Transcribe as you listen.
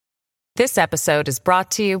This episode is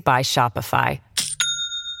brought to you by Shopify.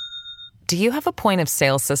 Do you have a point of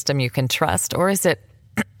sale system you can trust, or is it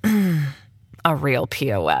a real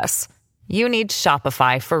POS? You need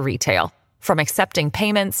Shopify for retail. From accepting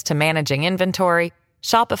payments to managing inventory,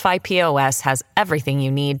 Shopify POS has everything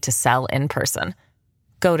you need to sell in person.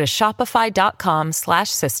 Go to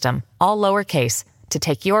shopify.com/system, all lowercase, to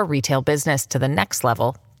take your retail business to the next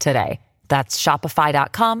level today. That's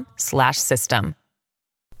shopify.com/system.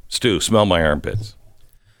 Stu, smell my armpits.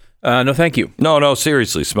 No, thank you. No,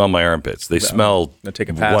 seriously, smell my armpits. They smell take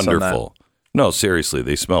a pass wonderful. on that. No, seriously,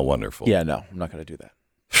 they smell wonderful. Yeah, no, I'm not going to do that.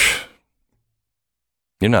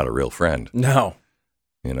 You're not a real friend. No.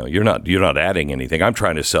 You know, you're not adding anything. I'm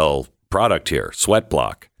trying to sell product here. Sweat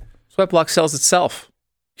Block. Sweat Block sells itself.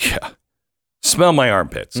 Yeah. Smell my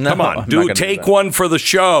armpits. No, Come on, dude, take one for the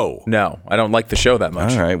show. No, I don't like the show that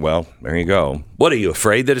much. All right, well, there you go. What, are you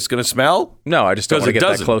afraid that it's going to smell? No, I just don't want to get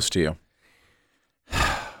that close to you.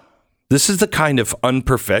 This is the kind of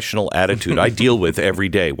unprofessional attitude I deal with every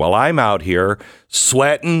day while I'm out here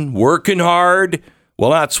sweating, working hard.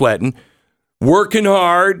 Well, not sweating. Working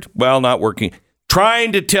hard. Well, not working.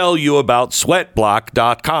 Trying to tell you about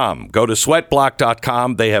sweatblock.com. Go to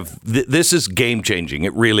sweatblock.com. They have this is game changing.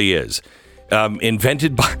 It really is.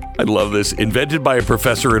 Invented by a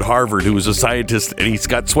professor at Harvard who was a scientist, and he's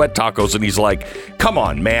got sweat tacos, and he's like, come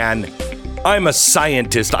on, man. I'm a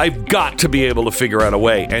scientist. I've got to be able to figure out a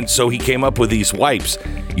way. And so he came up with these wipes.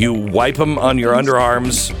 You wipe them on your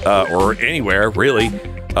underarms or anywhere, really,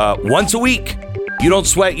 once a week. You don't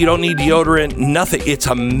sweat. You don't need deodorant. Nothing. It's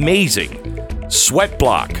amazing.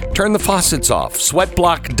 Sweatblock. Turn the faucets off.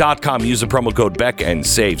 Sweatblock.com. Use the promo code Beck and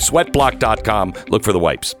save. Sweatblock.com. Look for the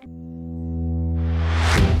wipes.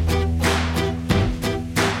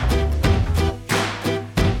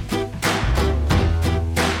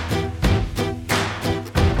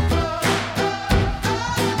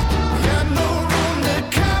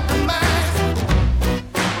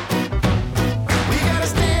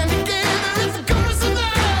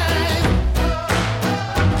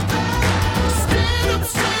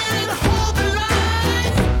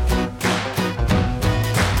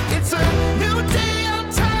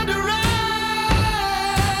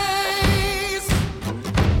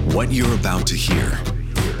 What you're about to hear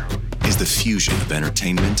is the fusion of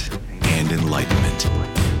entertainment and enlightenment.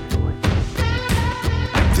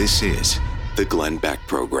 This is the Glenn Beck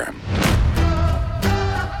Program.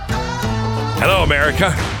 Hello,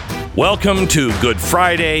 America. Welcome to Good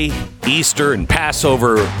Friday, Easter, and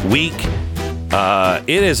Passover week.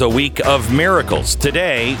 It is a week of miracles.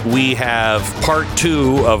 Today, we have part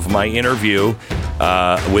 2 of my interview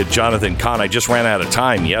with Jonathan Cahn. I just ran out of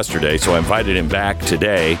time yesterday, so I invited him back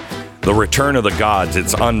today. The Return of the Gods.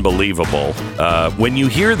 It's unbelievable. When you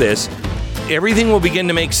hear this, everything will begin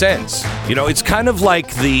to make sense. You know, it's kind of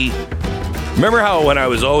like remember how when I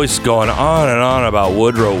was always going on and on about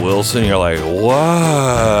Woodrow Wilson, you're like,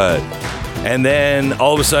 what? And then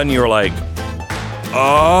all of a sudden you're like,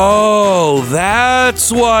 oh,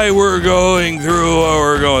 that's why we're going through what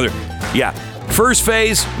we're going through. Yeah. First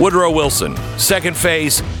phase, Woodrow Wilson. Second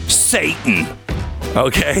phase, Satan.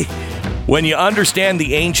 Okay? When you understand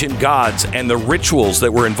the ancient gods and the rituals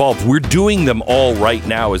that were involved, we're doing them all right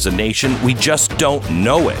now as a nation. We just don't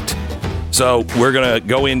know it. So we're going to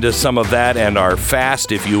go into some of that and our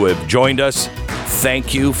fast. If you have joined us,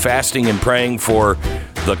 thank you. Fasting and praying for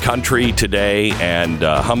the country today and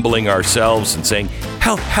humbling ourselves and saying,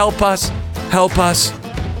 help us,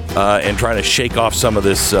 and trying to shake off some of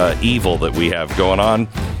this evil that we have going on.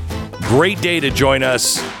 Great day to join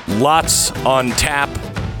us. Lots on tap.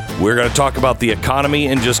 We're going to talk about the economy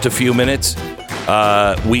in just a few minutes.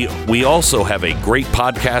 We also have a great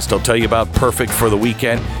podcast I'll tell you about, perfect for the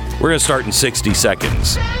weekend. We're going to start in 60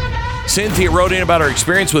 seconds. Cynthia wrote in about her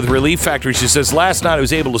experience with Relief Factor. She says, last night I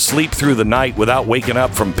was able to sleep through the night without waking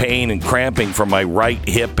up from pain and cramping from my right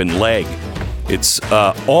hip and leg. It's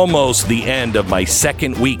almost the end of my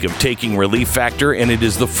second week of taking Relief Factor, and it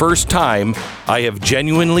is the first time I have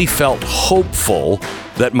genuinely felt hopeful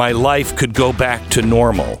that my life could go back to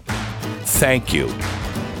normal. Thank you.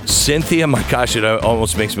 Cynthia, my gosh, it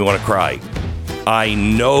almost makes me want to cry. I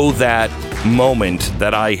know that moment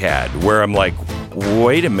that I had where I'm like,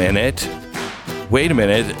 wait a minute.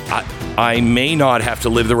 I may not have to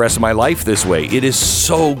live the rest of my life this way. It is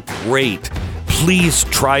so great. Please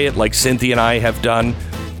try it like Cynthia and I have done.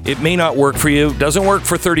 It may not work for you. It doesn't work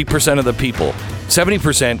for 30% of the people.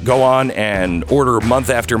 70% go on and order month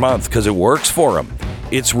after month because it works for them.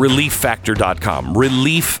 It's relieffactor.com.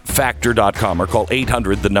 Relieffactor.com, or call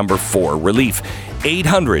 800 the number 4 relief.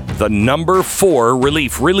 800 the number 4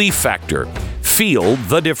 relief. Relief Factor. Feel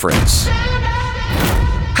the difference.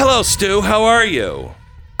 Hello, Stu. How are you?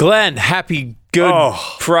 Glenn, happy Good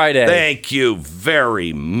Friday. Thank you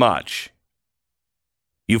very much.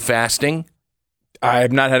 You fasting?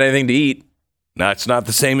 I've not had anything to eat. No, it's not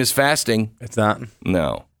the same as fasting. It's not?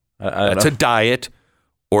 No. That's a diet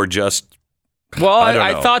or just... Well,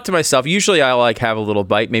 I thought to myself, usually I have a little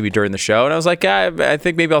bite maybe during the show, and I was like, I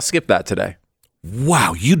think maybe I'll skip that today.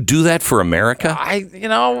 Wow, you do that for America?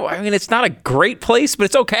 It's not a great place, but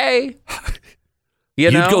it's okay.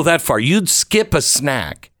 You'd go that far. You'd skip a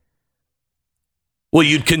snack. Well,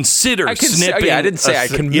 you'd consider snipping. Yeah, I didn't say I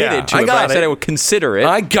committed to it, but I said I would consider it.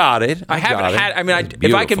 I got it. I haven't had.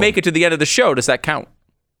 If I can make it to the end of the show, does that count?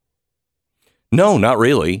 No, not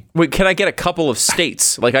really. Wait, can I get a couple of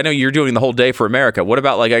states? Like, I know you're doing the whole day for America. What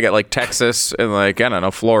about, I get, Texas and, I don't know,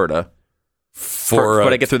 Florida?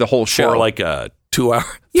 But I get through the whole show. For, a 2-hour, 3-hour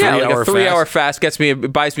yeah, a 3-hour fast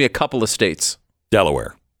buys me a couple of states.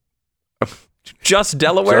 Delaware. Just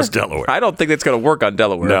Delaware? Just Delaware. I don't think that's going to work on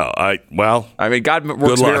Delaware. No, God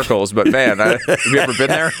works miracles, but man, have you ever been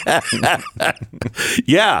there?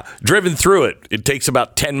 Yeah, driven through it. It takes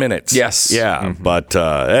about 10 minutes. Yes. Yeah, but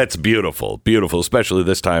that's beautiful. Beautiful, especially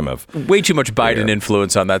this time of... Way too much Biden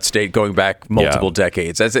influence on that state going back multiple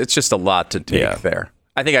decades. It's just a lot to take there.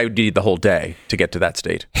 I think I would need the whole day to get to that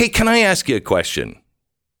state. Hey, can I ask you a question?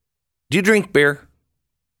 Do you drink beer?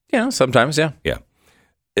 Yeah, sometimes, yeah. Yeah.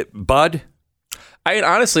 Bud?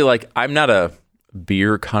 Honestly, I'm not a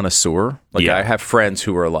beer connoisseur. I have friends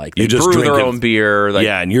who are they brew their own beer.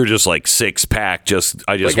 And you're just 6-pack.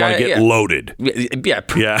 I just want to get loaded.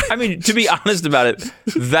 Yeah. I mean, to be honest about it,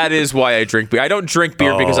 that is why I drink beer. I don't drink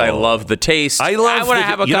beer because I love the taste. I want to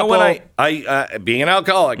have a couple. You know what I being an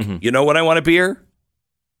alcoholic, you know what I want a beer?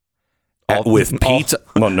 With pizza?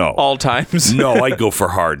 No. All times? No, I go for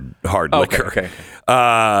hard liquor. Okay.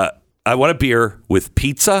 I want a beer with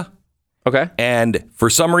pizza. Okay. And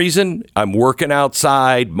for some reason, I'm working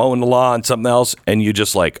outside, mowing the lawn, something else, and you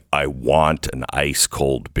just I want an ice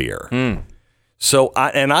cold beer. So,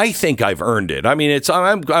 I think I've earned it. I mean,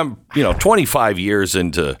 I'm 25 years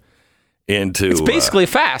into. It's basically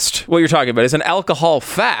fast. What you're talking about is an alcohol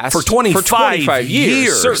fast for 25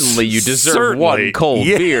 years. Certainly, you deserve one cold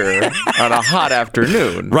beer on a hot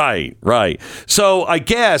afternoon. Right. So, I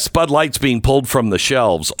guess Bud Light's being pulled from the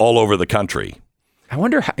shelves all over the country. I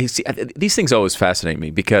wonder how, these things always fascinate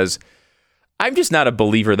me because I'm just not a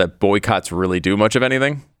believer that boycotts really do much of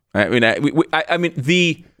anything. I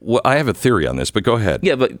have a theory on this, but go ahead.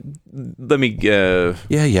 Yeah, but let me. Go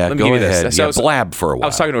ahead. So blab for a while. I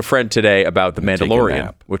was talking to a friend today about The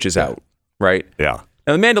Mandalorian, which is out, right? Yeah.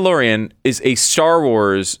 Now, The Mandalorian is a Star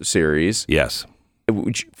Wars series. Yes.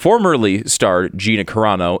 Which formerly starred Gina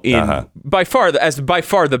Carano in by far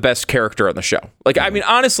the best character on the show. I mean,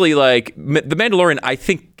 honestly, The Mandalorian, I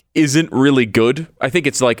think isn't really good. I think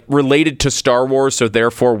it's related to Star Wars, so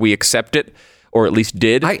therefore we accept it, or at least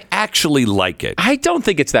did. I actually like it. I don't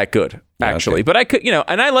think it's that good, actually. But I could,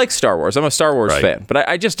 and I like Star Wars. I'm a Star Wars fan, but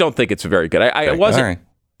I just don't think it's very good. I wasn't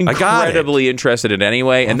incredibly interested in it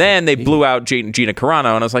anyway. And then they blew out Gina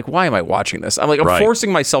Carano, and I was like, why am I watching this? I'm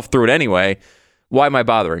forcing myself through it anyway. Why am I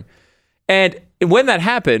bothering? And when that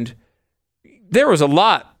happened, there was a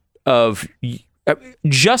lot of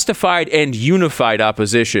justified and unified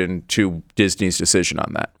opposition to Disney's decision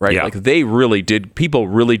on that, right? Yeah. People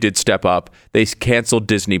really did step up. They canceled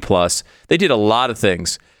Disney Plus. They did a lot of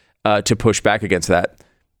things to push back against that.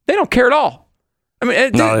 They don't care at all. I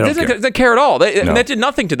mean, they care at all. That did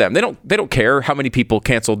nothing to them. They don't care how many people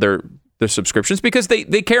canceled their subscriptions because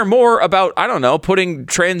they care more about, I don't know, putting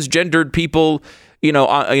transgendered people,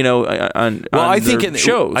 on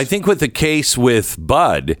shows. I think with the case with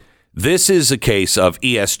Bud, this is a case of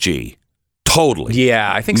ESG. Totally.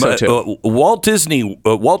 Yeah, I think so too. Walt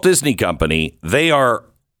Disney Company, they are,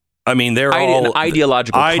 they're all an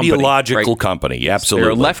ideological company. Absolutely.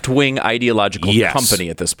 They're a left-wing ideological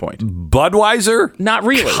company at this point. Budweiser? Not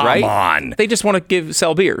really, right? Come on. They just want to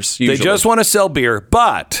sell beers, usually. They just want to sell beer,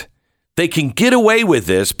 but they can get away with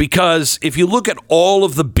this because if you look at all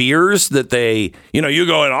of the beers that you're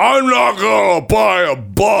going, I'm not going to buy a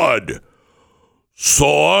Bud, so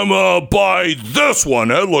I'm going to buy this one.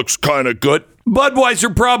 That looks kind of good.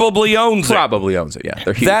 Budweiser probably owns it. Yeah.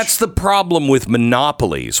 They're huge. That's the problem with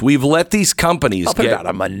monopolies. We've let these companies They're not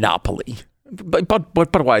a monopoly. But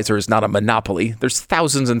Budweiser is not a monopoly. There's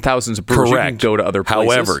thousands and thousands of brewers. Correct. You can go to other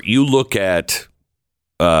places. However, you look at,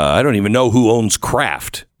 I don't even know who owns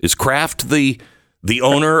Kraft. Is Kraft the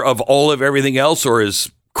owner of all of everything else, or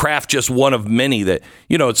is craft just one of many that,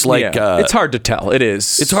 it's like... it's hard to tell. It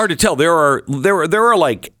is. It's hard to tell. There are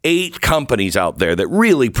like 8 companies out there that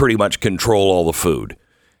really pretty much control all the food.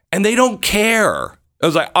 And they don't care. I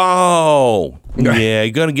was like, oh, yeah,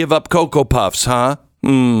 you're going to give up Cocoa Puffs, huh?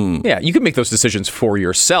 Yeah, you can make those decisions for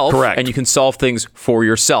yourself. Correct. And you can solve things for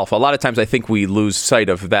yourself. A lot of times I think we lose sight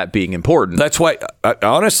of that being important. That's why,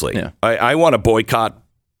 honestly, I want to boycott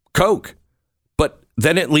Coke. But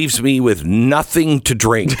then it leaves me with nothing to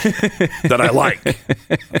drink that I like.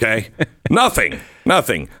 Okay? Nothing.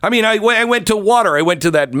 I mean, I went to water. I went to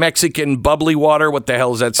that Mexican bubbly water. What the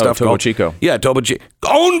hell is that stuff Topo called? Chico. Yeah, Topo Chico.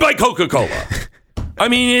 Owned by Coca-Cola. I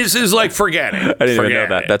mean, this is like, forget it. I didn't even know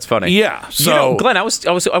that. That's funny. Yeah. So, Glenn, I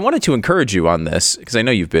wanted to encourage you on this because I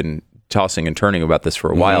know you've been tossing and turning about this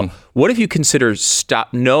for a while. What if you consider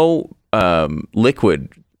no liquid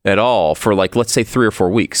at all for like, let's say 3 or 4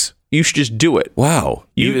 weeks? You should just do it. Wow.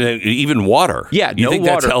 Even water. Yeah. You think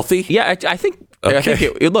water. That's healthy? Yeah, I think. Okay.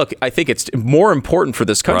 I think it's more important for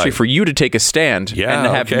this country for you to take a stand and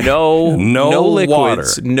have no liquids, water.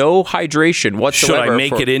 No hydration whatsoever. Should I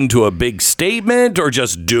make it into a big statement or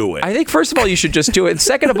just do it? I think, first of all, you should just do it. And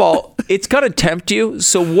second of all, it's going to tempt you.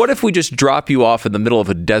 So what if we just drop you off in the middle of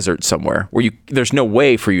a desert somewhere where there's no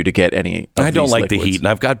way for you to get any of I don't these like liquids? the heat, and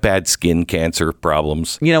I've got bad skin cancer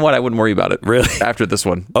problems. You know what? I wouldn't worry about it. Really? After this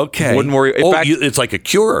one. Okay. Wouldn't worry. In fact, it's like a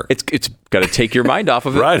cure. It's got to take your mind off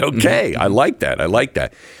of it. Right. Okay. I like that.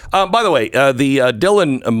 By the way, the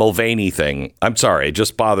Dylan Mulvaney thing, I'm sorry. It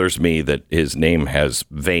just bothers me that his name has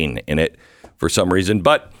vein in it for some reason.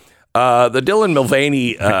 But the Dylan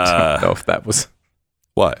Mulvaney... I don't know if that was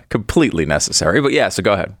what completely necessary. But yeah, so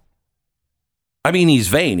go ahead. I mean, he's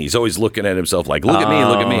vain. He's always looking at himself like, look at me,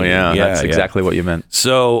 look at me. Yeah, that's exactly what you meant.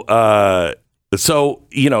 So,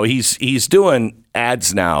 he's doing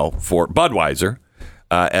ads now for Budweiser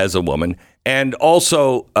as a woman. And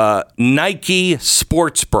also Nike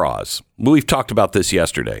sports bras. We've talked about this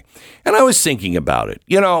yesterday. And I was thinking about it.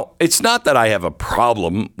 It's not that I have a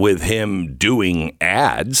problem with him doing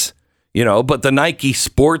ads, but the Nike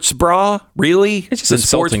sports bra, really? It's just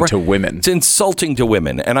insulting to women. It's insulting to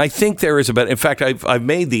women. And I think there is in fact, I've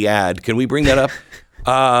made the ad. Can we bring that up?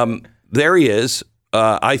 There he is.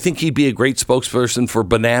 I think he'd be a great spokesperson for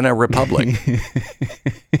Banana Republic.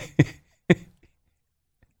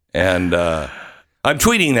 And I'm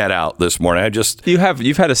tweeting that out this morning.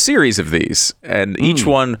 You've had a series of these, and each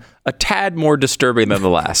one a tad more disturbing than the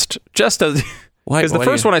last. Just as because the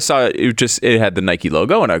first one I saw, it had the Nike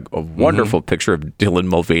logo and a wonderful picture of Dylan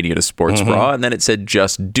Mulvaney in a sports bra, and then it said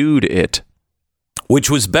 "Just Dude It," which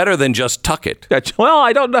was better than "Just Tuck It." Well,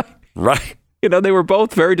 I don't know. Right? They were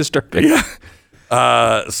both very disturbing. Yeah.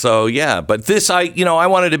 But this, I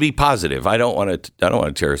wanted to be positive. I don't want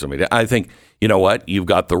to tear somebody down. I think. You know what? You've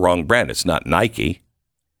got the wrong brand. It's not Nike.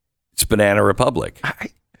 It's Banana Republic.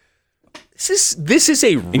 This is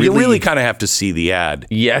a really... You really kind of have to see the ad.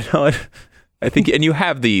 Yeah, no, I think... And you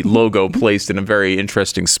have the logo placed in a very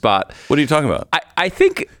interesting spot. What are you talking about? I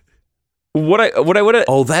think... What I would have...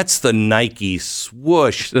 Oh, that's the Nike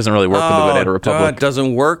swoosh. It doesn't really work with the Banana Republic. It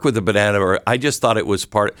doesn't work with the Banana. I just thought it was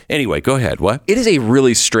part... Anyway, go ahead. What? It is a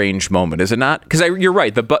really strange moment, is it not? Because you're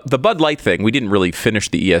right. The Bud Light thing, we didn't really finish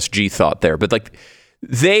the ESG thought there. But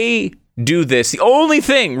they do this. The only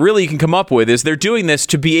thing really you can come up with is they're doing this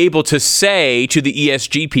to be able to say to the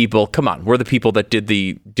ESG people, come on, we're the people that did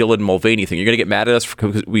the Dylan Mulvaney thing. You're going to get mad at us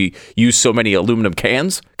because we use so many aluminum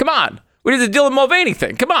cans? Come on. We did the Dylan Mulvaney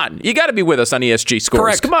thing. Come on. You got to be with us on ESG scores.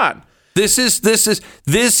 Correct. Come on. This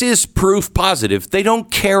is proof positive. They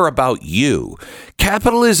don't care about you.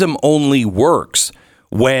 Capitalism only works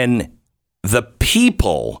when the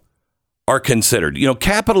people are considered.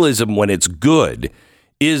 Capitalism, when it's good,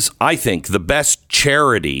 is, I think, the best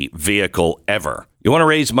charity vehicle ever. You want to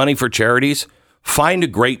raise money for charities? Find a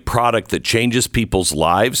great product that changes people's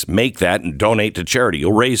lives, make that, and donate to charity.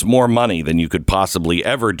 You'll raise more money than you could possibly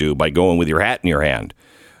ever do by going with your hat in your hand.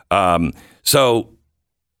 So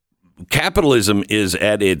capitalism is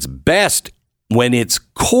at its best when its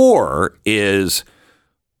core is,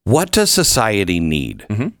 what does society need?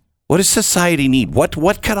 Mm-hmm. What does society need?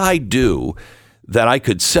 What could I do that I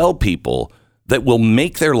could sell people that will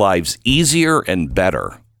make their lives easier and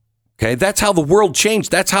better? Okay, that's how the world changed.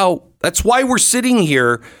 That's why we're sitting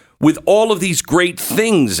here with all of these great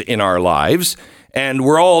things in our lives. And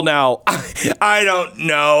we're all now, I don't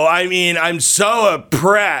know. I mean, I'm so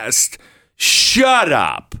oppressed. Shut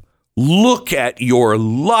up. Look at your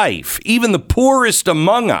life. Even the poorest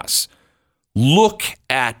among us. Look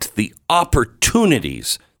at the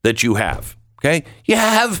opportunities that you have. Okay, you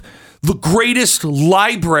have the greatest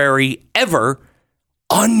library ever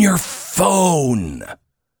on your phone.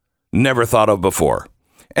 never thought of before.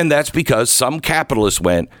 And that's because some capitalists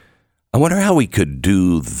went, I wonder how we could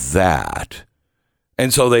do that.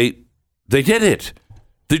 And so they did it.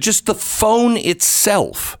 Just the phone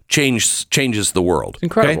itself changes the world. It's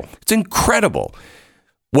incredible. Okay? It's incredible.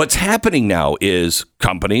 What's happening now is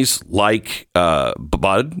companies like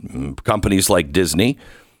Bud, companies like Disney,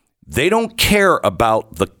 they don't care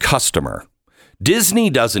about the customer. Disney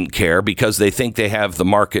doesn't care because they think they have the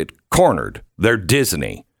market cornered. They're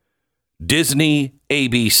Disney. Disney,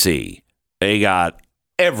 ABC. They got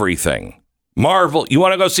everything. Marvel, you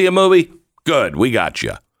want to go see a movie? Good, we got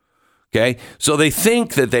you. Okay, so they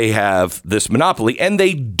think that they have this monopoly, and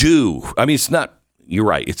they do. I mean, you're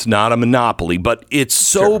right, it's not a monopoly, but it's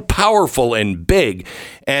so powerful and big,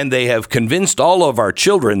 and they have convinced all of our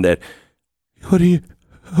children that, what do you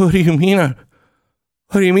mean I'm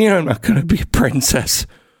not going to be a princess?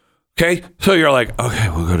 Okay, so you're like, okay,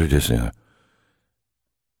 we'll go to Disneyland.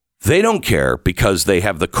 They don't care because they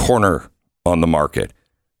have the corner on the market.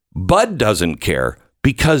 Bud doesn't care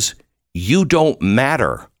because you don't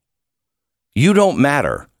matter. You don't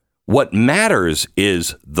matter. What matters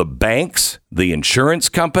is the banks, the insurance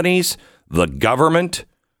companies, the government.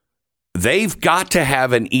 They've got to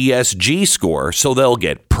have an ESG score so they'll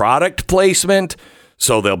get product placement,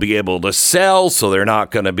 so they'll be able to sell, so they're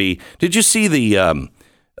not going to be. Did you see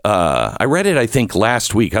I read it, I think,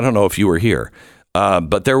 last week. I don't know if you were here,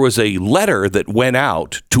 but there was a letter that went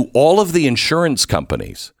out to all of the insurance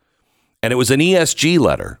companies, and it was an ESG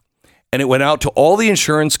letter. And it went out to all the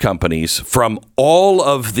insurance companies from all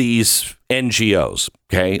of these NGOs,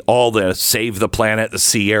 okay? All the Save the Planet, the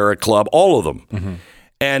Sierra Club, all of them. Mm-hmm.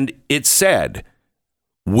 And it said,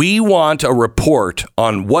 we want a report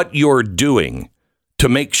on what you're doing to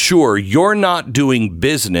make sure you're not doing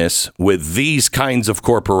business with these kinds of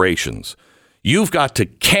corporations. You've got to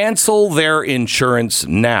cancel their insurance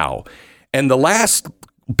now. And the last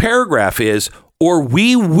paragraph is, or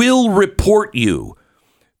we will report you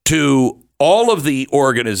to all of the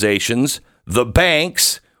organizations, the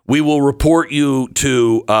banks. We will report you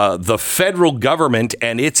to the federal government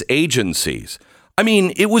and its agencies. I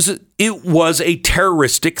mean, it was a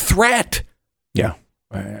terroristic threat. Yeah.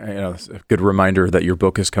 It's a good reminder that your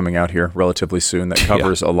book is coming out here relatively soon that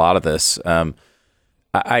covers a lot of this. You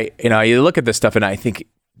look at this stuff and I think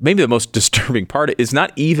maybe the most disturbing part is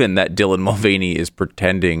not even that Dylan Mulvaney is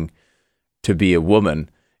pretending to be a woman.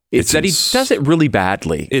 It's that he does it really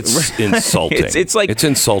badly. It's insulting. It's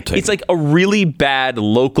insulting. It's like a really bad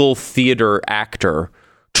local theater actor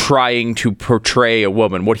trying to portray a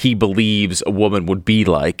woman, what he believes a woman would be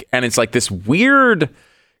like. And it's like this weird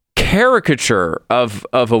caricature of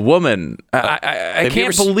a woman. I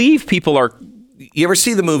can't believe people are. You ever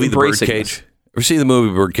see the movie The Birdcage? Ever see the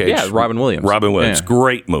movie Birdcage? Yeah, Robin Williams. Yeah.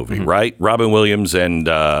 Great movie, right? Robin Williams and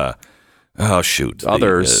others.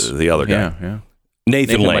 The other guy. Yeah.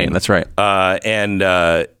 Nathan Lane. That's right. And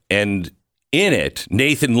in it,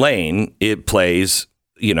 Nathan Lane, it plays,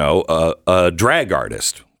 a drag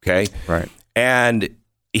artist. Okay. Right. And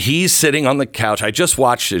he's sitting on the couch. I just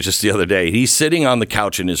watched it just the other day. He's sitting on the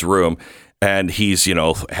couch in his room and he's,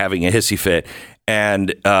 having a hissy fit.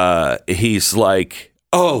 And he's like,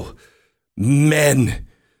 oh, men,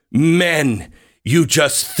 you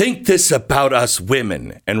just think this about us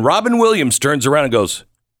women. And Robin Williams turns around and goes,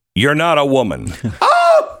 you're not a woman.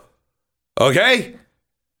 Oh! Okay?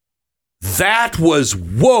 That was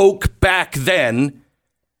woke back then.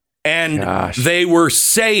 And they were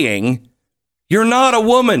saying, you're not a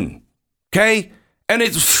woman. Okay? And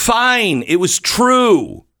it's fine. It was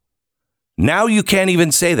true. Now you can't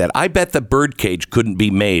even say that. I bet the Birdcage couldn't be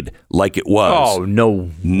made like it was. Oh, no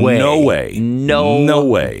way. No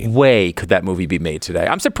way could that movie be made today.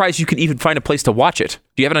 I'm surprised you could even find a place to watch it.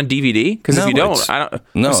 Do you have it on DVD? Because if you don't,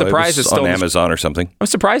 I'm surprised it's still on Amazon or something. I'm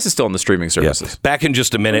surprised it's still on the streaming services. Yeah. Back in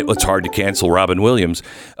just a minute. It's hard to cancel Robin Williams.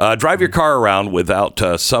 Drive your car around without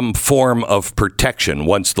some form of protection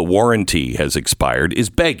once the warranty has expired is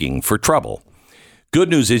begging for trouble. Good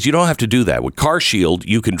news is you don't have to do that. With CarShield,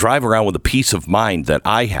 you can drive around with a peace of mind that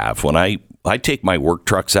I have when I take my work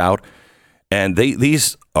trucks out, and they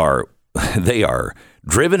are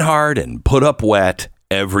driven hard and put up wet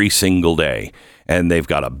every single day. And they've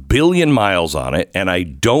got 1 billion miles on it, and I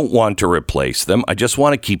don't want to replace them. I just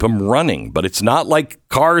want to keep them running. But it's not like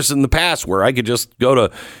cars in the past where I could just go to,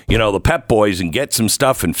 the Pep Boys and get some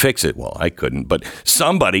stuff and fix it. Well, I couldn't, but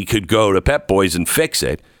somebody could go to Pep Boys and fix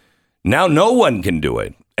it. Now no one can do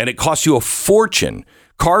it, and it costs you a fortune.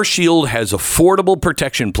 CarShield has affordable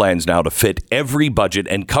protection plans now to fit every budget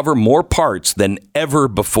and cover more parts than ever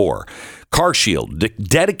before. CarShield,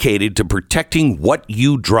 dedicated to protecting what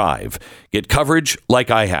you drive. Get coverage like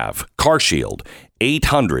I have. CarShield,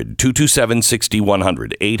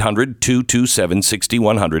 800-227-6100.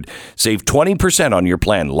 800-227-6100. Save 20% on your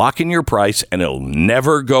plan. Lock in your price, and it'll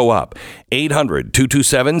never go up.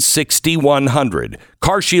 800-227-6100.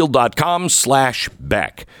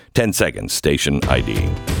 CarShield.com/Beck. 10 seconds. Station ID.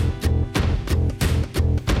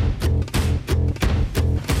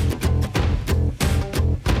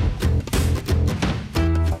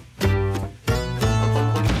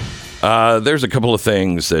 There's a couple of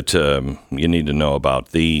things that you need to know about.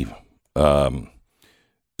 Stu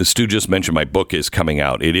just mentioned my book is coming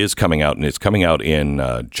out. It is coming out, and it's coming out in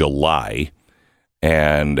July.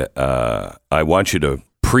 And I want you to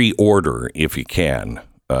pre-order if you can.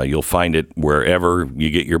 You'll find it wherever you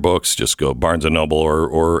get your books. Just go Barnes & Noble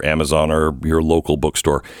or Amazon or your local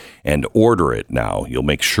bookstore and order it now. You'll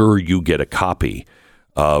make sure you get a copy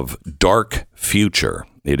of Dark Future.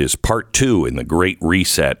 It is part 2 in the Great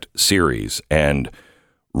Reset series, and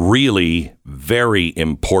really very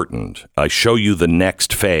important. I show you the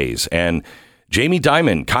next phase, and Jamie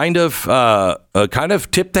Dimon kind of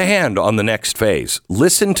tipped the hand on the next phase.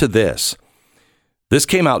 Listen to this. This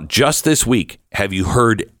came out just this week. Have you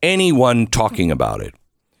heard anyone talking about it?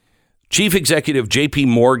 Chief Executive J.P.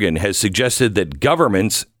 Morgan has suggested that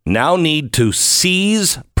governments now need to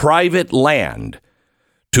seize private land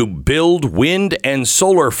to build wind and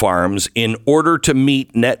solar farms in order to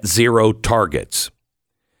meet net zero targets.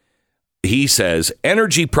 He says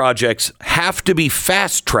energy projects have to be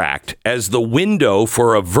fast-tracked as the window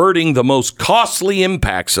for averting the most costly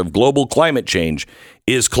impacts of global climate change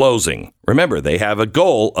is closing. Remember, they have a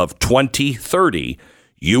goal of 2030.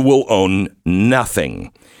 You will own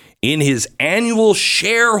nothing. In his annual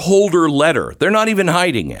shareholder letter, they're not even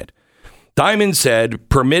hiding it, Dimon said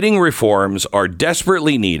permitting reforms are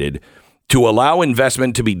desperately needed to allow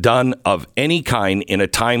investment to be done of any kind in a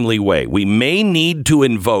timely way. We may need to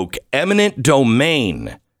invoke eminent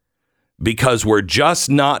domain because we're just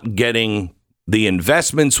not getting the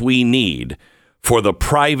investments we need for the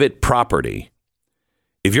private property.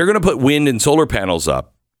 If you're going to put wind and solar panels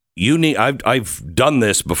up, you need. I've done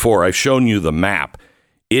this before. I've shown you the map.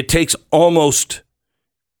 It takes almost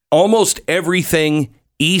everything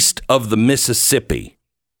east of the Mississippi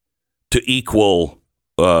to equal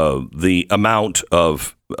the amount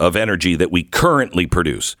of energy that we currently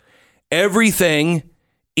produce. Everything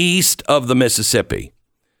east of the Mississippi.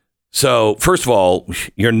 So, first of all,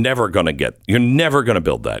 you're never going to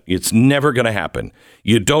build that. It's never going to happen.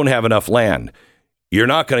 You don't have enough land. You're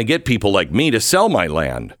not going to get people like me to sell my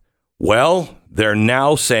land. Well, they're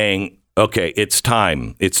now saying, okay, it's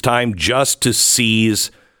time. It's time just to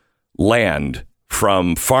seize land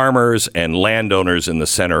from farmers and landowners in the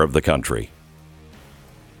center of the country.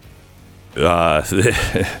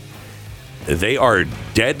 They are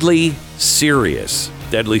deadly serious.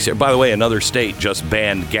 By the way, another state just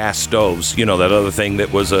banned gas stoves. You know, that other thing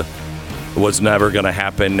that was never going to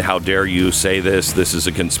happen. How dare you say this? This is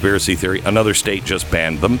a conspiracy theory. Another state just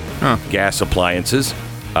banned them. Gas appliances.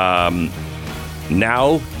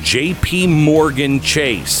 Now, J.P. Morgan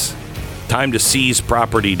Chase. Time to seize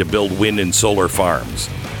property to build wind and solar farms.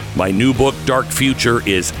 My new book, Dark Future,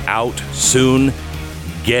 is out soon.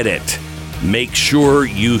 Get it. Make sure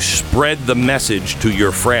you spread the message to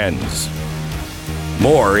your friends.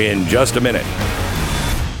 More in just a minute.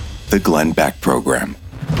 The Glenn Beck Program.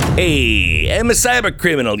 Hey, I'm a cyber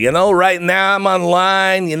criminal, you know. Right now I'm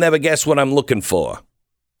online. You never guess what I'm looking for.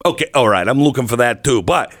 Okay, all right, I'm looking for that too,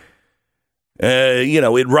 but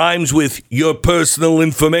it rhymes with your personal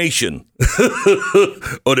information.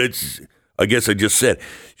 Or that's, I guess I just said,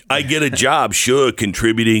 I get a job, sure,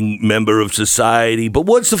 contributing member of society, but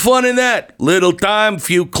what's the fun in that? Little time,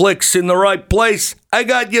 few clicks in the right place. I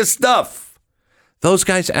got your stuff. Those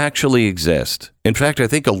guys actually exist. In fact, I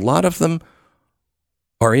think a lot of them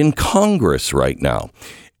are in Congress right now.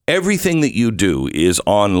 Everything that you do is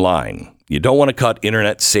online. You don't want to cut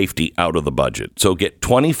internet safety out of the budget. So get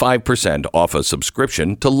 25% off a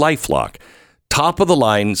subscription to LifeLock.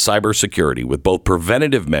 Top-of-the-line cybersecurity with both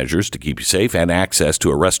preventative measures to keep you safe and access to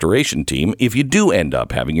a restoration team if you do end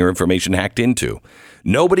up having your information hacked into.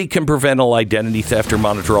 Nobody can prevent all identity theft or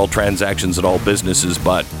monitor all transactions at all businesses,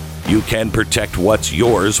 but you can protect what's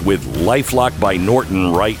yours with LifeLock by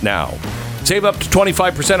Norton right now. Save up to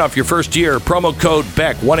 25% off your first year. Promo code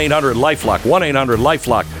BECK, 1-800-LIFELOCK,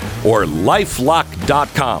 1-800-LIFELOCK, or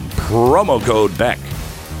lifelock.com. Promo code BECK.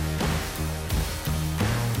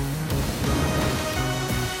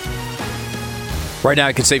 Right now,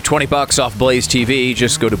 you can save $20 off Blaze TV.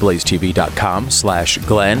 Just go to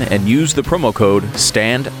blazetv.com/Glenn and use the promo code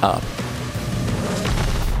STANDUP.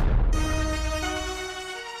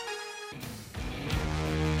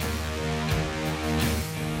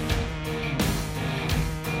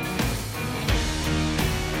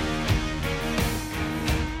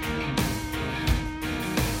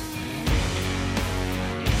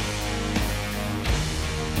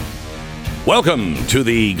 Welcome to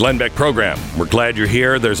the Glenn Beck program. We're glad you're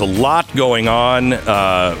here. There's a lot going on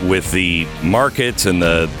with the markets and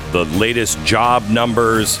the latest job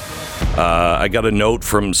numbers. I got a note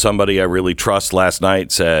from somebody I really trust last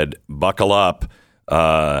night, said, buckle up.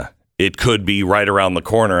 It could be right around the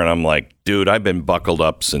corner. And I'm like, dude, I've been buckled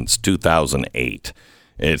up since 2008.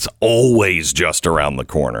 It's always just around the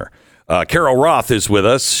corner. Carol Roth is with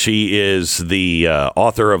us. She is the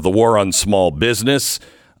author of The War on Small Business,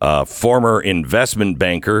 former investment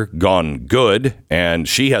banker gone good, and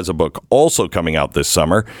she has a book also coming out this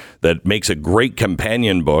summer that makes a great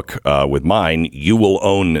companion book with mine, You Will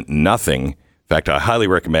Own Nothing. In fact, I highly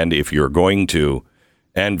recommend, if you're going to,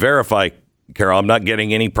 and verify, Carol, I'm not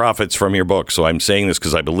getting any profits from your book, so I'm saying this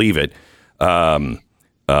because I believe it.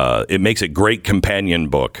 It makes a great companion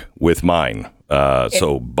book with mine,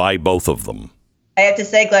 so buy both of them. I have to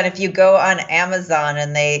say, Glenn, if you go on Amazon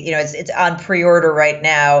and it's on pre-order right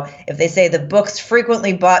now, if they say the books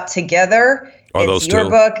frequently bought together, it's your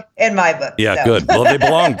book and my book. Yeah, so. Good. Well, they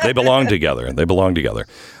belong together. They belong together.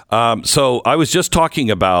 So I was just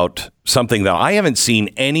talking about something that I haven't seen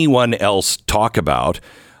anyone else talk about,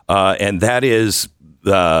 and that is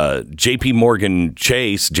J.P. Morgan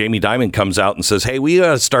Chase. Jamie Dimon comes out and says, hey, we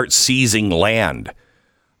got to start seizing land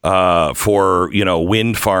for,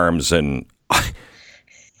 wind farms, and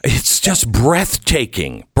it's just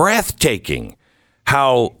breathtaking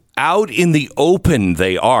how out in the open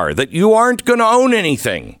they are, that you aren't going to own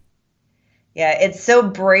anything. Yeah, it's so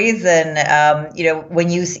brazen. When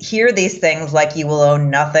you hear these things like you will own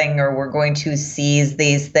nothing or we're going to seize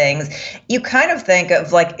these things, you kind of think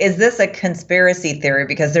of like, is this a conspiracy theory?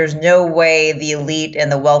 Because there's no way the elite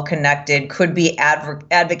and the well-connected could be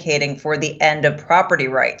advocating for the end of property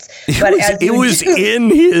rights. It was in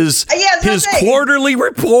his quarterly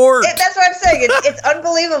report. That's what I'm saying. It's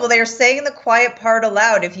unbelievable. They're saying the quiet part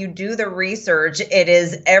aloud. If you do the research, it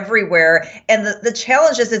is everywhere. And the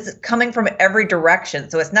challenge is it's coming from every direction.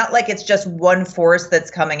 So it's not like it's just one force that's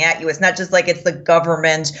coming at you. It's not just like it's the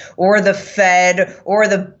government or the Fed or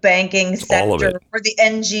the banking sector or the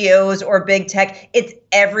NGOs or big tech. It's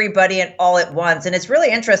everybody and all at once. And it's really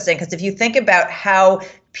interesting because if you think about how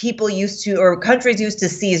people used to, or countries used to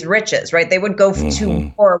seize riches, right? They would go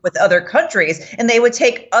to war with other countries and they would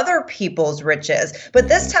take other people's riches. But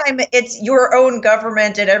this time it's your own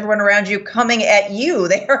government and everyone around you coming at you.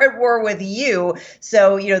 They are at war with you.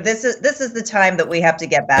 So, this is the time that we have to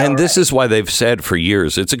get back. And this is why they've said for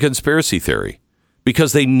years, it's a conspiracy theory,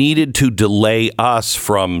 because they needed to delay us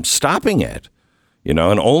from stopping it. And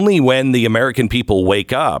only when the American people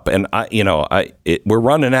wake up, and we're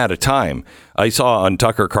running out of time. I saw on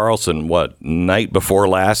Tucker Carlson, night before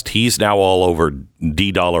last, he's now all over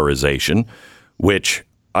de-dollarization, which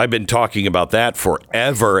I've been talking about that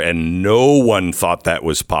forever, and no one thought that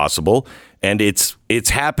was possible. And it's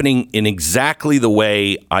happening in exactly the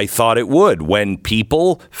way I thought it would. When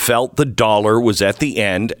people felt the dollar was at the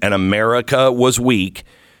end and America was weak,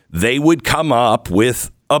 they would come up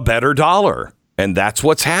with a better dollar. And that's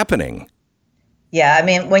what's happening. Yeah, I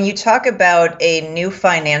mean, when you talk about a new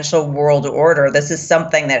financial world order, this is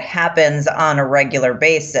something that happens on a regular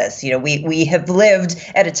basis. We have lived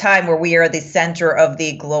at a time where we are the center of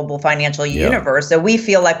the global financial universe, so we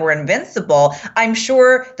feel like we're invincible. I'm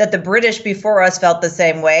sure that the British before us felt the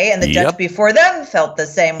same way, and the Dutch before them felt the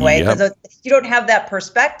same way, because you don't have that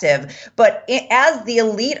perspective. But as the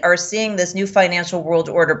elite are seeing this new financial world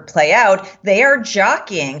order play out, they are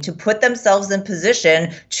jockeying to put themselves in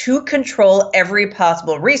position to control every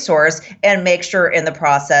possible resource and make sure in the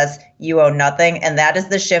process you own nothing. And that is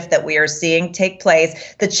the shift that we are seeing take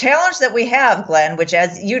place. The challenge that we have, Glenn, which,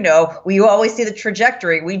 as you know, we always see the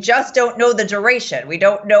trajectory. We just don't know the duration. We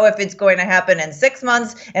don't know if it's going to happen in 6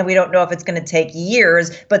 months, and we don't know if it's going to take years.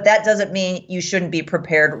 But that doesn't mean you shouldn't be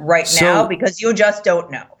prepared right now, because you just don't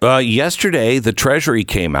know. Yesterday, the Treasury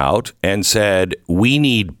came out and said we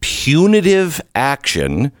need punitive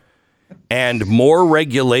action and more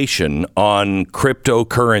regulation on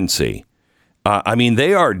cryptocurrency.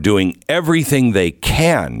 They are doing everything they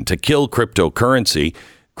can to kill cryptocurrency.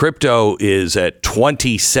 Crypto is at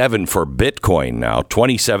 27 for Bitcoin now,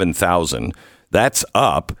 27,000. That's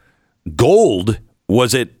up. Gold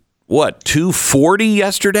was at, 240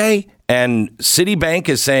 yesterday? And Citibank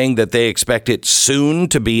is saying that they expect it soon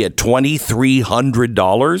to be at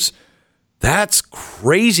 $2,300. That's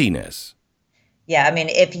craziness. Yeah,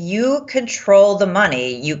 if you control the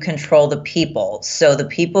money, you control the people. So the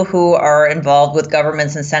people who are involved with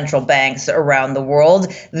governments and central banks around the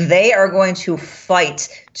world, they are going to fight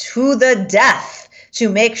to the death to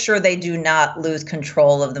make sure they do not lose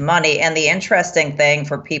control of the money. And the interesting thing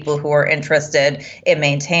for people who are interested in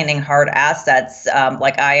maintaining hard assets,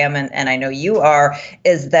 like I am, and I know you are,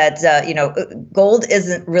 is that, gold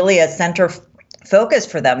isn't really a center focus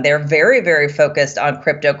for them. They're very, very focused on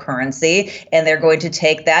cryptocurrency, and they're going to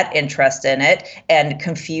take that interest in it and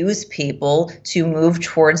confuse people to move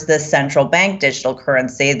towards the central bank digital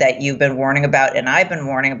currency that you've been warning about and I've been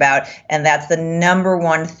warning about. And that's the number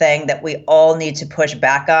one thing that we all need to push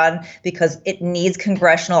back on, because it needs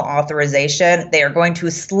congressional authorization. They are going to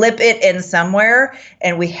slip it in somewhere,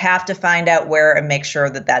 and we have to find out where and make sure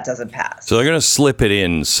that that doesn't pass. So they're going to slip it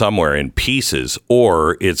in somewhere in pieces,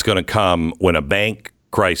 or it's going to come when a bank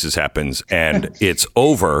crisis happens and it's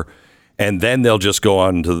over, and then they'll just go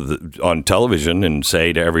on television and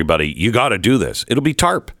say to everybody, you got to do this. It'll be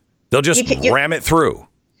TARP. They'll just ram it through.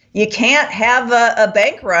 You can't have a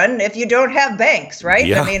bank run if you don't have banks, right?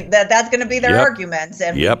 Yeah. I mean, that's going to be their arguments,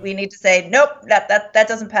 and we need to say, nope, that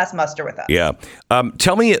doesn't pass muster with us. Yeah.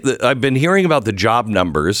 Tell me, I've been hearing about the job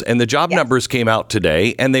numbers, and the job numbers came out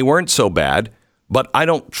today, and they weren't so bad, but I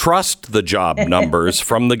don't trust the job numbers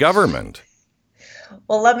from the government.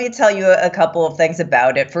 Well, let me tell you a couple of things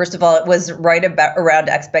about it. First of all, it was right around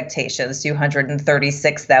expectations,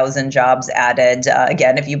 236,000 jobs added.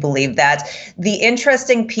 Again, if you believe that. The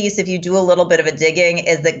interesting piece, if you do a little bit of a digging,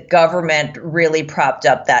 is that government really propped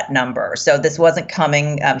up that number. So this wasn't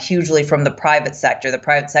coming hugely from the private sector. The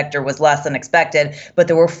private sector was less than expected, but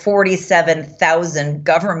there were 47,000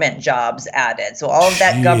 government jobs added. So all of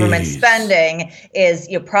that government spending is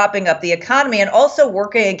propping up the economy and also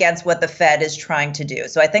working against what the Fed is trying to do.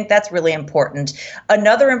 So I think that's really important.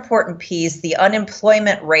 Another important piece, the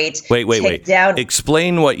unemployment rate. Wait. Down.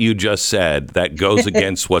 Explain what you just said that goes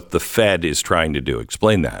against what the Fed is trying to do.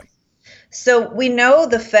 Explain that. So we know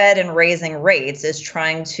the Fed, in raising rates, is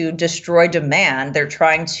trying to destroy demand. They're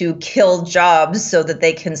trying to kill jobs so that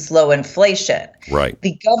they can slow inflation. Right.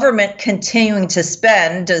 The government continuing to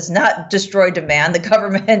spend does not destroy demand. The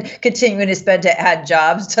government continuing to spend to add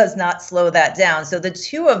jobs does not slow that down. So the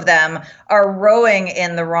two of them are rowing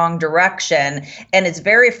in the wrong direction. And it's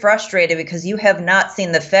very frustrating because you have not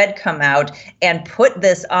seen the Fed come out and put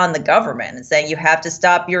this on the government and saying you have to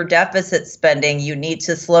stop your deficit spending. You need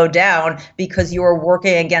to slow down because you are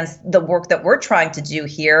working against the work that we're trying to do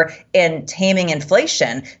here in taming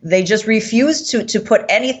inflation. They just refuse to put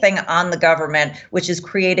anything on the government, which is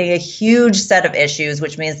creating a huge set of issues,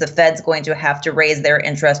 which means the Fed's going to have to raise their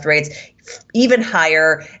interest rates even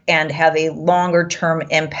higher and have a longer term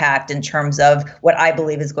impact in terms of what I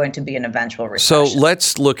believe is going to be an eventual recession. So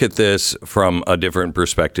let's look at this from a different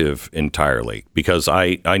perspective entirely, because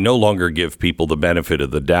I no longer give people the benefit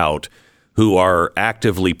of the doubt who are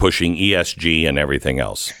actively pushing ESG and everything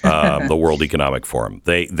else, the World Economic Forum.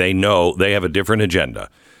 They know they have a different agenda.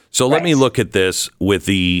 So let me look at this with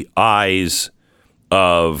the eyes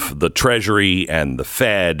of the Treasury and the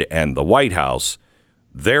Fed and the White House.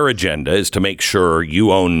 Their agenda is to make sure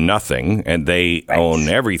you own nothing and they own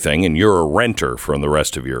everything, and you're a renter from the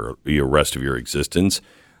rest of your rest of your existence.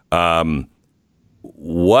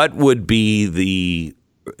 What would be the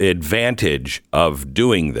advantage of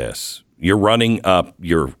doing this?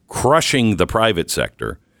 You're crushing the private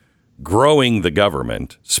sector, growing the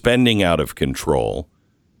government, spending out of control.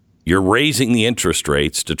 You're raising the interest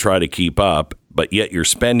rates to try to keep up, but yet you're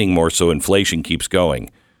spending more, so inflation keeps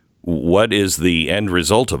going. What is the end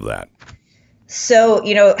result of that? So,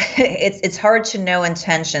 it's hard to know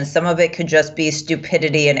intention. Some of it could just be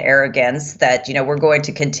stupidity and arrogance that, we're going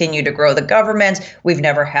to continue to grow the government. We've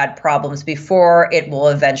never had problems before. It will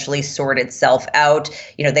eventually sort itself out.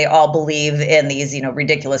 They all believe in these,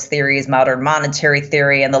 ridiculous theories, modern monetary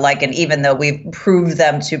theory and the like. And even though we've proved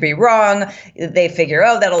them to be wrong, they figure,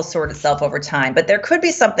 that'll sort itself over time. But there could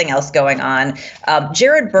be something else going on.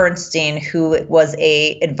 Jared Bernstein, who was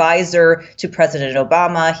a advisor to President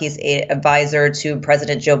Obama, he's an advisor to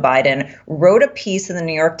President Joe Biden, wrote a piece in the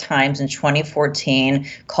New York Times in 2014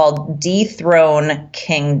 called Dethrone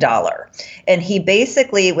King Dollar. And he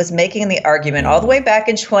basically was making the argument all the way back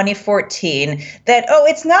in 2014 that,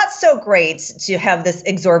 it's not so great to have this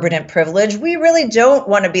exorbitant privilege. We really don't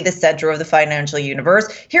want to be the center of the financial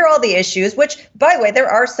universe. Here are all the issues, which, by the way, there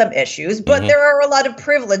are some issues, but there are a lot of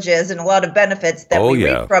privileges and a lot of benefits that we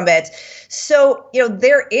reap from it. So,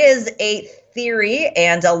 there is a theory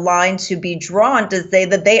and a line to be drawn to say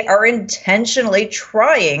that they are intentionally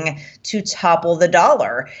trying to topple the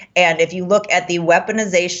dollar. And if you look at the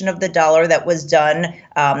weaponization of the dollar that was done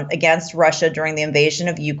against Russia during the invasion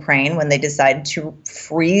of Ukraine, when they decided to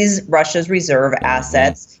freeze Russia's reserve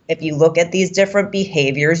assets, if you look at these different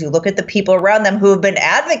behaviors, you look at the people around them who have been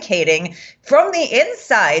advocating from the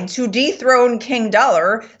inside to dethrone King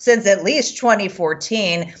Dollar since at least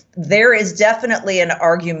 2014, there is definitely an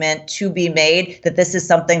argument to be made that this is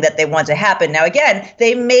something that they want to happen. Now, again,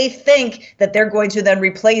 they may think that they're going to then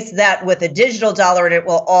replace that with a digital dollar and it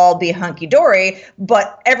will all be hunky-dory.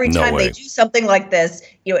 But every time they do something like this,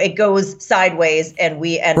 it goes sideways and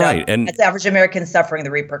we end up as average Americans suffering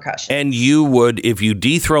the repercussions. And you would, if you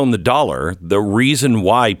dethrone the dollar, the reason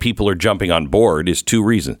why people are jumping on board is two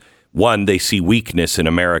reasons. One, they see weakness in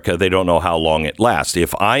America. They don't know how long it lasts.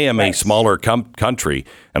 If I am a smaller country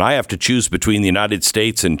and I have to choose between the United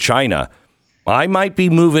States and China, I might be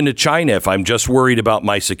moving to China if I'm just worried about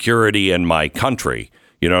my security and my country.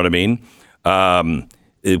 You know what I mean?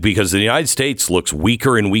 Because the United States looks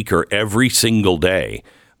weaker and weaker every single day.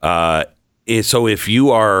 So if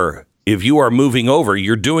you are moving over,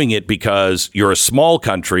 you're doing it because you're a small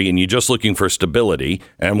country and you're just looking for stability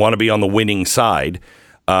and want to be on the winning side.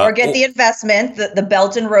 Or get the investment, the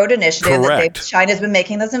Belt and Road Initiative. China's been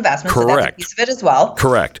making those investments, so that's a piece of it as well.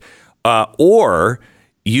 Correct. Or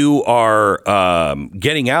you are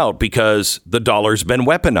getting out because the dollar's been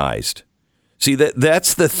weaponized. See,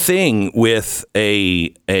 that's the thing with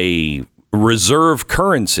a reserve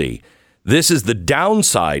currency. This is the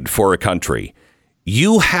downside for a country.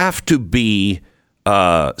 You have to be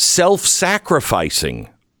self-sacrificing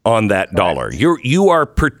on that dollar. You are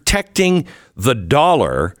protecting the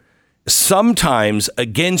dollar sometimes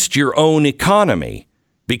against your own economy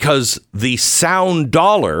because the sound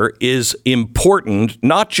dollar is important,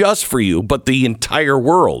 not just for you, but the entire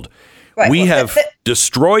world. Right. We have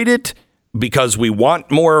destroyed it because we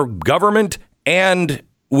want more government and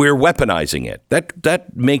we're weaponizing it.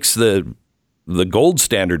 That makes the gold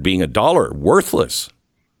standard being a dollar worthless.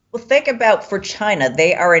 Well, think about for China,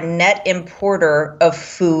 they are a net importer of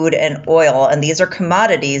food and oil, and these are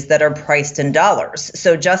commodities that are priced in dollars.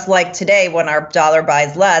 So just like today, when our dollar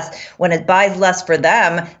buys less, when it buys less for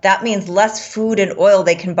them, that means less food and oil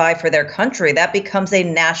they can buy for their country. That becomes a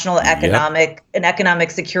national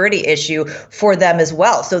economic security issue for them as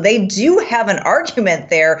well. So they do have an argument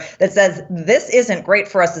there that says this isn't great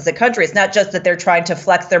for us as a country. It's not just that they're trying to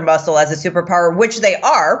flex their muscle as a superpower, which they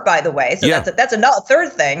are, by the way. So that's another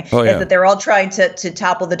third thing. Is that they're all trying to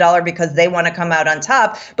topple the dollar because they want to come out on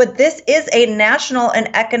top. But this is a national and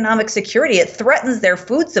economic security. It threatens their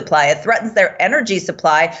food supply. It threatens their energy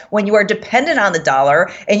supply when you are dependent on the dollar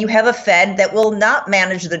and you have a Fed that will not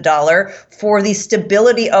manage the dollar for the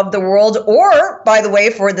stability of the world or, by the way,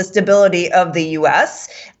 for the stability of the U.S.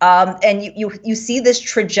 And you see this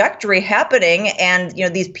trajectory happening, and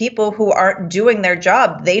these people who aren't doing their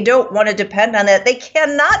job, they don't want to depend on that. They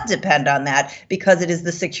cannot depend on that because it is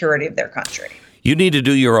the security of their country. You need to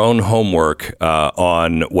do your own homework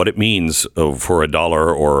on what it means for a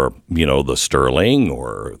dollar or, the sterling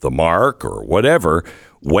or the mark or whatever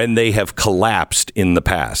when they have collapsed in the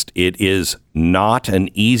past. It is not an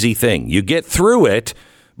easy thing. You get through it,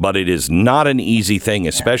 but it is not an easy thing,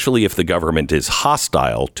 especially if the government is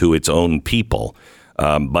hostile to its own people.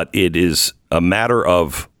 But it is a matter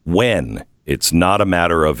of when. It's not a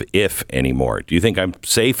matter of if anymore. Do you think I'm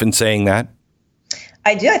safe in saying that?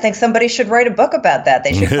 I do. I think somebody should write a book about that.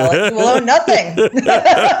 They should call it You Will Own Nothing.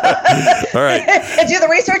 All right. And do the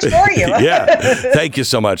research for you. Yeah. Thank you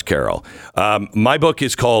so much, Carol. My book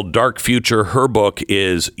is called Dark Future. Her book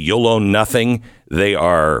is You'll Own Nothing. They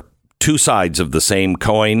are two sides of the same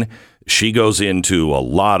coin. She goes into a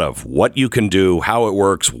lot of what you can do, how it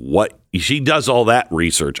works, she does all that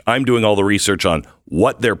research. I'm doing all the research on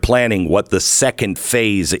what they're planning, what the second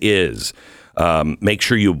phase is. Make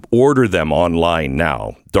sure you order them online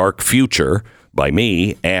now. Dark Future by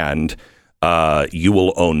me and You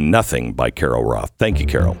Will Own Nothing by Carol Roth. Thank you,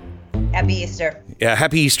 Carol. Happy Easter. Yeah,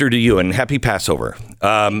 happy Easter to you and happy Passover.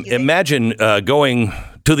 Imagine going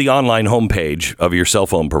to the online homepage of your cell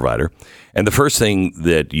phone provider, and the first thing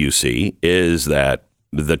that you see is that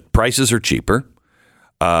the prices are cheaper.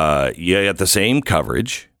 You get the same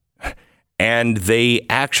coverage. And they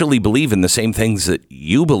actually believe in the same things that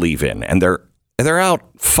you believe in. And they're out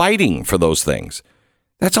fighting for those things.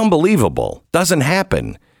 That's unbelievable. Doesn't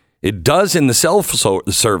happen. It does in the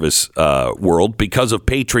self-service world because of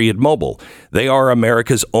Patriot Mobile. They are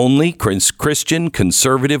America's only Christian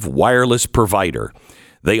conservative wireless provider.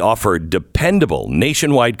 They offer dependable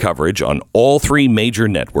nationwide coverage on all three major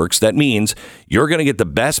networks. That means you're going to get the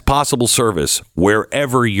best possible service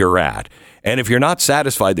wherever you're at. And if you're not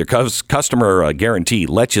satisfied, their customer guarantee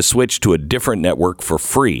lets you switch to a different network for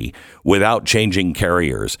free without changing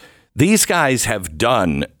carriers. These guys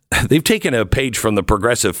they've taken a page from the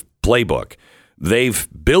Progressive playbook. They've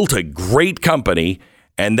built a great company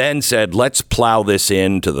and then said, let's plow this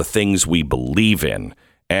into the things we believe in.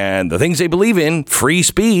 And the things they believe in, free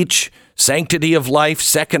speech, sanctity of life,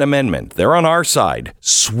 Second Amendment. They're on our side.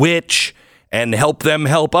 Switch and help them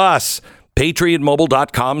help us.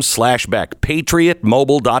 PatriotMobile.com/Beck.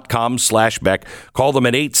 PatriotMobile.com/Beck. Call them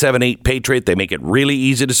at 878-PATRIOT. They make it really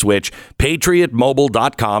easy to switch.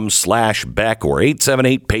 PatriotMobile.com/Beck or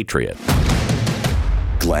 878-PATRIOT.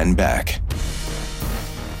 Glenn Beck.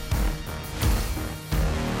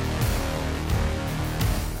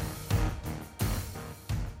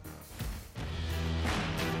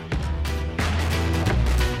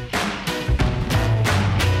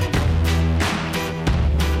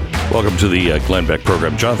 Welcome to the Glenn Beck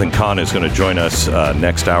program. Jonathan Cahn is going to join us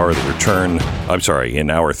next hour, in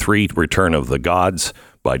hour 3, Return of the Gods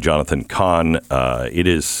by Jonathan Cahn. It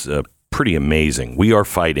is pretty amazing. We are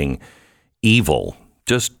fighting evil,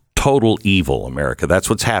 just total evil, America. That's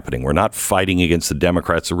what's happening. We're not fighting against the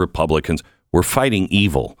Democrats or Republicans. We're fighting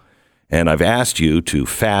evil. And I've asked you to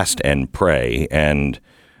fast and pray and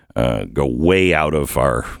go way out of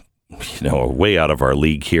our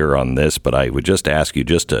league here on this. But I would just ask you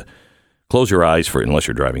just to close your eyes unless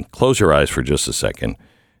you're driving, close your eyes for just a second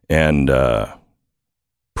and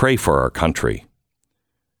pray for our country.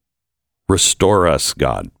 Restore us,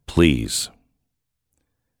 God, please.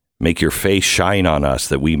 Make your face shine on us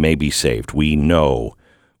that we may be saved. We know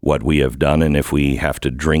what we have done, and if we have to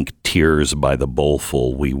drink tears by the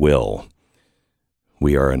bowlful, we will.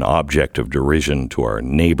 We are an object of derision to our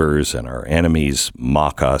neighbors, and our enemies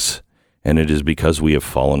mock us, and it is because we have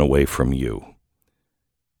fallen away from you.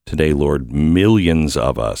 Today, Lord, millions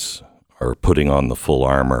of us are putting on the full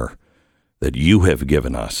armor that you have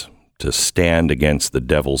given us to stand against the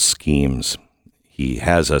devil's schemes. He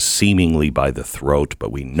has us seemingly by the throat,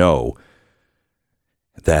 but we know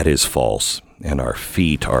that is false, and our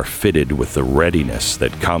feet are fitted with the readiness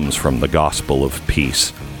that comes from the gospel of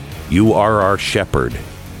peace. You are our shepherd.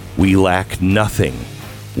 We lack nothing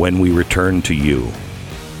when we return to you.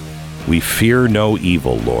 We fear no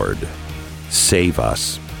evil, Lord. Save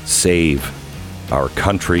us. Save our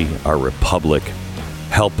country, our republic.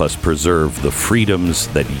 Help us preserve the freedoms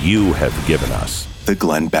that you have given us. The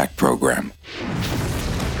Glenn Beck Program.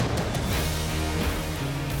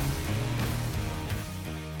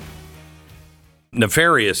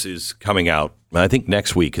 Nefarious is coming out, I think,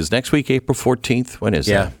 next week. Is next week April 14th? When is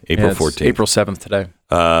that? April 14th. April 7th today.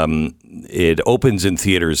 It opens in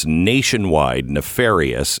theaters nationwide.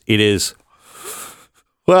 Nefarious. It is,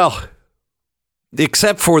 well,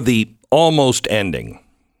 except for the almost ending.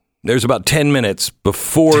 There's about 10 minutes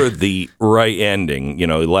before the right ending.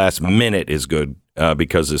 The last minute is good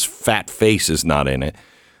because his fat face is not in it.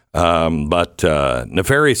 But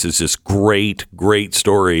Nefarious is this great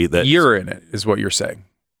story that you're in it, is what you're saying.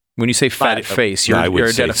 When you say fat face, you're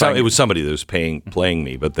identifying. It was somebody that was playing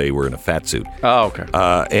me, but they were in a fat suit. Oh, okay.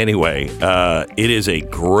 Anyway, it is a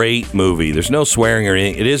great movie. There's no swearing or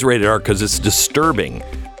anything. It is rated R because it's disturbing,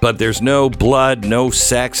 but there's no blood, no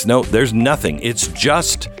sex, there's nothing. It's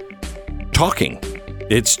just talking.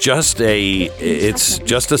 It's just a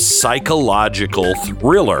psychological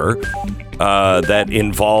thriller that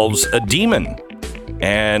involves a demon.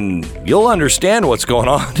 And you'll understand what's going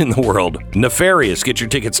on in the world. Nefarious. Get your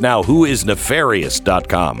tickets now.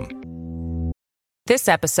 Whoisnefarious.com. This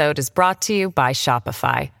episode is brought to you by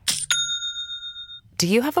Shopify. Do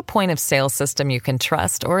you have a point of sale system you can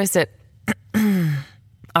trust, or is it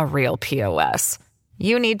a real POS?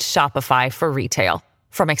 You need Shopify for retail.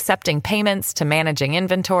 From accepting payments to managing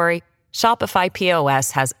inventory, Shopify POS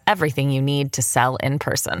has everything you need to sell in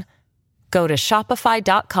person. Go to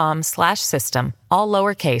shopify.com/system, all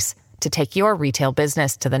lowercase, to take your retail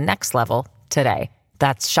business to the next level today.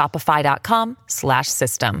 That's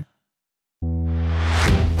shopify.com/system.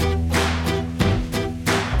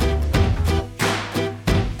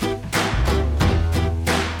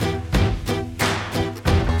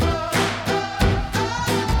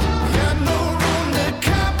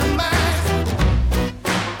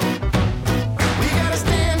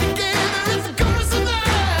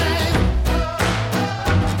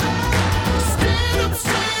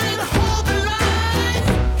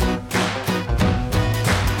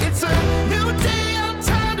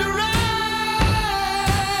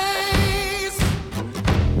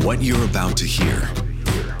 What you're about to hear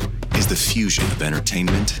is the fusion of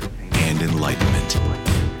entertainment and enlightenment.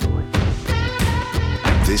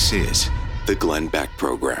 This is the Glenn Beck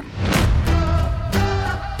Program.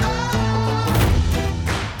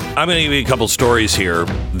 I'm going to give you a couple stories here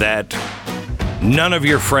that none of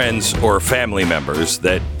your friends or family members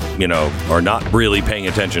that, are not really paying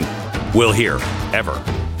attention will hear, ever.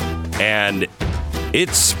 And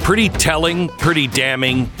it's pretty telling, pretty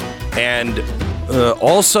damning, and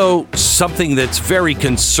also something that's very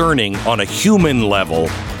concerning on a human level.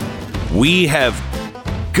 We have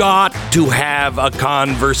got to have a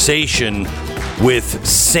conversation with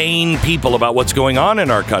sane people about what's going on in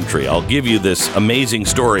our country. I'll give you this amazing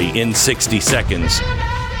story in 60 seconds.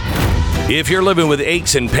 If you're living with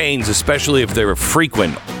aches and pains, especially if they're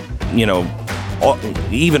frequent,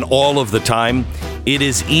 even all of the time, it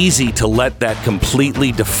is easy to let that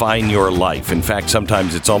completely define your life. In fact,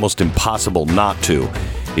 sometimes it's almost impossible not to.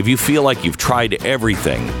 If you feel like you've tried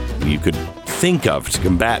everything you could think of to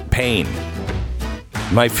combat pain,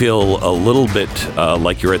 you might feel a little bit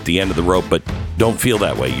like you're at the end of the rope, but don't feel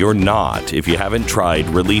that way. You're not if you haven't tried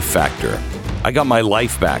Relief Factor. I got my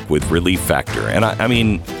life back with Relief Factor. And I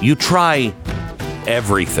mean, you try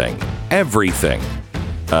everything.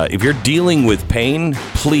 If you're dealing with pain,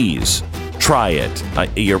 please try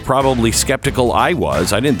it. You're probably skeptical. I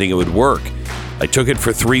was. I didn't think it would work. I took it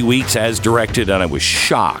for 3 weeks as directed, and I was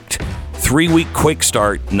shocked. 3-week quick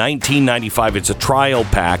start, $19.95. It's a trial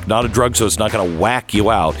pack, not a drug, so it's not going to whack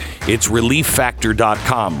you out. It's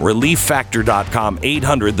ReliefFactor.com. ReliefFactor.com.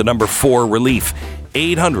 800-4-RELIEF.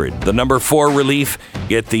 800-4-RELIEF.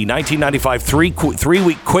 Get the $19.95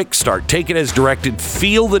 3-week quick start. Take it as directed.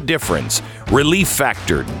 Feel the difference.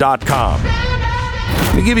 ReliefFactor.com.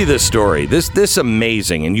 Let me give you this story. This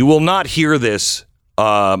amazing, and you will not hear this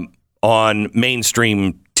on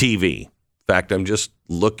mainstream TV. In fact, I'm just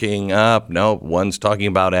looking up. No, one's talking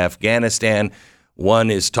about Afghanistan.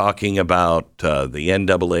 One is talking about the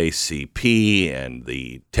NAACP and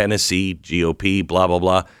the Tennessee GOP, blah, blah,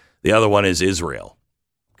 blah. The other one is Israel.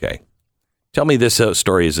 Okay. Tell me this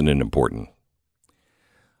story isn't important.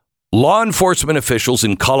 Law enforcement officials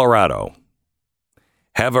in Colorado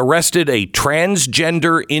have arrested a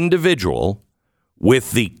transgender individual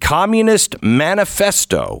with the Communist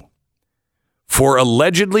Manifesto for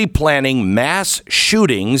allegedly planning mass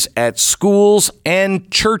shootings at schools and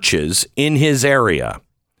churches in his area.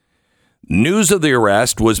 News of the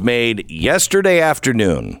arrest was made yesterday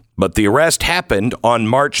afternoon, but the arrest happened on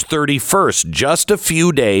March 31st, just a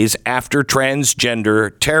few days after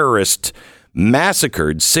transgender terrorists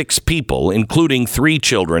massacred 6 people, including 3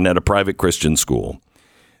 children, at a private Christian school.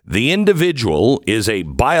 The individual is a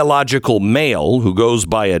biological male who goes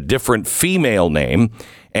by a different female name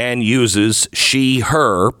and uses she,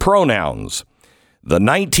 her pronouns. The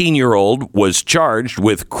 19-year-old was charged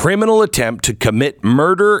with criminal attempt to commit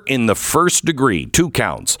murder in the first degree, 2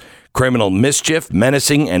 counts, criminal mischief,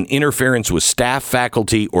 menacing, and interference with staff,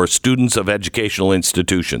 faculty, or students of educational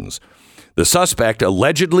institutions. The suspect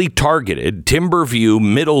allegedly targeted Timberview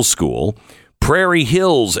Middle School, Prairie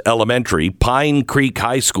Hills Elementary, Pine Creek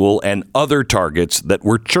High School, and other targets that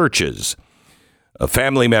were churches. A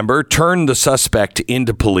family member turned the suspect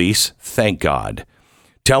into police, thank God,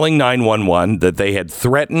 telling 911 that they had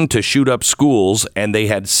threatened to shoot up schools and they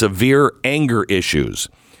had severe anger issues.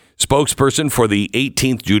 Spokesperson for the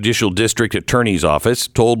 18th Judicial District Attorney's Office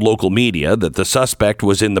told local media that the suspect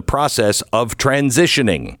was in the process of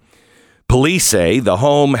transitioning. Police say the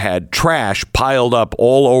home had trash piled up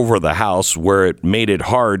all over the house where it made it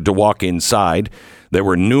hard to walk inside. There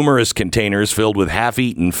were numerous containers filled with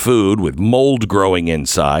half-eaten food with mold growing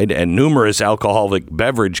inside and numerous alcoholic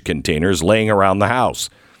beverage containers laying around the house.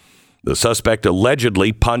 The suspect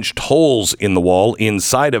allegedly punched holes in the wall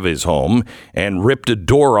inside of his home and ripped a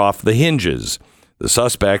door off the hinges. The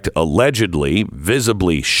suspect allegedly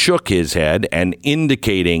visibly shook his head and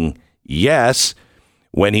indicating yes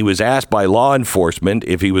when he was asked by law enforcement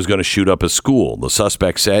if he was going to shoot up a school. The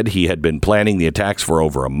suspect said he had been planning the attacks for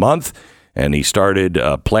over a month, and he started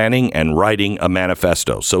planning and writing a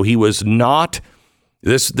manifesto. So he was not,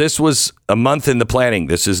 this was a month in the planning.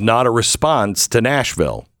 This is not a response to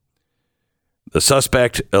Nashville. The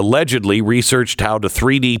suspect allegedly researched how to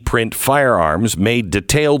 3D print firearms, made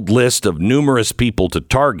detailed list of numerous people to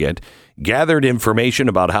target, gathered information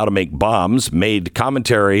about how to make bombs, made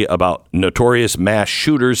commentary about notorious mass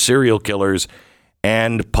shooters, serial killers,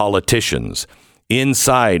 and politicians.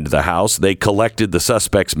 Inside the house, they collected the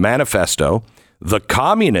suspect's manifesto, the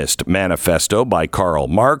Communist Manifesto by Karl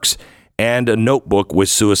Marx, and a notebook with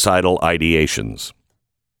suicidal ideations.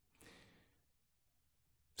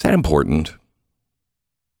 Is that important?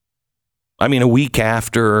 I mean, a week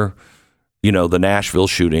after, the Nashville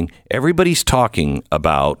shooting, everybody's talking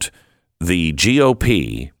about the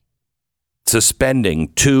GOP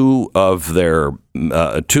suspending 2 of their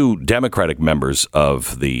 2 Democratic members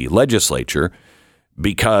of the legislature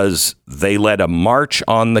because they led a march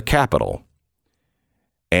on the Capitol.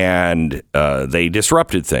 and they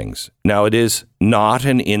disrupted things. Now, it is not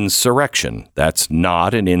an insurrection. That's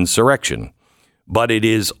not an insurrection. But it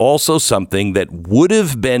is also something that would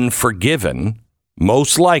have been forgiven,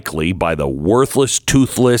 most likely, by the worthless,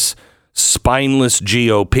 toothless, spineless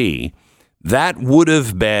GOP. That would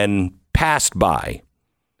have been passed by.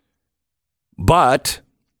 But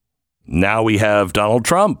now we have Donald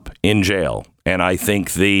Trump in jail. And I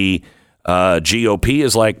think the GOP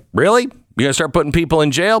is like, really? You're going to start putting people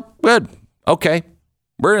in jail? Good. Okay.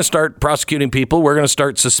 We're going to start prosecuting people. We're going to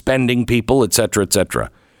start suspending people, et cetera, et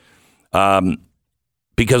cetera.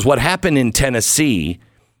 Because what happened in Tennessee,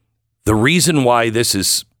 the reason why this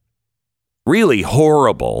is really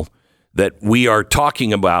horrible that we are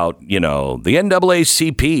talking about, the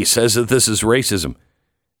NAACP says that this is racism.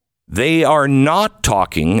 They are not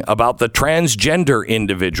talking about the transgender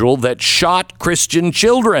individual that shot Christian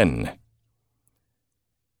children.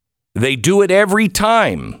 They do it every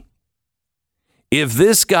time. If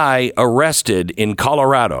this guy arrested in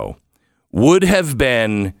Colorado would have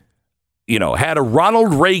been, had a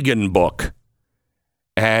Ronald Reagan book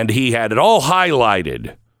and he had it all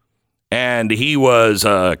highlighted and he was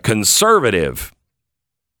a conservative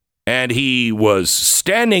and he was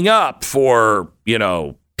standing up for,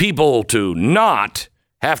 people to not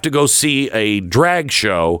have to go see a drag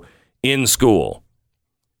show in school.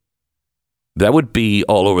 That would be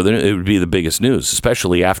all over it would be the biggest news,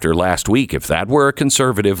 especially after last week. If that were a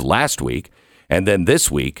conservative last week and then this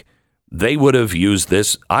week, they would have used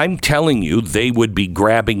this. I'm telling you, they would be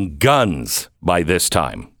grabbing guns by this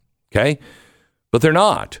time. Okay? But they're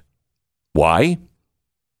not. Why?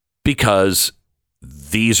 Because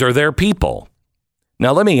these are their people.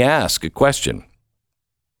 Now, let me ask a question.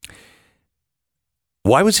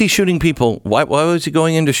 Why was he shooting people? Why was he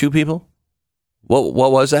going in to shoot people?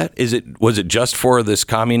 What was that? Was it just for this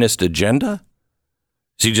communist agenda?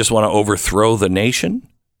 Does he just want to overthrow the nation?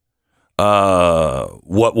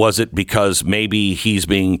 What was it? Because maybe he's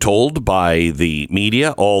being told by the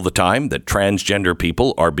media all the time that transgender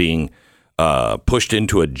people are being pushed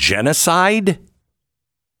into a genocide?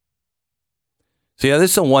 See,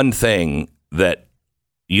 this is the one thing that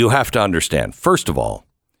you have to understand. First of all,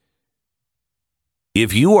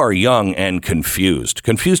 if you are young and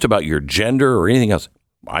confused about your gender or anything else,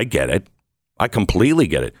 I get it. I completely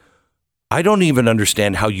get it. I don't even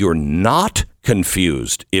understand how you're not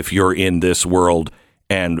confused if you're in this world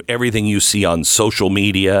and everything you see on social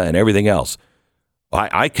media and everything else.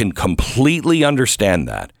 I can completely understand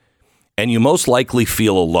that. And you most likely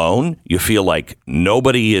feel alone. You feel like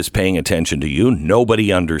nobody is paying attention to you.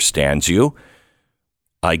 Nobody understands you.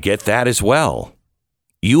 I get that as well.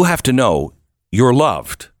 You have to know you're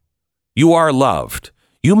loved. You are loved.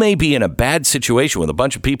 You may be in a bad situation with a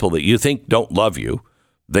bunch of people that you think don't love you.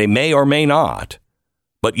 They may or may not,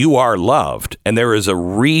 but you are loved, and there is a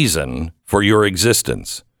reason for your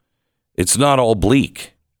existence. It's not all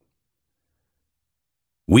bleak.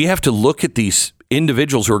 We have to look at these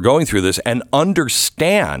individuals who are going through this and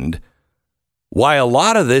understand why a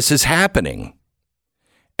lot of this is happening.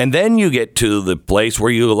 And then you get to the place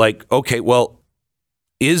where you're like, okay, well,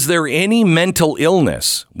 is there any mental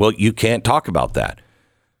illness? Well, you can't talk about that.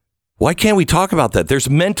 Why can't we talk about that? There's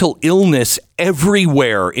mental illness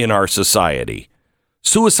everywhere in our society.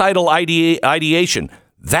 Suicidal ideation,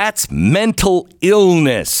 that's mental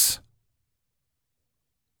illness.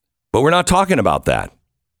 But we're not talking about that.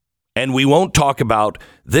 And we won't talk about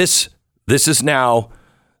this. This is now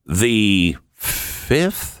the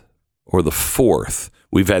 5th or the 4th.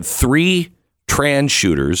 We've had 3 trans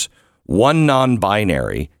shooters, 1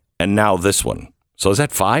 non-binary, and now this one. So is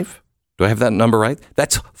that 5? Do I have that number right?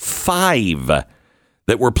 That's 5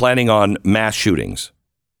 that we're planning on mass shootings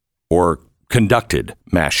or conducted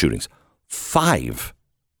mass shootings. 5.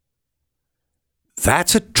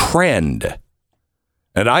 That's a trend.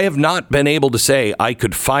 And I have not been able to say I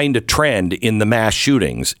could find a trend in the mass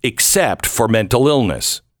shootings except for mental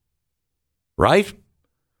illness. Right?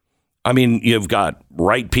 I mean, you've got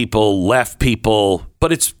right people, left people,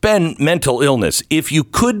 but it's been mental illness. If you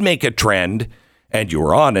could make a trend, and you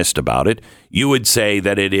were honest about it, you would say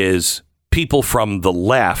that it is people from the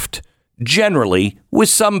left, generally, with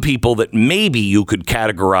some people that maybe you could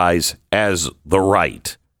categorize as the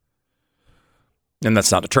right. And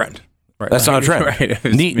that's not a trend. Right. That's not a trend. Right.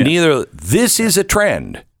 Neither. This is a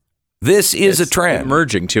trend. This is a trend.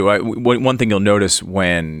 Emerging, too. One thing you'll notice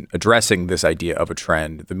when addressing this idea of a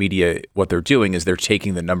trend, the media, what they're doing is they're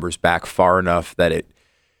taking the numbers back far enough that it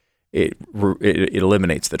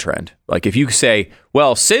eliminates the trend. Like if you say,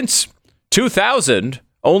 well, since 2000,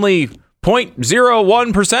 only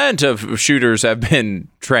 0.01% of shooters have been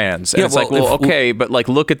trans. And it's like, well, okay, but like,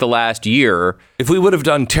 look at the last year. If we would have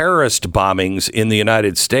done terrorist bombings in the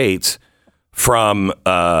United States from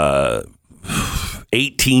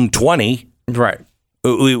 1820, right,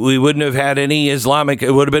 we wouldn't have had any Islamic.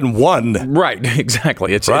 It would have been one. Right,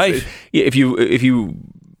 exactly. It's right. If you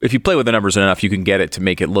play with the numbers enough, you can get it to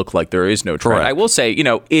make it look like there is no trend. Right. I will say,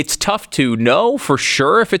 it's tough to know for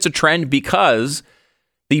sure if it's a trend because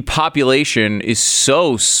the population is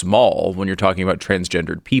so small when you're talking about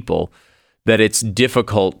transgendered people that it's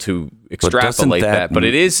difficult to extrapolate that. But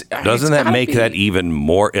it is. Doesn't that make that even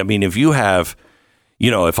more? I mean, if you have,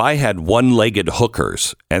 if I had one-legged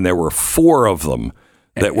hookers and there were 4 of them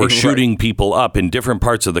that were shooting people up in different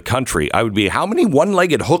parts of the country, I would be, how many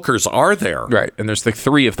one-legged hookers are there? Right. And there's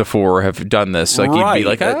 3 of the 4 have done this. Like, you'd be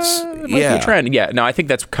like, that's a trend. Yeah. No, I think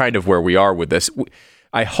that's kind of where we are with this.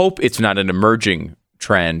 I hope it's not an emerging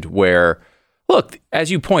trend where, look, as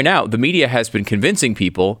you point out, the media has been convincing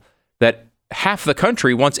people that half the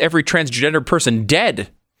country wants every transgender person dead.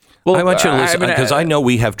 Well, I want you to listen, because I know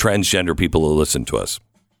we have transgender people who listen to us.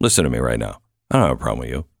 Listen to me right now. I don't have a problem with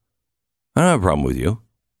you. I don't have a problem with you.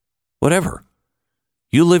 Whatever.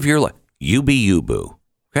 You live your life. You be you, boo.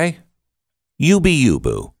 Okay? You be you,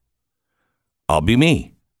 boo. I'll be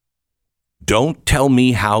me. Don't tell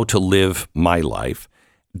me how to live my life.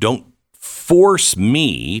 Don't force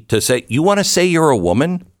me to say, you want to say you're a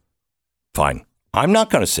woman? Fine. I'm not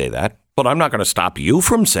going to say that, but I'm not going to stop you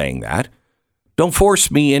from saying that. Don't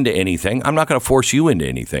force me into anything. I'm not going to force you into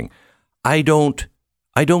anything. I don't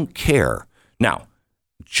care. Now,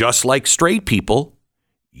 just like straight people,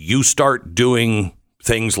 you start doing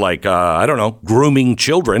things like, grooming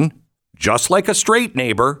children, just like a straight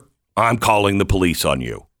neighbor, I'm calling the police on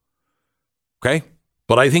you. Okay?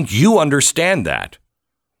 But I think you understand that.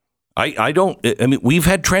 We've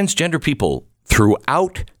had transgender people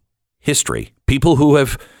throughout history, people who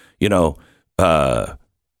have,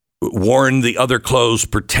 worn the other clothes,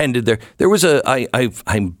 pretended there was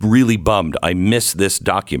I'm really bummed. I missed this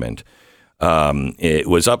document. It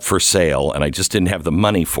was up for sale and I just didn't have the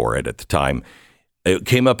money for it at the time. It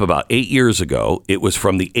came up about 8 years ago. It was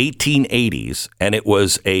from the 1880s and it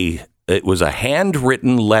was a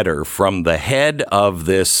handwritten letter from the head of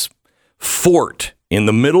this fort in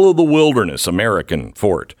the middle of the wilderness, American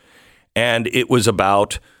fort. And it was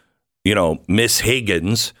about, Miss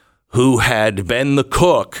Higgins, who had been the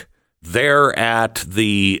cook there at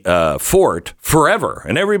the fort forever.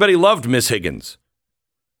 And everybody loved Miss Higgins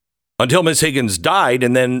until Miss Higgins died.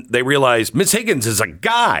 And then they realized Miss Higgins is a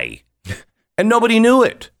guy and nobody knew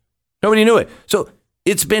it. So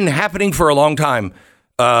it's been happening for a long time.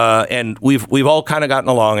 And we've all kind of gotten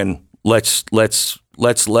along, and let's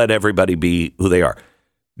let everybody be who they are.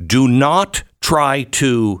 Do not try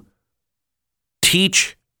to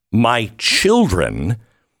teach my children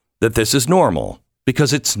that this is normal,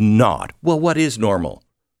 because it's not. Well, what is normal?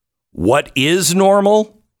 What is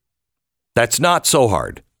normal? That's not so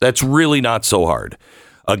hard. That's really not so hard.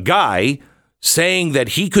 A guy saying that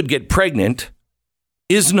he could get pregnant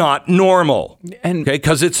is not normal,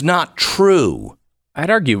 because it's not true. I'd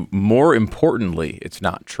argue more importantly, it's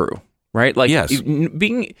not true, right? Like, yes.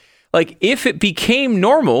 If it became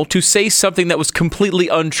normal to say something that was completely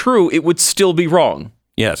untrue, it would still be wrong.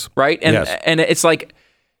 Yes. Right? And it's like,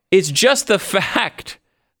 it's just the fact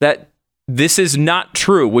that this is not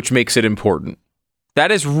true, which makes it important.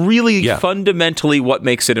 That is really fundamentally what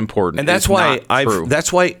makes it important. And that's why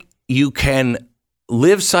you can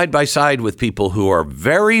live side by side with people who are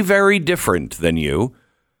very, very different than you,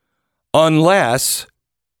 unless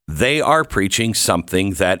they are preaching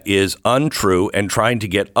something that is untrue and trying to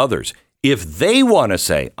get others. If they want to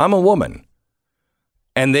say, I'm a woman,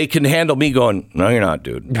 and they can handle me going, no, you're not,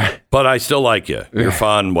 dude, but I still like you. You're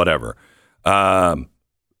fun, whatever.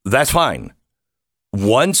 That's fine.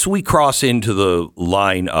 Once we cross into the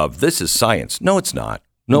line of this is science. No, it's not.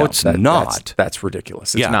 No, it's not. That's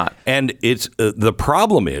ridiculous. It's not. And it's the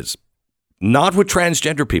problem is not with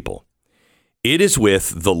transgender people. It is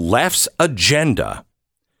with the left's agenda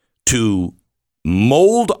to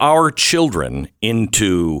mold our children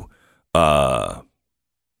into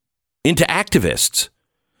activists,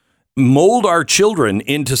 mold our children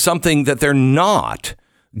into something that they're not,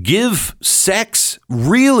 give sex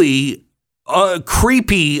really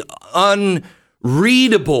creepy,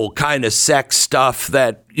 unreadable kind of sex stuff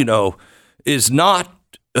that, is not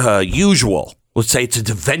usual. Let's say it's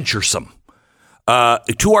adventuresome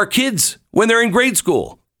to our kids when they're in grade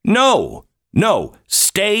school. No,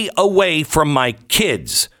 stay away from my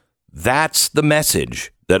kids. That's the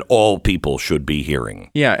message that all people should be hearing.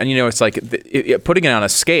 Yeah, and it's like putting it on a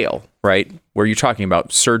scale, right, where you're talking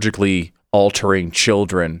about surgically altering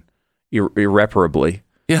children irreparably.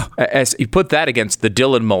 Yeah. As you put that against the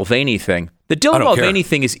Dylan Mulvaney thing. The Dylan Mulvaney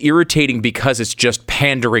thing is irritating because it's just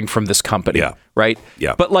pandering from this company, right?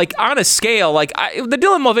 Yeah. But like on a scale, like the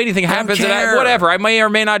Dylan Mulvaney thing happens, and whatever. I may or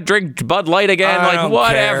may not drink Bud Light again, like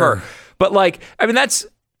whatever. Care. But like, I mean, that's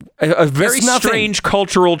a very strange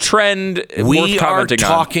cultural trend. We are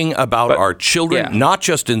talking about our children, not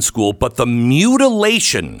just in school, but the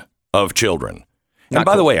mutilation of children. And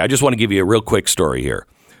by the way, I just want to give you a real quick story here.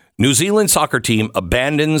 New Zealand soccer team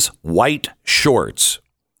abandons white shorts.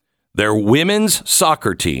 Their women's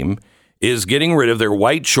soccer team is getting rid of their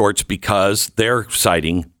white shorts because they're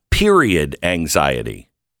citing period anxiety.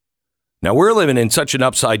 Now, we're living in such an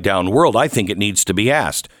upside down world, I think it needs to be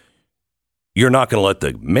asked. You're not going to let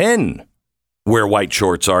the men wear white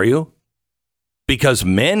shorts, are you? Because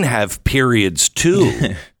men have periods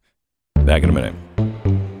too. Back in a minute.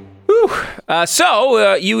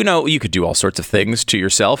 You could do all sorts of things to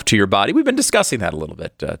yourself, to your body. We've been discussing that a little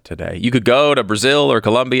bit today. You could go to Brazil or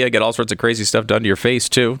Colombia, get all sorts of crazy stuff done to your face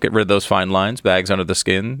too. Get rid of those fine lines, bags under the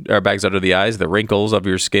skin, or bags under the eyes, the wrinkles of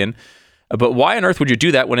your skin. But why on earth would you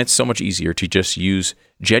do that when it's so much easier to just use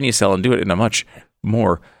Genucel and do it in a much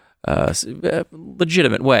more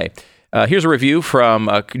legitimate way? Here's a review from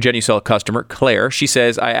a Genucel customer, Claire. She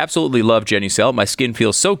says, I absolutely love Genucel. My skin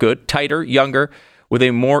feels so good, tighter, younger, with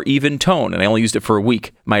a more even tone, and I only used it for a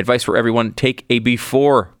week. My advice for everyone, take a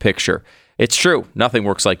before picture. It's true. Nothing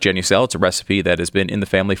works like Genucel. It's a recipe that has been in the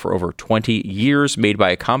family for over 20 years, made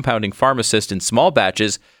by a compounding pharmacist in small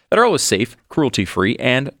batches that are always safe, cruelty-free,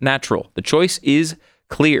 and natural. The choice is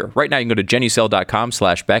clear. Right now, you can go to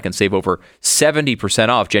Genucel.com/Beck and save over 70%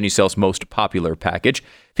 off Genucel's most popular package,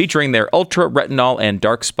 featuring their Ultra Retinol and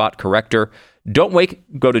Dark Spot Corrector. Don't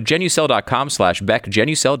wait. Go to Genucel.com/Beck,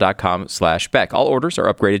 Genucel.com/Beck. All orders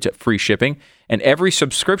are upgraded to free shipping, and every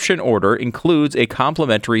subscription order includes a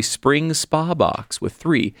complimentary spring spa box with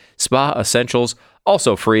 3 spa essentials,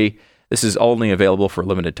 also free. This is only available for a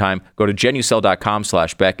limited time. Go to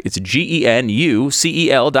Genucel.com/Beck. It's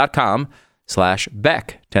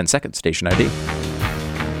GENUCEL.com/Beck. 10 seconds, station ID.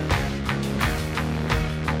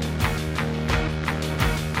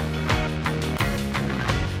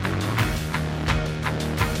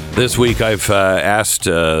 This week, I've asked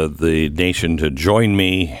the nation to join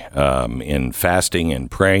me in fasting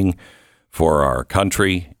and praying for our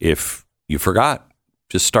country. If you forgot,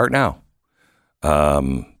 just start now.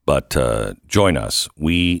 But join us.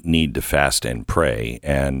 We need to fast and pray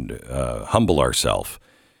and humble ourselves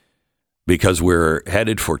because we're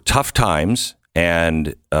headed for tough times.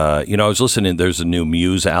 And, I was listening. There's a new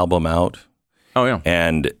Muse album out. Oh, yeah.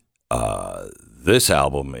 And this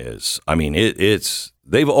album is, it's...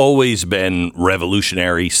 They've always been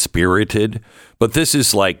revolutionary spirited, but this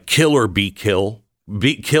is like kill or be killed.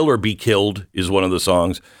 Kill or be killed is one of the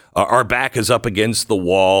songs. Our back is up against the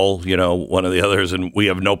wall, one of the others, and we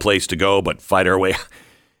have no place to go but fight our way.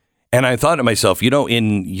 And I thought to myself,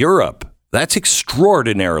 in Europe, that's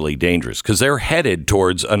extraordinarily dangerous because they're headed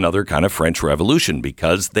towards another kind of French Revolution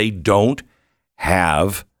because they don't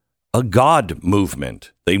have a God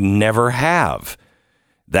movement. They never have.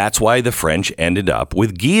 That's why the French ended up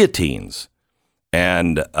with guillotines.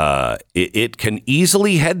 And it can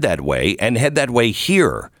easily head that way and head that way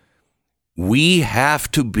here. We have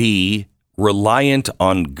to be reliant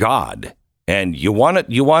on God. And you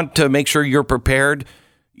want to make sure you're prepared?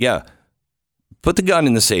 Yeah. Put the gun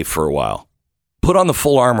in the safe for a while. Put on the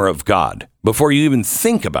full armor of God before you even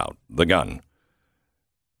think about the gun.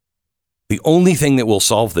 The only thing that will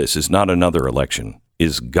solve this is not another election,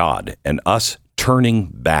 is God and us turning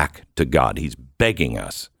back to God. He's begging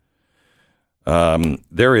us.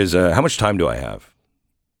 There is how much time do I have?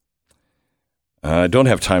 I don't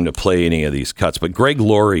have time to play any of these cuts, but Greg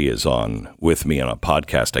Laurie is on with me on a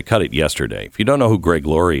podcast. I cut it yesterday. If you don't know who Greg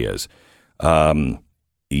Laurie is,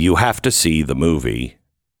 you have to see the movie,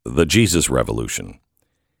 The Jesus Revolution.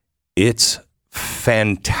 It's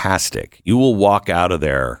fantastic. You will walk out of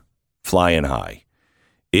there flying high.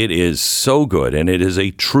 It is so good, and it is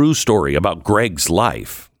a true story about Greg's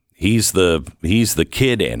life. He's the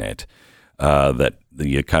kid in it that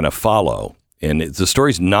you kind of follow, and the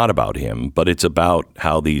story's not about him, but it's about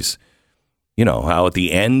how how at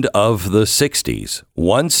the end of the 60s,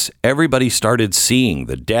 once everybody started seeing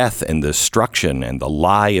the death and destruction and the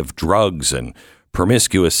lie of drugs and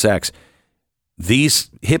promiscuous sex, these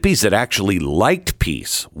hippies that actually liked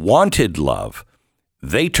peace, wanted love,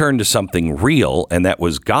 they turned to something real, and that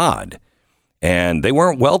was God. And they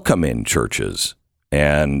weren't welcome in churches.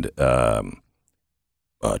 And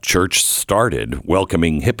church started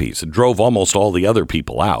welcoming hippies. It drove almost all the other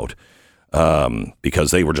people out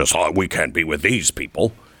because they were just, we can't be with these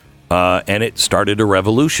people. And it started a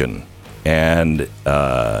revolution. And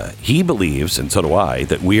he believes, and so do I,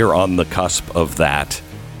 that we are on the cusp of that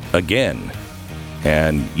again.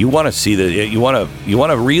 And you want to see that, you want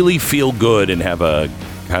to really feel good and have a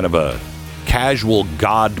kind of a casual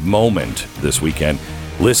God moment this weekend.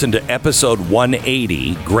 Listen to episode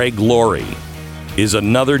 180. Greg Laurie is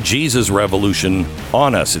another Jesus revolution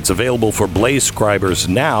on us. It's available for Blaze subscribers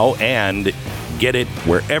now, and get it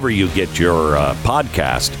wherever you get your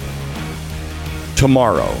podcast.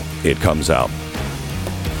 Tomorrow it comes out.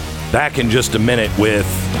 Back in just a minute with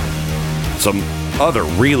some other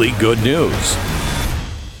really good news.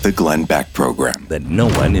 The Glenn Beck Program. That no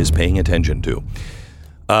one is paying attention to.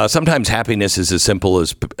 Sometimes happiness is as simple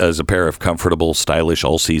as a pair of comfortable, stylish,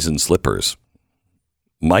 all-season slippers.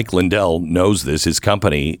 Mike Lindell knows this. His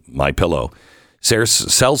company, My Pillow,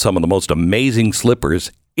 sells some of the most amazing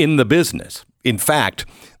slippers in the business. In fact,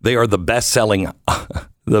 they are the best-selling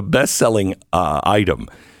item.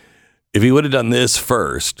 If he would have done this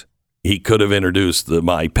first, he could have introduced the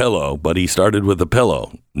My Pillow, but he started with the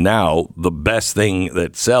pillow. Now, the best thing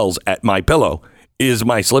that sells at My Pillow is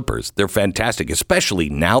my slippers. They're fantastic, especially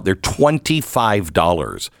now. They're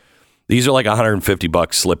 $25. These are like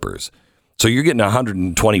 $150 slippers. So you're getting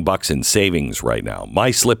 $120 in savings right now.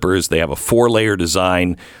 My slippers, they have a 4-layer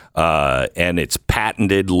design, and it's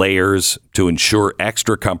patented layers to ensure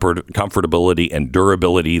extra comfortability and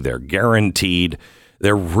durability. They're guaranteed.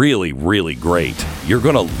 They're really, really great. You're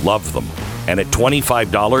going to love them. And at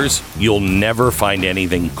 $25, you'll never find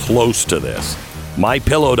anything close to this.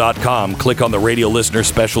 MyPillow.com. Click on the radio listener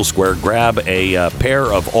special square. Grab a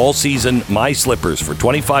pair of all-season My Slippers for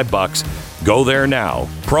 $25. Go there now.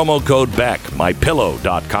 Promo code Beck.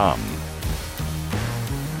 MyPillow.com.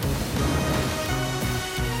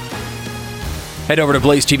 Head over to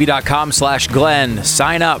blazetv.com/Glenn.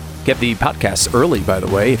 Sign up. Get the podcasts early, by the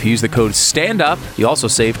way. If you use the code STANDUP, you also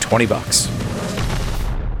save $20.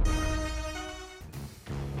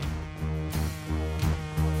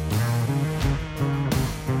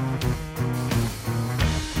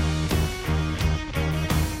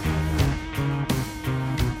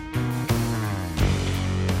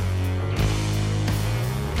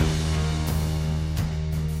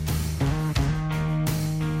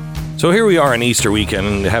 So here we are on Easter weekend,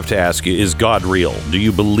 and I have to ask you, is God real? Do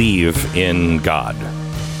you believe in God?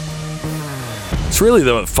 It's really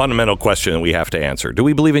the fundamental question that we have to answer. Do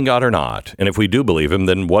we believe in God or not? And if we do believe him,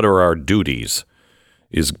 then what are our duties?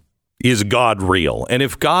 Is God real? And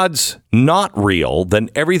if God's not real, then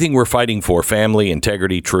everything we're fighting for, family,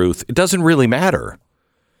 integrity, truth, it doesn't really matter.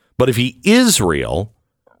 But if he is real,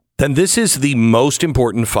 then this is the most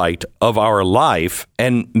important fight of our life,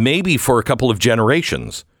 and maybe for a couple of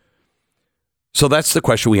generations. So that's the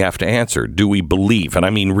question we have to answer. Do we believe, and I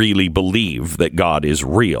mean really believe, that God is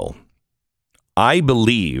real? I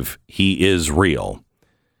believe he is real.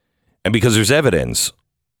 And because there's evidence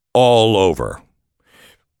all over.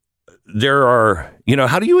 There are,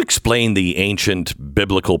 how do you explain the ancient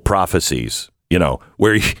biblical prophecies,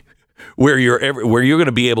 where you're going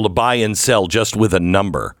to be able to buy and sell just with a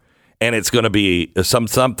number, and it's going to be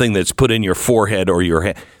something that's put in your forehead or your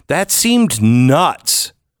head? That seemed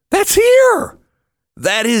nuts. That's here.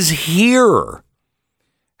 That is here.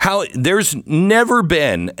 How there's never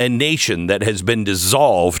been a nation that has been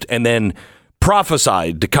dissolved and then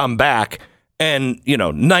prophesied to come back, and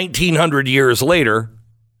 1900 years later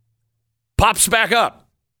pops back up.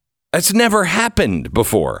 That's never happened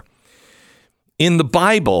before. In the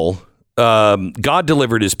Bible, God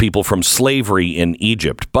delivered his people from slavery in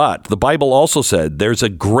Egypt, but the Bible also said there's a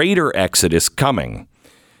greater exodus coming.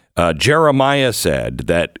 Jeremiah said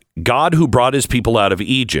that God, who brought his people out of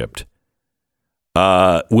Egypt,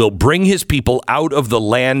 will bring his people out of the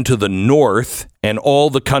land to the north and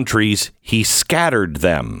all the countries he scattered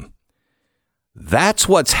them. That's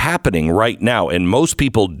what's happening right now, and most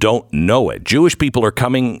people don't know it. Jewish people are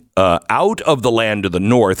coming out of the land to the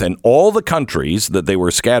north and all the countries that they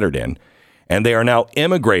were scattered in, and they are now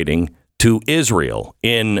immigrating to Israel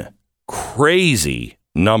in crazy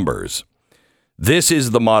numbers. This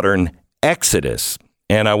is the modern Exodus.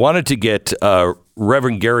 And I wanted to get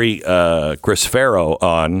Reverend Gary Cristofaro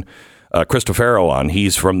on.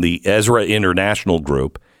 He's from the Ezra International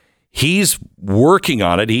Group. He's working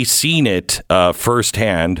on it. He's seen it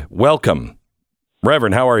firsthand. Welcome.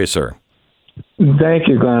 Reverend, how are you, sir? Thank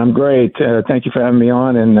you, Glenn. I'm great. Thank you for having me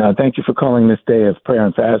on, and thank you for calling this day of prayer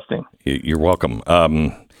and fasting. You're welcome.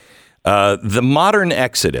 The modern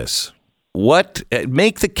Exodus,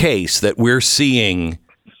 make the case that we're seeing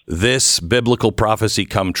this biblical prophecy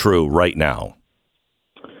come true right now?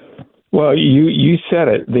 Well, you said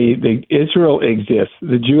it. The Israel exists.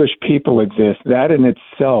 The Jewish people exist. That in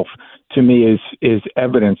itself, to me, is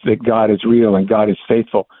evidence that God is real and God is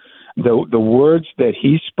faithful. The words that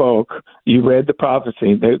he spoke, you read the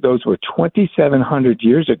prophecy, those were 2,700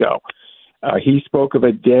 years ago. He spoke of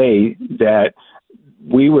a day that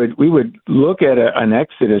we would look at an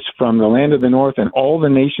exodus from the land of the north and all the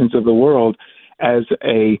nations of the world as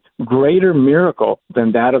a greater miracle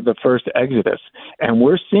than that of the first Exodus. And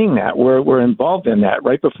we're seeing that. We're involved in that.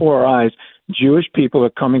 Right before our eyes, Jewish people are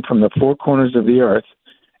coming from the four corners of the earth.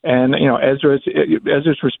 And, Ezra's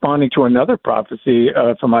responding to another prophecy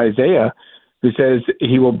from Isaiah who says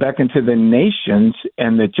he will beckon to the nations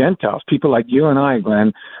and the Gentiles, people like you and I,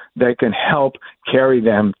 Glenn, that can help carry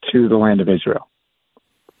them to the land of Israel.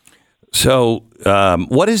 So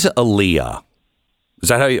what is Aliyah? Is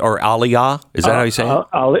that how you, or Aliyah? Is that how you say it?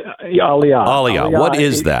 Aliyah. Aliyah. What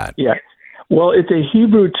is that? Yeah. Well, it's a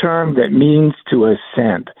Hebrew term that means to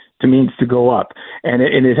ascend. It means to go up, and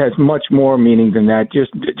it has much more meaning than that.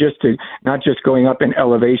 Just to not just going up in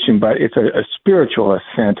elevation, but it's a spiritual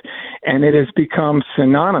ascent, and it has become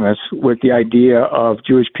synonymous with the idea of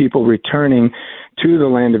Jewish people returning to the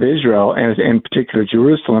land of Israel, and in particular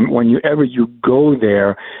Jerusalem. Whenever you go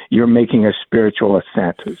there, you're making a spiritual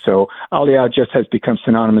ascent. So Aliyah just has become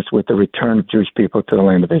synonymous with the return of Jewish people to the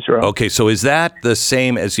land of Israel. Okay, so is that the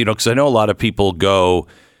same as, because I know a lot of people go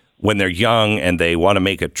when they're young and they want to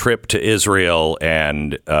make a trip to Israel,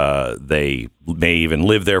 and they may even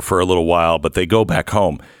live there for a little while, but they go back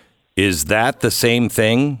home. Is that the same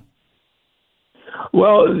thing?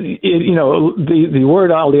 Well, the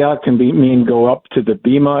word aliyah can mean go up to the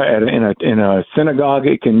bima in a synagogue.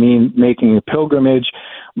 It can mean making a pilgrimage.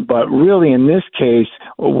 But really, in this case,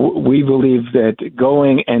 we believe that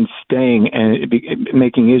going and staying and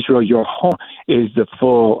making Israel your home is the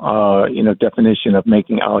full, definition of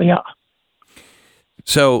making aliyah.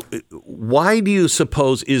 So why do you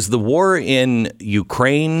suppose, is the war in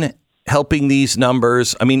Ukraine helping these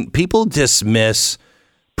numbers? I mean, people dismiss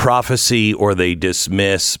prophecy or they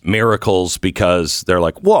dismiss miracles because they're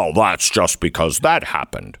like, well, that's just because that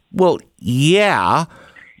happened. Well, yeah,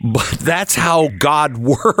 but that's how God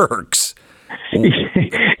works.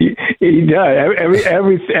 He does.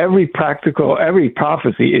 Every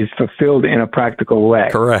prophecy is fulfilled in a practical way.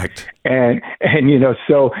 Correct. And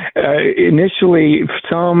so initially,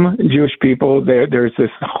 some Jewish people, there's this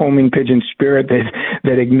homing pigeon spirit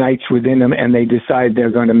that ignites within them, and they decide they're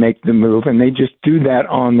going to make the move, and they just do that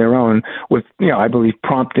on their own with, I believe,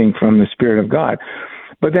 prompting from the Spirit of God.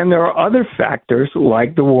 But then there are other factors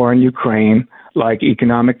like the war in Ukraine, like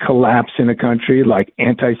economic collapse in a country, like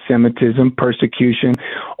anti-Semitism, persecution.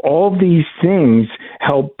 All these things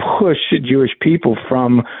help push Jewish people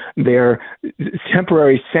from their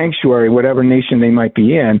temporary sanctuary, whatever nation they might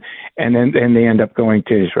be in, and then they end up going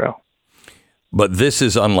to Israel. But this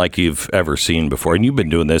is unlike you've ever seen before, and you've been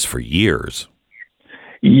doing this for years.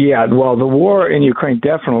 Yeah, well, the war in Ukraine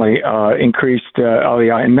definitely increased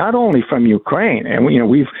Aliyah, and not only from Ukraine. And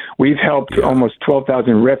we've helped almost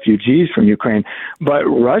 12,000 refugees from Ukraine, but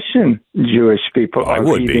Russian Jewish people are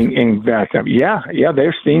leaving in vast. Yeah,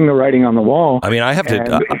 they're seeing the writing on the wall. I mean, I have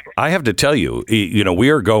to tell you, we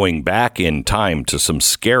are going back in time to some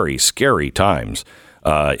scary, scary times.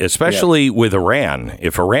 Especially with Iran.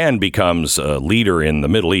 If Iran becomes a leader in the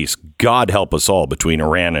Middle East, God help us all between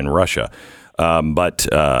Iran and Russia. But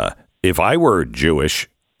if I were Jewish,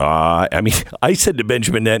 I said to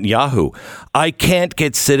Benjamin Netanyahu, I can't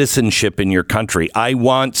get citizenship in your country. I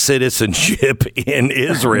want citizenship in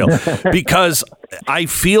Israel because I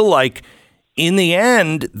feel like in the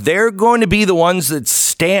end, they're going to be the ones that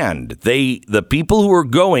stand. The people who are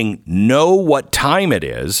going know what time it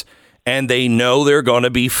is, and they know they're going to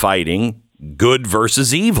be fighting good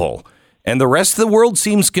versus evil. And the rest of the world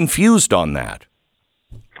seems confused on that.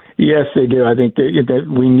 Yes, they do. I think that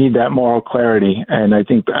we need that moral clarity, and I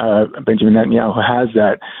think Benjamin Netanyahu has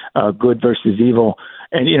that good versus evil.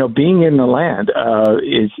 And being in the land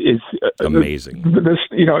is amazing.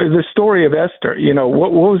 The story of Esther.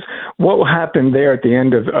 What happened there at the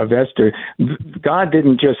end of Esther? God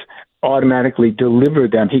didn't just automatically deliver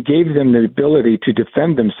them. He gave them the ability to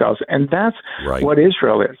defend themselves, and that's what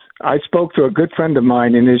Israel is. I spoke to a good friend of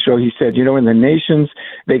mine in Israel. He said, in the nations,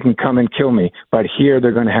 they can come and kill me, but here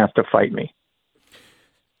they're going to have to fight me.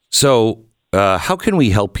 So how can we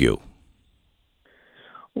help you?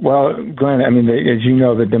 Well, Glenn, I mean, as you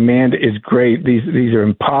know, the demand is great. These are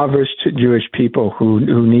impoverished Jewish people who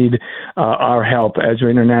need our help. Ezra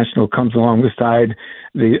International comes alongside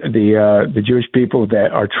the Jewish people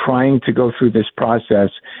that are trying to go through this process,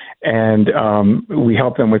 and we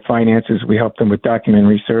help them with finances. We help them with document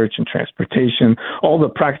research and transportation, all the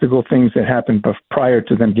practical things that happen prior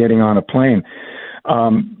to them getting on a plane.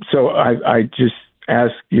 So I just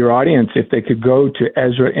ask your audience if they could go to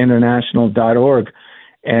EzraInternational.org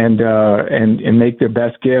and make their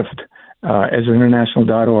best gift.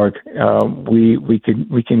 EzraInternational.org. We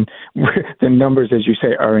can the numbers, as you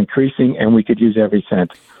say, are increasing, and we could use every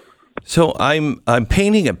cent. So I'm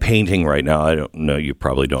painting a painting right now. I don't know. You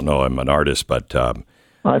probably don't know I'm an artist, but I've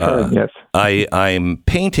heard, yes. I'm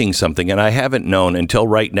painting something, and I haven't known until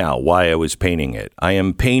right now why I was painting it. I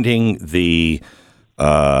am painting the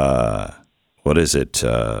what is it?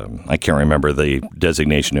 I can't remember the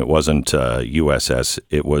designation. It wasn't USS.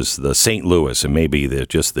 It was the St. Louis, and maybe the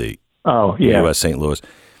U.S. St. Louis.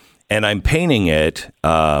 And I'm painting it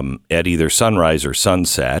at either sunrise or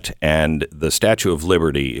sunset, and the Statue of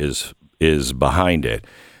Liberty is behind it.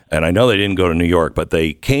 And I know they didn't go to New York, but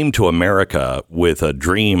they came to America with a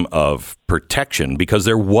dream of protection because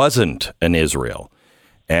there wasn't an Israel.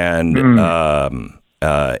 And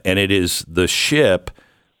it is the ship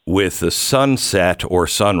with the sunset or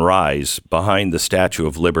sunrise behind the Statue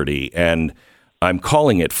of Liberty. And I'm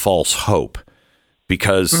calling it false hope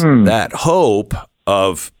because that hope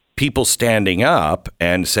of people standing up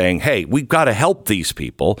and saying, hey, we've got to help these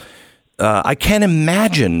people. I can't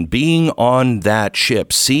imagine being on that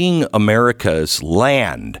ship, seeing America's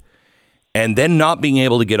land, and then not being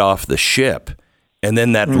able to get off the ship, and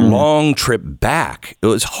then that long trip back. It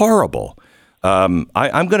was horrible. I'm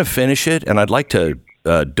going to finish it, and I'd like to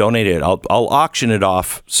donate it. I'll auction it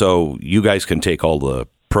off so you guys can take all the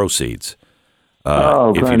proceeds,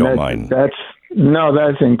 if you don't mind. That's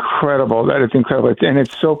incredible. That is incredible. And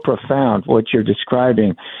it's so profound what you're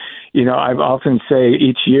describing. You know, I've often say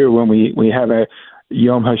each year when we have a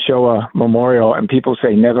Yom HaShoah memorial and people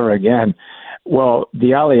say never again. Well,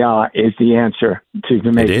 the Aliyah is the answer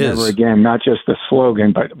to make never again, not just a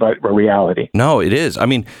slogan, but a reality. No, it is. I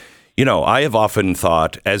mean, you know, I have often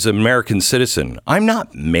thought as an American citizen, I'm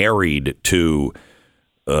not married to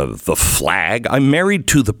the flag. I'm married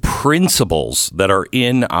to the principles that are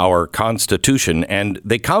in our Constitution, and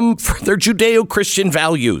they come from their Judeo-Christian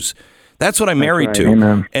values. That's what I'm married to.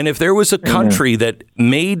 Amen. And if there was a country that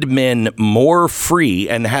made men more free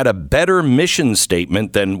and had a better mission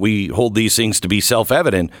statement than we hold these things to be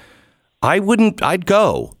self-evident, I'd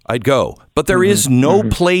go. But there is no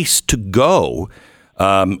place to go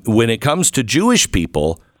when it comes to Jewish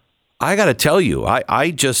people. I got to tell you,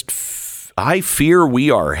 I fear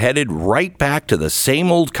we are headed right back to the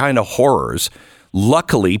same old kind of horrors.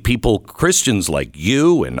 Luckily, Christians like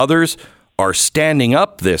you and others are standing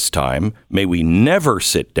up this time. May we never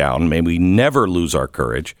sit down. May we never lose our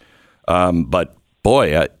courage. But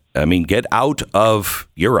boy, I mean, get out of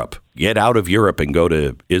Europe. Get out of Europe and go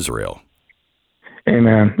to Israel.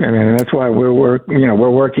 Amen. And that's why we're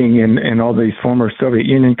working in all these former Soviet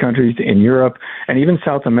Union countries, in Europe, and even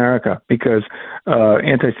South America, because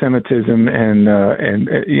anti-Semitism and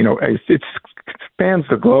it spans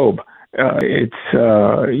the globe.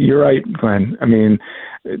 You're right, Glenn. I mean,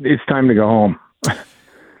 it's time to go home.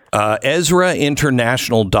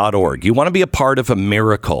 EzraInternational.org. You want to be a part of a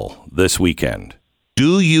miracle this weekend.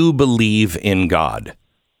 Do you believe in God?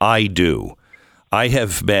 I do.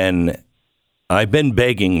 I've been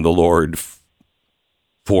begging the Lord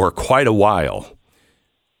for quite a while.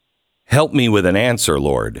 Help me with an answer,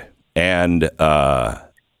 Lord. And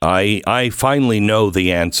I finally know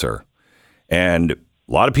the answer. And a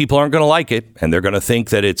lot of people aren't going to like it, and they're going to think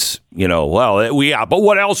that it's, but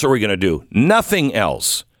what else are we going to do? Nothing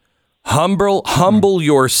else. Humble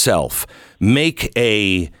yourself. Make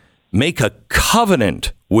a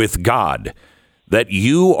covenant with God that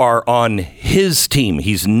you are on his team.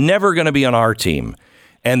 He's never going to be on our team.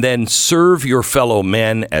 And then serve your fellow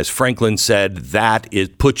men. As Franklin said, that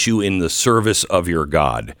puts you in the service of your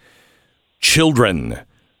God. Children,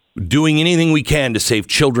 doing anything we can to save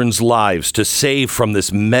children's lives, to save from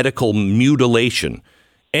this medical mutilation.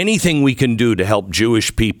 Anything we can do to help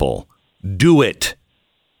Jewish people, do it.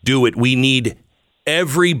 Do it. We need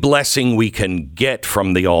every blessing we can get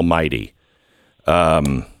from the Almighty.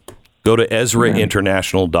 Go to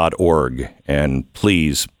EzraInternational.org and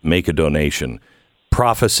please make a donation.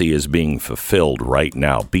 Prophecy is being fulfilled right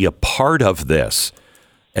now. Be a part of this.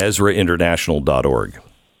 EzraInternational.org.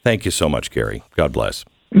 Thank you so much, Gary. God bless.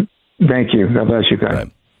 Thank you. God bless you, guys.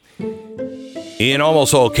 In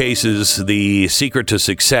almost all cases, the secret to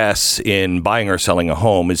success in buying or selling a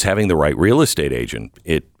home is having the right real estate agent.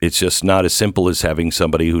 It's just not as simple as having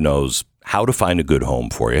somebody who knows how to find a good home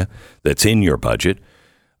for you that's in your budget.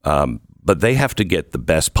 But they have to get the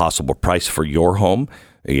best possible price for your home.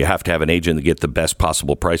 You have to have an agent that get the best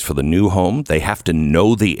possible price for the new home. They have to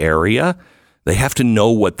know the area. They have to know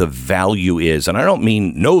what the value is. And I don't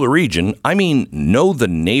mean know the region. I mean know the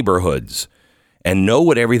neighborhoods and know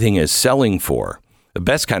what everything is selling for. The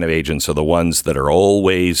best kind of agents are the ones that are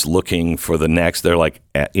always looking for the next. They're like,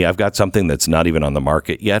 yeah, I've got something that's not even on the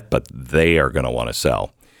market yet, but they are going to want to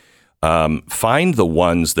sell. Find the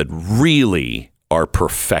ones that really are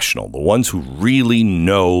professional, the ones who really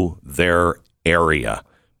know their area.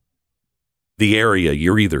 The area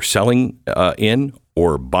you're either selling in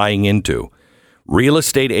or buying into.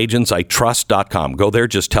 realestateagentsitrust.com. Go there.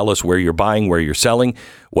 Just tell us where you're buying, where you're selling,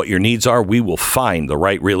 what your needs are. We will find the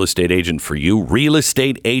right real estate agent for you.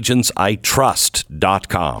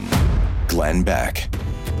 realestateagentsitrust.com. Glenn Beck.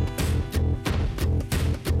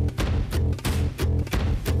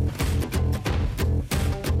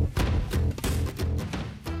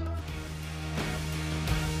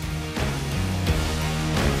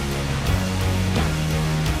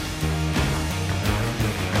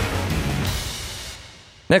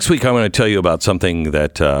 Next week, I'm going to tell you about something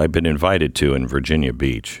that I've been invited to in Virginia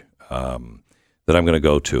Beach that I'm going to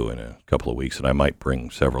go to in a couple of weeks, and I might bring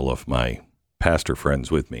several of my pastor friends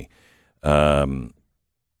with me. There's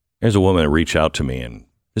a woman that reached out to me, and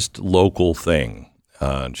just a local thing.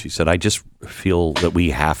 And she said, I just feel that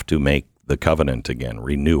we have to make the covenant again,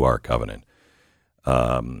 renew our covenant.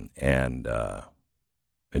 And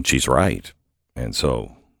she's right. And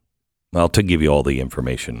so I'll give you all the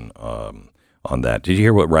information on that. Did you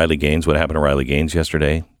hear what happened to Riley Gaines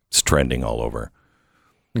yesterday? It's trending all over.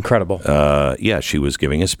 Incredible. Yeah, she was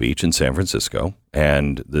giving a speech in San Francisco,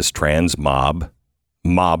 and this trans mob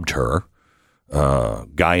mobbed her.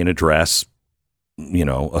 Guy in a dress,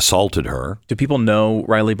 assaulted her. Do people know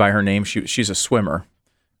Riley by her name? She's a swimmer.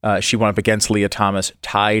 She went up against Leah Thomas,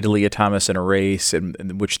 tied Leah Thomas in a race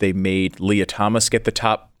in which they made Leah Thomas get the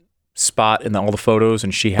top spot in all the photos,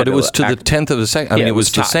 and she had. But it was to the 10th of a second. I mean, it was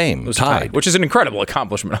the same. It was tied, which is an incredible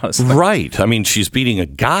accomplishment, honestly. Right. I mean, she's beating a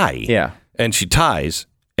guy. Yeah. And she ties,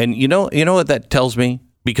 and you know what that tells me?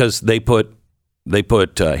 Because they put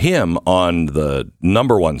him on the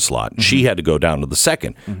number one slot. Mm-hmm. She had to go down to the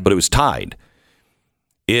second, but it was tied.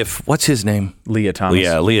 What's his name? Leah Thomas.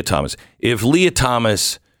 Yeah, Leah Thomas. If Leah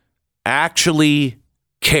Thomas actually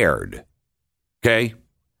cared, okay,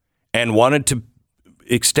 and wanted to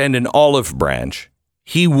extend an olive branch,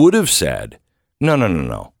 he would have said,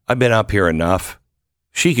 no. I've been up here enough.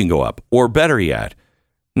 She can go up. Or better yet,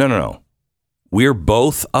 no. We're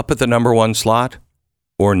both up at the number one slot,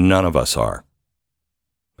 or none of us are.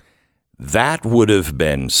 That would have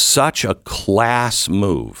been such a class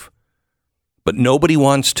move. But nobody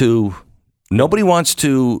wants to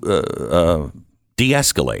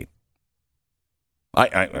de-escalate.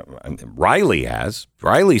 Riley has.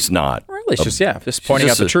 Riley's not. Riley's just pointing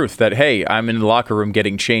out the truth that, hey, I'm in the locker room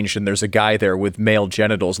getting changed and there's a guy there with male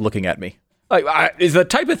genitals looking at me. Is the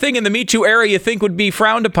type of thing in the Me Too era you think would be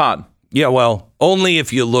frowned upon? Yeah, well, only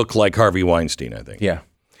if you look like Harvey Weinstein, I think. Yeah.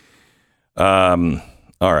 All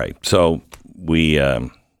right. So we...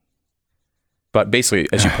 But basically,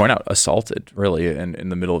 as you point out, assaulted, really, in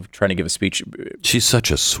the middle of trying to give a speech. She's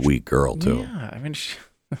such a sweet girl, too. Yeah, I mean...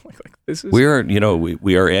 this is... We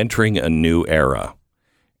are entering a new era,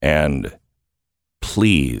 and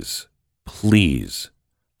please,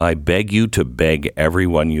 I beg you to beg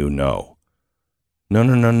everyone you know. No.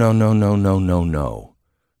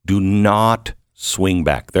 Do not swing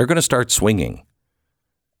back. They're going to start swinging,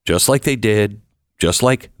 just like they did, just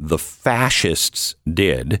like the fascists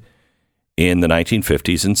did in the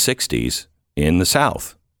 1950s and 60s in the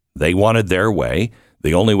South. They wanted their way.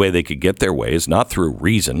 The only way they could get their way is not through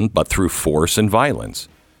reason, but through force and violence.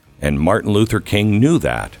 And Martin Luther King knew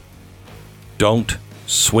that. Don't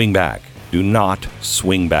swing back. Do not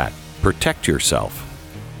swing back. Protect yourself,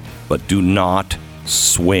 but do not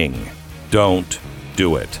swing. Don't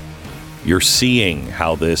do it. You're seeing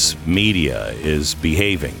how this media is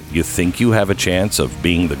behaving. You think you have a chance of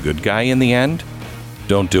being the good guy in the end?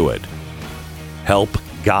 Don't do it. Help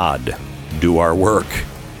God do our work.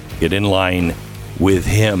 Get in line with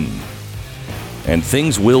him, and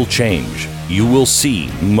things will change. You will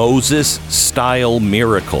see Moses-style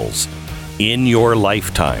miracles in your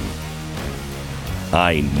lifetime.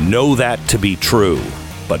 I know that to be true,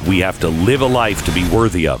 but we have to live a life to be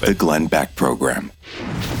worthy of it. The Glenn Beck Program.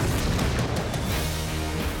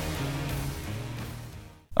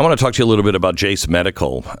 I want to talk to you a little bit about Jase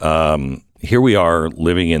Medical. Here we are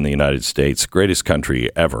living in the United States, greatest country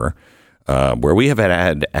ever, where we have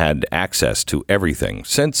had access to everything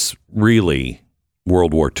since really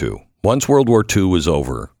World War II. Once World War II was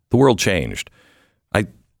over, the world changed. I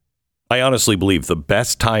honestly believe the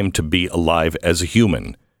best time to be alive as a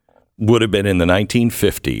human would have been in the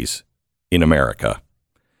 1950s in America,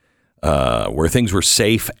 where things were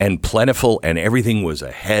safe and plentiful and everything was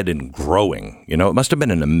ahead and growing. You know, it must have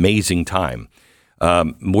been an amazing time.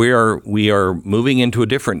 We are moving into a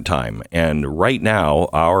different time, and right now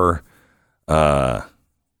our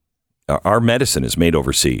medicine is made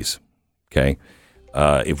overseas. Okay.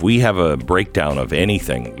 If we have a breakdown of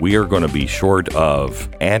anything, we are going to be short of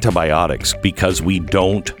antibiotics because we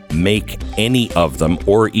don't make any of them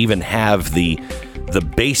or even have the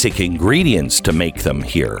basic ingredients to make them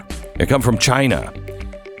here. They come from China.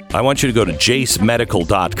 I want you to go to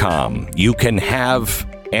jasemedical.com. You can have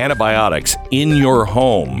antibiotics in your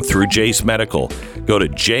home through Jase Medical. Go to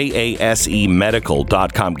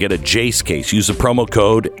jasemedical.com. Get a Jase case. Use the promo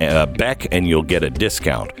code BECK and you'll get a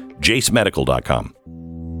discount. jasemedical.com.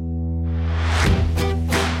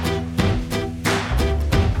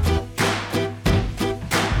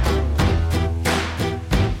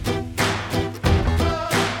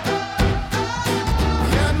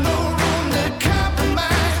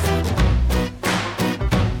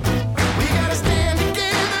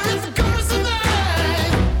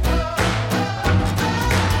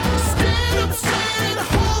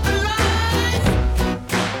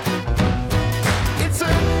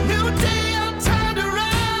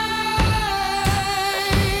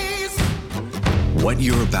 What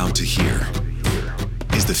you're about to hear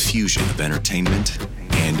is the fusion of entertainment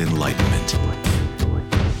and enlightenment.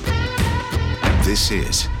 This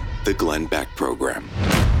is the Glenn Beck Program.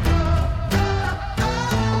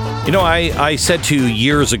 You know, I said to you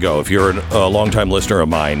years ago, if you're a longtime listener of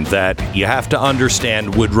mine, that you have to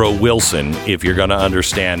understand Woodrow Wilson if you're going to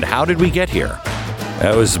understand how did we get here.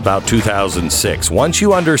 That was about 2006. Once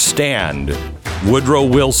you understand Woodrow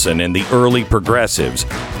Wilson and the early progressives,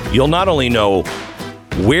 you'll not only know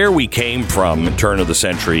where we came from in turn of the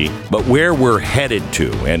century, but where we're headed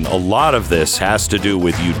to. And a lot of this has to do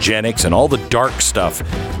with eugenics and all the dark stuff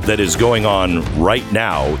that is going on right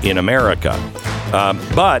now in America.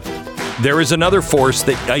 But there is another force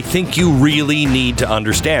that I think you really need to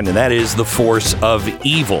understand, and that is the force of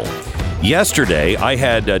evil. Yesterday, I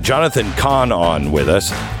had Jonathan Cahn on with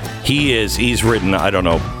us. He's written,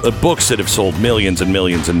 books that have sold millions and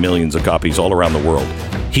millions and millions of copies all around the world.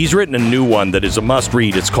 He's written a new one that is a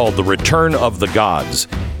must-read. It's called The Return of the Gods.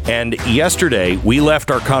 And yesterday, we left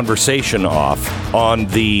our conversation off on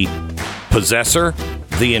the Possessor,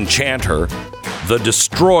 the Enchanter, the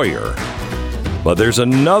Destroyer. But there's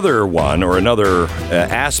another one, or another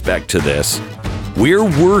aspect to this. We're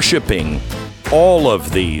worshiping all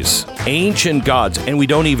of these ancient gods, and we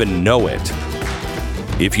don't even know it.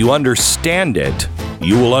 If you understand it,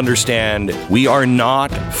 you will understand we are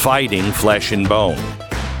not fighting flesh and bone.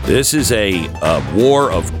 This is a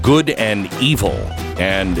war of good and evil,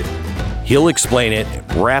 and he'll explain it,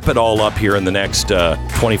 wrap it all up here in the next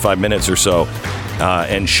 25 minutes or so,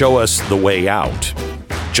 and show us the way out.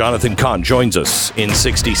 Jonathan Cahn joins us in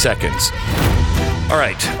 60 seconds. All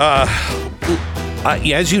right.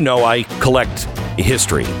 As you know, I collect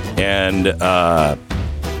history, and I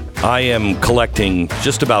am collecting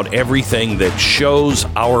just about everything that shows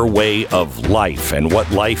our way of life and what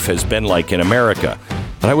life has been like in America.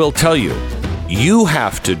 But I will tell you, you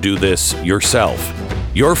have to do this yourself.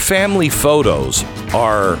 Your family photos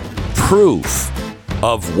are proof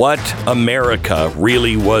of what America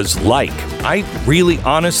really was like. I really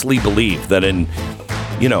honestly believe that in,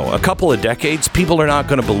 a couple of decades, people are not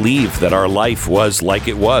going to believe that our life was like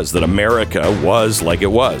it was, that America was like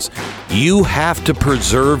it was. You have to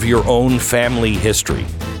preserve your own family history.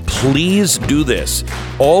 Please do this.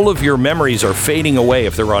 All of your memories are fading away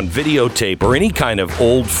if they're on videotape or any kind of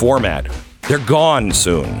old format. They're gone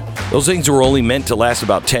soon. Those things were only meant to last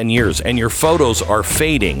about 10 years, and your photos are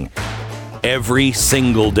fading every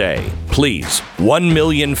single day. Please, 1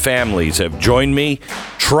 million families have joined me.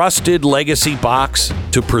 Trusted Legacy Box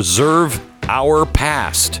to preserve our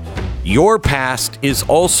past. Your past is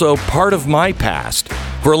also part of my past.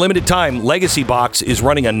 For a limited time, Legacy Box is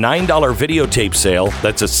running a $9 videotape sale.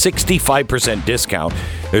 That's a 65% discount.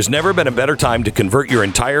 There's never been a better time to convert your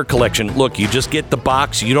entire collection. Look, you just get the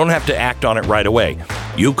box. You don't have to act on it right away.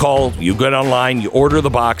 You call, you get online, you order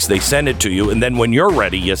the box, they send it to you, and then when you're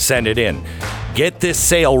ready, you send it in. Get this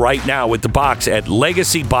sale right now with the box at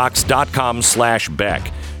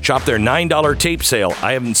legacybox.com/Beck. Shop their $9 tape sale.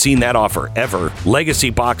 I haven't seen that offer ever.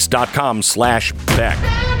 LegacyBox.com/Beck.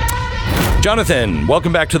 Jonathan,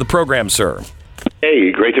 welcome back to the program, sir.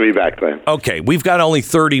 Hey, great to be back, Glenn. Okay, we've got only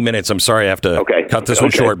 30 minutes. I'm sorry I have to cut this one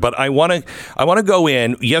short, but I want to go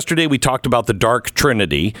in. Yesterday we talked about the Dark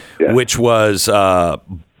Trinity, which was Baal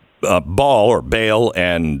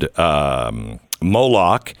and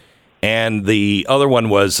Moloch, and the other one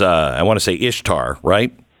was I want to say Ishtar,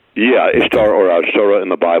 right? Yeah, Ishtar or Ashtoreth in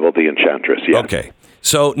the Bible, the enchantress. Yeah. Okay,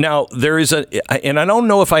 so now there is and I don't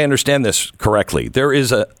know if I understand this correctly.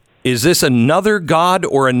 Is this another god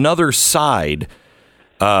or another side?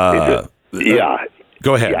 Go ahead. Yeah,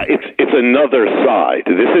 it's another side.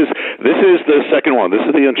 This is the second one. This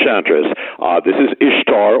is the enchantress. This is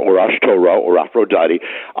Ishtar or Ashtoreth or Aphrodite.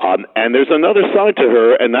 And there's another side to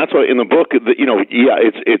her, and that's why in the book,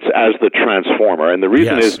 it's as the transformer. And the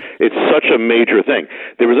reason is it's such a major thing.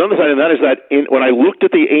 There was another side, and that is that when I looked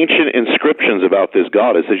at the ancient inscriptions about this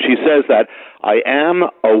goddess, she says that I am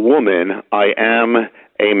a woman, I am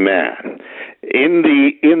a man. In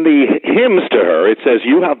the hymns to her, it says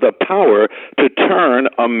you have the power to turn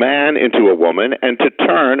a man into a woman and to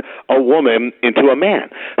turn a woman into a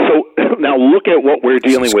man. So now look at what we're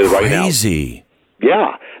dealing with right now. Crazy.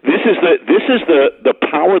 Yeah, this is the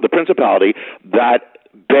power, the principality that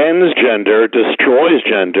bends gender, destroys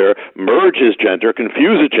gender, merges gender,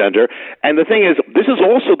 confuses gender. And the thing is, this is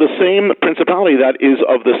also the same principality that is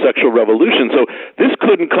of the sexual revolution. So this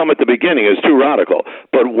couldn't come at the beginning. It's too radical.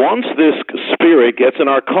 But once this spirit gets in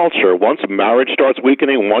our culture, once marriage starts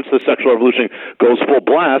weakening, once the sexual revolution goes full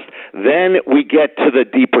blast, then we get to the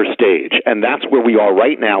deeper stage. And that's where we are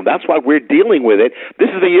right now. That's why we're dealing with it. This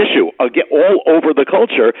is the issue. Again, all over the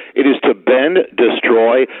culture, it is to bend,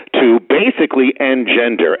 destroy, to basically end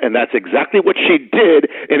gender. And that's exactly what she did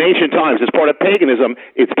in ancient times. As part of paganism,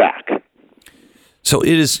 it's back. So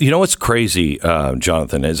it is, what's crazy,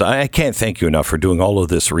 Jonathan, is I can't thank you enough for doing all of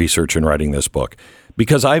this research and writing this book,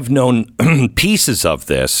 because I've known pieces of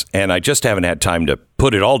this and I just haven't had time to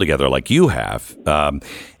put it all together like you have.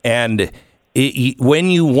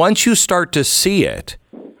 Once you start to see it,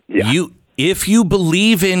 if you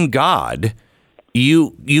believe in God,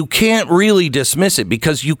 you can't really dismiss it,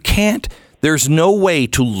 because there's no way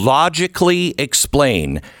to logically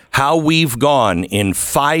explain how we've gone in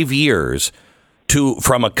 5 years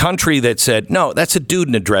from a country that said, no, that's a dude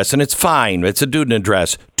in a dress and it's fine, it's a dude in a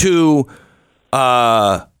dress, to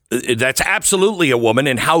that's absolutely a woman,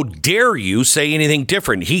 and how dare you say anything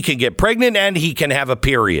different? He can get pregnant and he can have a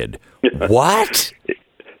period. What?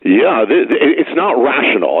 Yeah, it's not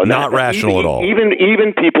rational. Not rational at all. Even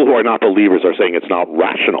people who are not believers are saying it's not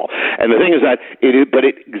rational. And the thing is that it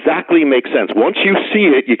exactly makes sense. Once you see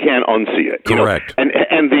it, you can't unsee it. Correct. And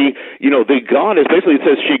the goddess, basically it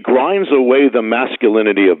says she grinds away the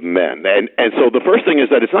masculinity of men. And so the first thing is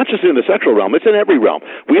that it's not just in the sexual realm, it's in every realm.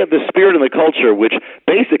 We have the spirit in the culture which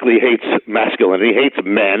basically hates masculinity, hates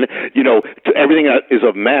men. Everything that is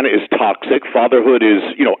of man is toxic. Fatherhood is,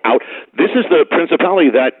 out. This is the principality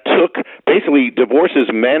that basically divorces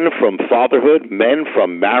men from fatherhood, men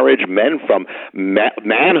from marriage, men from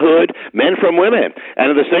manhood, men from women.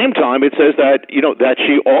 And at the same time, it says that, that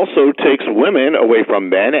she also takes women away from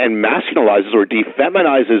men and masculinizes or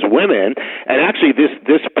defeminizes women. And actually,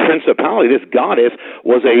 this principality, this goddess,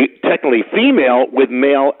 was technically female with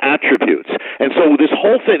male attributes. And so this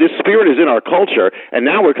whole thing, this spirit is in our culture, and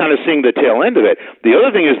now we're kind of seeing the tail end of it. The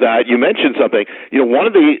other thing is that you mentioned something. One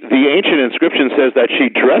of the ancient inscriptions says that she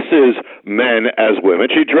dresses men as women.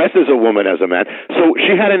 She dresses a woman as a man. So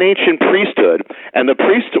she had an ancient priesthood, and the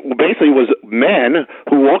priest basically was men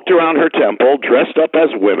who walked around her temple dressed up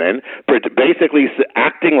as women, basically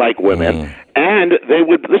acting like women. And they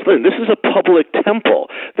would, listen, this is a public temple.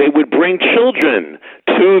 They would bring children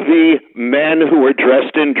to the men who were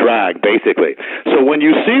dressed in drag, basically. So when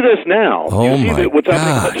you see this now, what's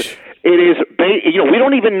happening. It is, we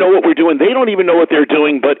don't even know what we're doing. They don't even know what they're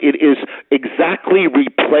doing, but it is exactly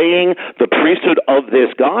replaying the priesthood of this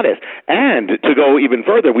goddess. And to go even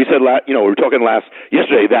further, we said, we were talking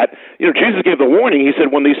yesterday that, Jesus gave the warning. He said,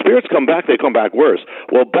 when these spirits come back, they come back worse.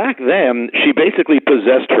 Well, back then, she basically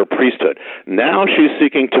possessed her priesthood. Now she's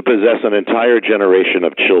seeking to possess an entire generation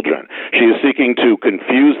of children. She is seeking to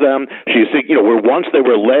confuse them. She is seeking, where once they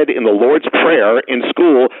were led in the Lord's Prayer in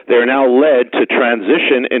school, they are now led to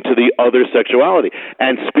transition into the other sexuality.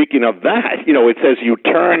 And speaking of that, it says you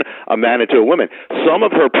turn a man into a woman. Some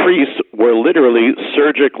of her priests were literally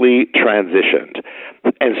surgically transitioned.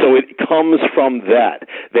 And so it comes from that.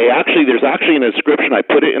 There's actually an inscription, I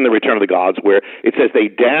put it in the Return of the Gods, where it says the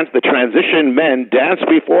transition men danced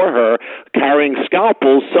before her, carrying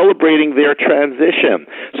scalpels, celebrating their transition.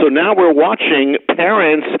 So now we're watching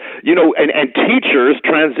parents, and teachers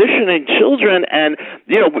transitioning children, and,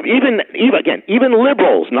 even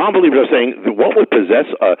liberals, non-believers are saying, what would possess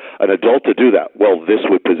an adult to do that? Well, this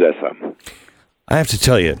would possess them. I have to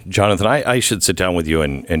tell you, Jonathan, I should sit down with you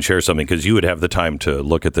and share something because you would have the time to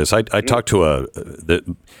look at this. I talked to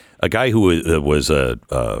a guy who was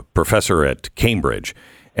a professor at Cambridge,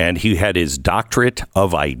 and he had his doctorate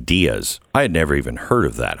of ideas. I had never even heard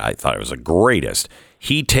of that. I thought it was the greatest.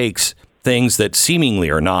 He takes things that seemingly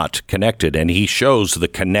are not connected, and he shows the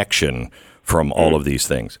connection from all of these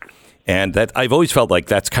things. And that I've always felt like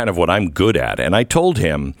that's kind of what I'm good at. And I told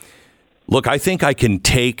him, look, I think I can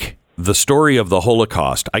take the story of the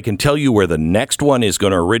Holocaust. I can tell you where the next one is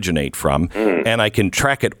going to originate from, and I can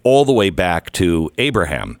track it all the way back to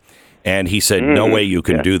Abraham. And he said, no way you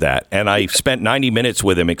can do that. And I spent 90 minutes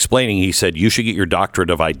with him explaining. He said, you should get your doctorate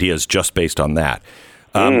of ideas just based on that.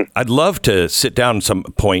 I'd love to sit down at some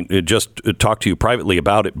point, just talk to you privately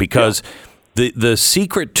about it, because the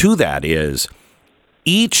secret to that is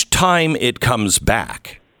each time it comes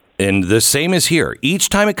back, and the same as here, each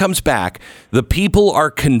time it comes back, the people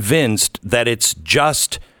are convinced that it's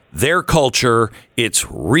just their culture. It's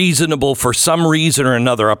reasonable for some reason or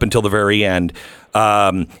another up until the very end.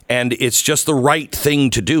 And it's just the right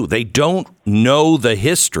thing to do. They don't know the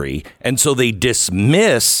history. And so they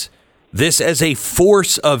dismiss this as a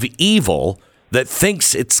force of evil that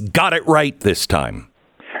thinks it's got it right this time.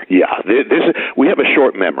 Yeah, we have a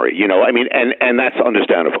short memory, and that's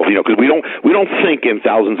understandable, because we don't think in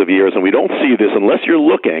thousands of years, and we don't see this unless you're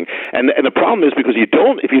looking. And the problem is because if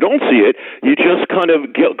you don't see it, you just kind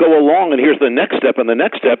of go along, and here's the next step, and the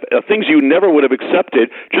next step, things you never would have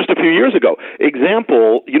accepted just a few years ago.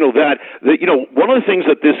 Example, one of the things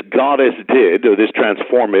that this goddess did, or this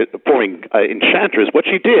transforming enchantress, what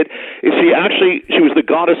she did is she was the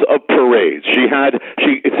goddess of parades.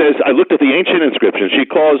 It says, I looked at the ancient inscription, she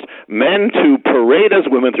caused men to parade as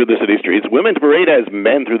women through the city streets, women to parade as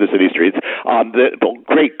men through the city streets, the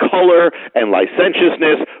great color and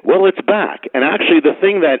licentiousness. Well, it's back. And actually, the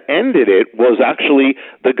thing that ended it was actually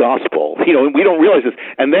the gospel. And we don't realize this.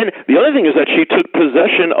 And then the other thing is that she took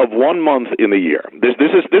possession of 1 month in the year. This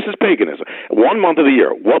is paganism. 1 month of the year.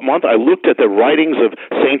 What month? I looked at the writings of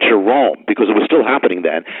Saint Jerome, because it was still happening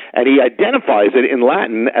then, and he identifies it in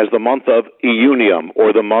Latin as the month of Iunium, or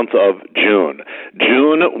the month of June.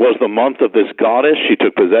 June was the month of this goddess. She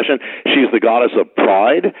took possession. She's the goddess of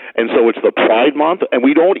pride, and so it's the Pride Month, and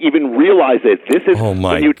we don't even realize it. This is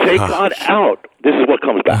when you take God out. This is what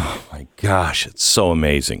comes back. Oh, my gosh. It's so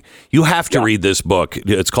amazing. You have to read this book.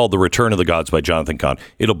 It's called The Return of the Gods by Jonathan Cahn.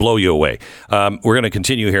 It'll blow you away. We're going to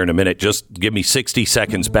continue here in a minute. Just give me 60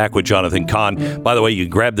 seconds back with Jonathan Cahn. By the way, you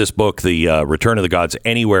can grab this book, The Return of the Gods,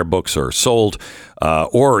 anywhere books are sold.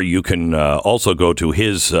 Or you can also go to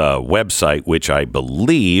his website, which I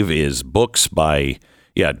believe is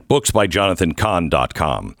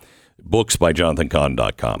booksbyjonathancahn.com.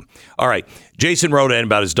 booksbyjonathancahn.com. All right. Jason wrote in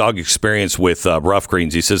about his dog experience with Rough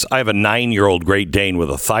Greens. He says, I have a 9-year-old Great Dane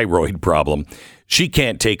with a thyroid problem. She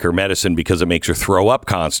can't take her medicine because it makes her throw up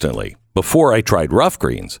constantly. Before I tried Rough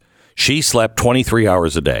Greens, she slept 23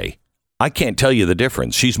 hours a day. I can't tell you the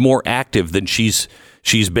difference. She's more active than she's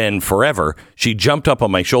been forever. She jumped up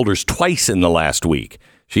on my shoulders twice in the last week.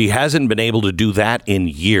 She hasn't been able to do that in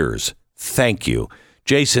years. Thank you.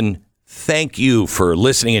 Jason, thank you for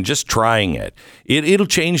listening and just trying it. It'll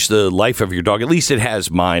change the life of your dog. At least it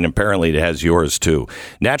has mine. Apparently, it has yours, too.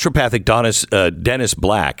 Naturopathic Dennis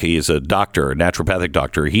Black, he is a doctor, a naturopathic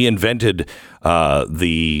doctor. He invented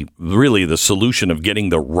the solution of getting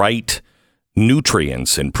the right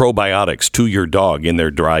nutrients and probiotics to your dog in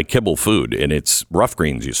their dry kibble food, and it's Rough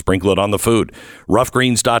Greens. You sprinkle it on the food.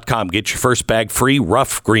 Roughgreens.com. Get your first bag free.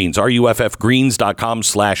 Rough Greens,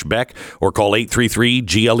 ruffgreens.com/Beck, or call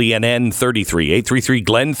 833-GLENN-33,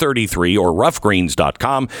 833-GLEN-33, or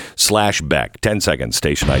roughgreens.com/Beck. 10 seconds,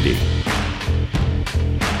 station ID.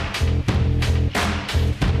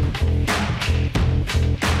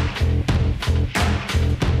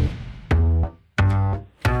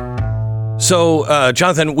 So,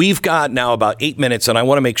 Jonathan, we've got now about 8 minutes, and I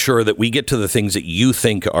want to make sure that we get to the things that you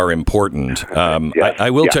think are important. I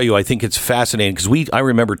will tell you, I think it's fascinating because I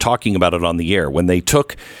remember talking about it on the air when they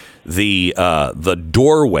took the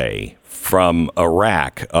doorway from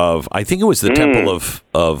Iraq of, I think it was the Temple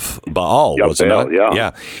of Baal, was it not?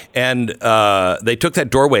 Yeah. And they took that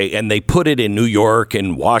doorway and they put it in New York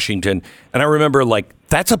and Washington. And I remember, like,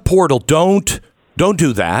 that's a portal. Don't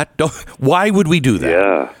do that. Why would we do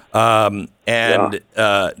that?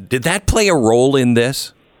 Did that play a role in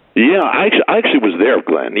this? Yeah, I actually was there,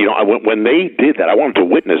 Glenn. When they did that, I wanted to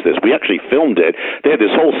witness this. We actually filmed it. They had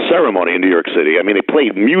this whole ceremony in New York City. I mean, they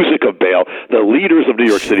played music of Baal. The leaders of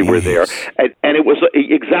New York City were there. And it was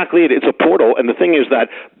exactly it. It's a portal. And the thing is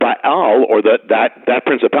that Baal, or that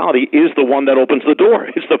principality, is the one that opens the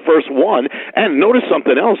door. It's the first one. And notice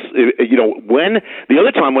something else. When the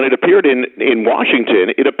other time when it appeared in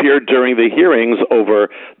Washington, it appeared during the hearings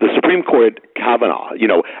over the Supreme Court Kavanaugh,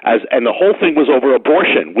 and the whole thing was over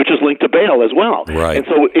abortion, which is linked to Baal as well. Right. And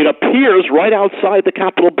so it appears right outside the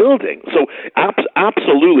Capitol building. So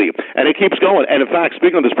absolutely. And it keeps going. And in fact,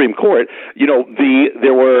 speaking of the Supreme Court, there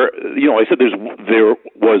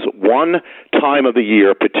was one time of the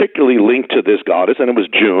year particularly linked to this goddess, and it was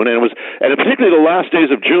June, and particularly the last days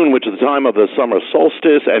of June, which is the time of the summer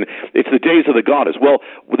solstice, and it's the days of the goddess. Well,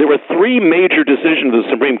 there were three major decisions of the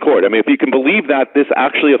Supreme Court. I mean, if you can believe that this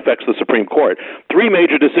actually affects the Supreme Court. Three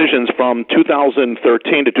major decisions from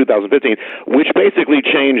 2013 to 2015, which basically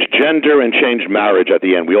changed gender and changed marriage at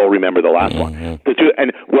the end. We all remember the last one.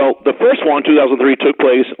 The first one, 2003, took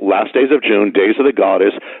place last days of June, days of the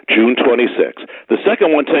goddess, June 26. The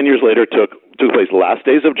second one, 10 years later, took place last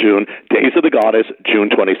days of June, days of the goddess,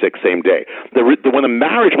 June 26, same day. When the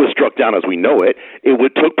marriage was struck down as we know it,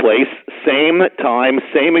 took place same time,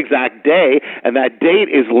 same exact day, and that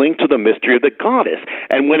date is linked to the mystery of the goddess.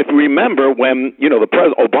 And if you remember, when the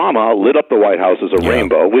President Obama lit up the White House as a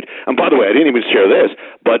rainbow, and by the way, I didn't even share this,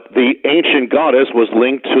 but the ancient goddess was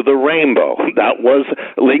linked to the rainbow. That was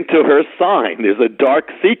linked to her sign. There's a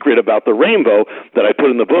dark secret about the rainbow that I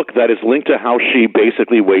put in the book that is linked to how she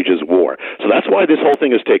basically wages war. So that's why this whole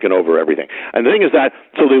thing has taken over everything. And the thing is that,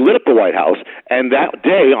 so they lit up the White House, and that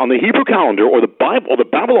day on the Hebrew calendar, or the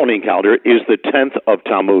Babylonian calendar, is the 10th of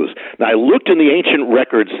Tammuz. Now, I looked in the ancient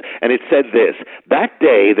records, and it said this: that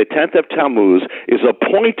day, the 10th of Tammuz, is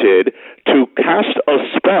appointed to cast a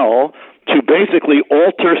spell to basically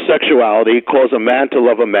alter sexuality, cause a man to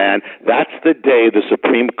love a man. That's the day the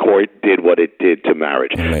Supreme Court did what it did to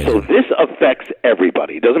marriage. Amazing. So this affects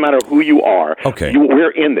everybody. It doesn't matter who you are. Okay.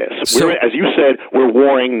 We're in this. As you said, we're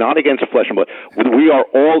warring not against flesh and blood. We are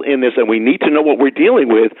all in this, and we need to know what we're dealing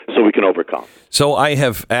with so we can overcome. So I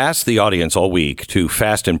have asked the audience all week to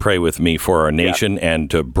fast and pray with me for our nation and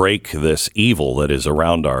to break this evil that is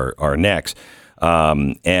around our necks.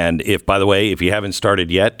 And if, by the way, if you haven't started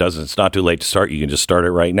yet, it's not too late to start. You can just start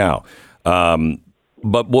it right now.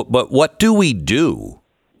 But what do we do?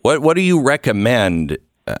 What do you recommend?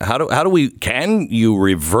 Can you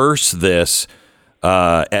reverse this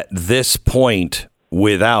at this point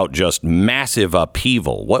without just massive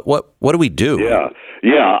upheaval? What do we do? Yeah,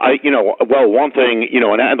 one thing,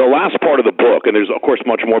 and the last part of the book, and there's of course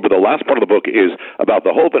much more, but the last part of the book is about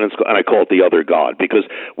the hope, and I call it the other God, because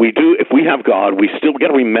if we have God, we still got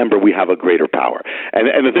to remember we have a greater power.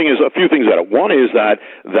 And the thing is, a few things about it. One is that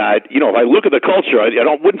if I look at the culture, I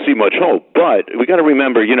wouldn't see much hope, but we got to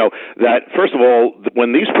remember, that first of all,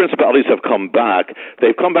 when these principalities have come back,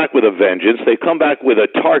 they've come back with a vengeance. They've come back with a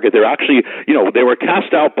target. They're actually, they were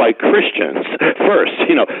cast out by Christians first,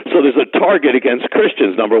 so there's a target against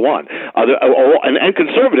Christians, number one, and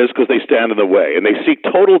conservatives, because they stand in the way and they seek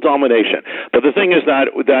total domination. But the thing is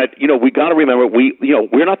that we got to remember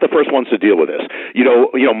we're not the first ones to deal with this.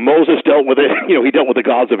 Moses dealt with it. He dealt with the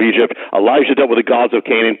gods of Egypt. Elijah dealt with the gods of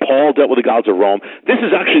Canaan. Paul dealt with the gods of Rome. This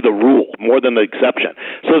is actually the rule more than the exception.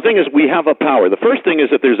 So the thing is, we have a power. The first thing is,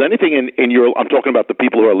 if there's anything in your, I'm talking about the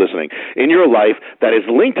people who are listening, in your life that is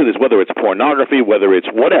linked to this, whether it's pornography, whether it's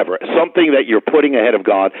whatever, something that you're putting ahead of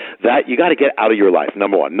God, that you got to get out of your life.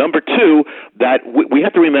 Number one. Number two, that we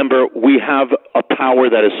have to remember we have a power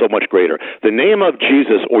that is so much greater. The name of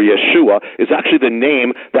Jesus, or Yeshua, is actually the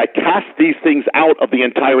name that casts these things out of the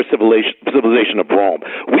entire civilization of Rome.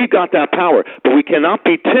 We've got that power, but we cannot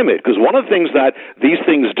be timid, because one of the things that these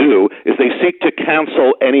things do is they seek to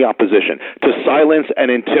cancel any opposition, to silence and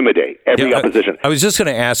intimidate every opposition. I was just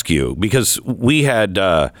going to ask you, because we had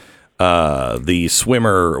the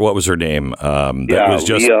swimmer, what was her name? That was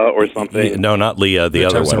just Leah or something. No, not Leah. The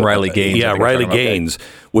other one, Riley Gaines. Yeah, Riley Gaines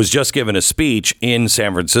was just given a speech in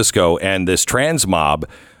San Francisco, and this trans mob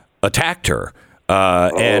attacked her.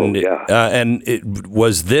 And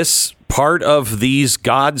was this part of these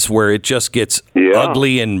gods where it just gets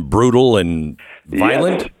ugly and brutal and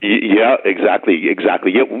violent? Yeah, exactly. Yeah,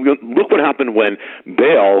 look what happened when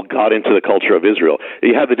Baal got into the culture of Israel.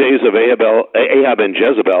 You had the days of Ahab and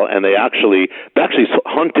Jezebel, and they actually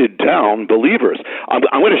hunted down believers. I'm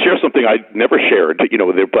going to share something I never shared, but we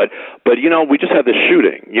just had this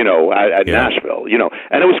shooting, at Nashville,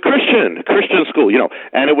 and it was Christian school,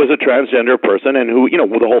 and it was a transgender person, and who,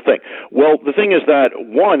 the whole thing. Well, the thing is that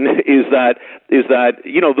one of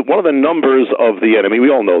the numbers of the enemy, we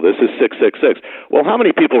all know this, is 666. Well, how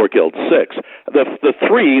many people were killed? 6. The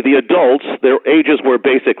 3, the adults, their ages were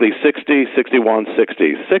basically 60, 61,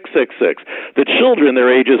 60. 666. The children, their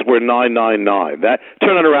ages were 999. That,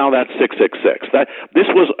 turn it around, that's 666. This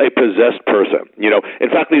was a possessed person. In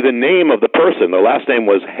fact, the name of the person, the last name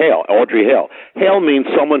was Hale, Audrey Hale. Hale means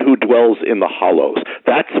someone who dwells in the hollows.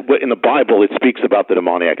 That's what in the Bible it speaks about the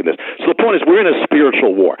demoniac in this. So the point is, we're in a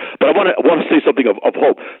spiritual war. But I want to say something of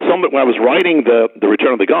hope. When I was writing the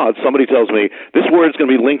Return of the Gods, somebody tells me this word is going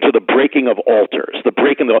to be linked to the breaking of altars. The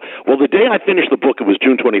day I finished the book, it was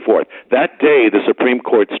June 24th. That day, the Supreme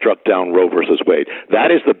Court struck down Roe versus Wade. That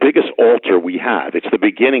is the biggest altar we have. It's the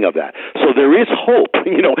beginning of that. So there is hope,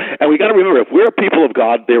 and we got to remember, if we're a people of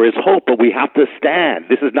God, there is hope, but we have to stand.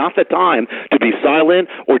 This is not the time to be silent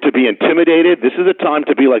or to be intimidated. This is a time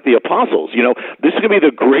to be like the apostles. This is going to be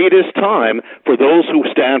the greatest time for those who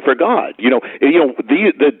stand for God.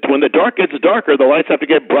 When the dark gets darker, the lights have to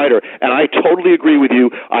get brighter. And I totally agree with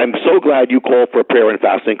you. I'm so glad you called for prayer and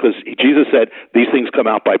fasting, because Jesus said these things come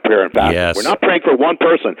out by prayer and fasting. Yes. We're not praying for one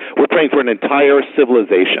person. We're praying for an entire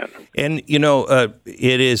civilization. And,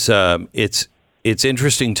 it's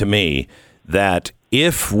interesting to me that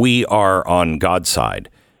if we are on God's side,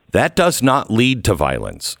 that does not lead to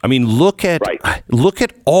violence. I mean, look at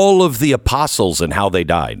all of the apostles and how they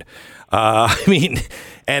died.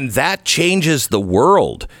 And that changes the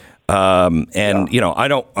world. I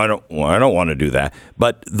don't want to do that.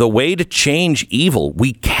 But the way to change evil,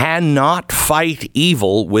 we cannot fight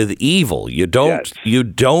evil with evil. You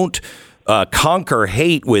don't conquer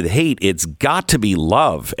hate with hate. It's got to be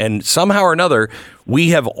love. And somehow or another, we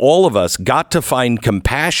have all of us got to find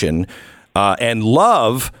compassion and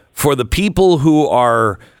love for the people who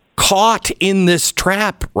are caught in this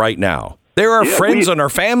trap right now. They're our friends and our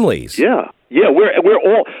families. Yeah,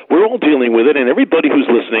 we're all dealing with it, and everybody who's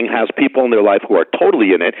listening has people in their life who are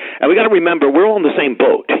totally in it. And we got to remember, we're all in the same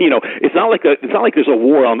boat. It's not like there's a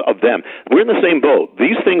war of them. We're in the same boat.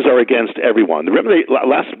 These things are against everyone. Remember,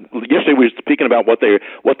 yesterday we were speaking about what their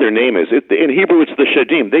name is. In Hebrew, it's the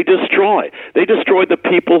Shadim. They destroy the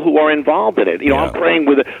people who are involved in it. I'm praying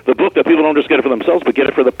with the book that people don't just get it for themselves, but get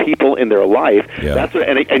it for the people in their life. Yeah.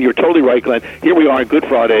 And you're totally right, Glenn. Here we are on Good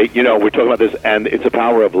Friday. We're talking about this, and it's a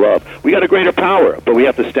power of love. We got a greater power, but we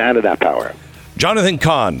have to stand in that power. Jonathan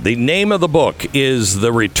Cahn, the name of the book is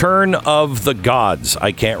The Return of the Gods.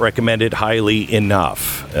 I can't recommend it highly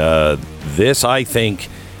enough. This, I think,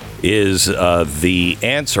 is the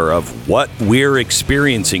answer of what we're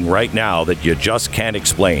experiencing right now that you just can't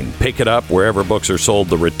explain. Pick it up wherever books are sold.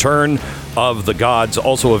 The Return of the Gods,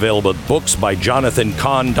 also available at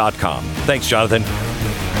booksbyjonathancahn.com. Thanks, Jonathan.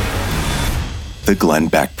 The Glenn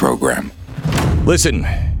Beck Program. Listen,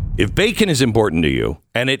 if bacon is important to you,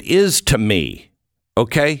 and it is to me,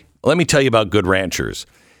 okay, let me tell you about Good Ranchers.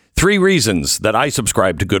 3 reasons that I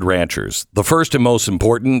subscribe to Good Ranchers. The first and most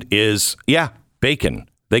important is, bacon.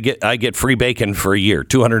 I get free bacon for a year,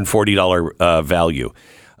 $240 value.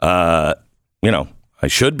 I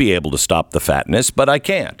should be able to stop the fatness, but I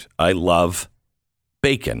can't. I love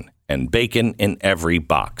bacon, and bacon in every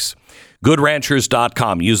box.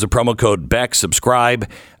 GoodRanchers.com. Use the promo code BECK. Subscribe,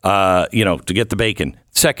 to get the bacon.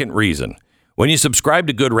 Second reason, when you subscribe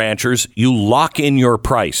to Good Ranchers, you lock in your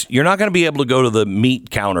price. You're not going to be able to go to the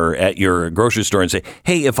meat counter at your grocery store and say,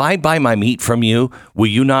 hey, if I buy my meat from you, will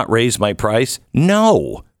you not raise my price?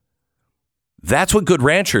 No. That's what Good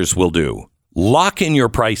Ranchers will do. Lock in your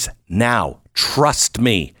price now. Trust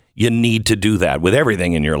me. You need to do that with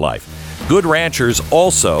everything in your life. Good Ranchers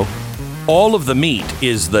also, all of the meat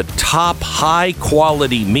is the top high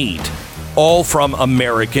quality meat, all from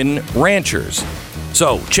American ranchers.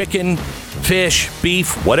 So chicken, fish,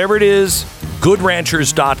 beef, whatever it is,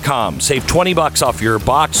 GoodRanchers.com. Save $20 off your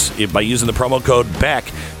box by using the promo code BECK.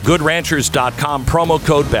 GoodRanchers.com, promo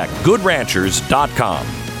code BECK. GoodRanchers.com.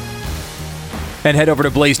 And head over to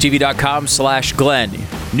blazetv.com/Glenn.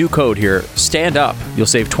 New code here, stand up. You'll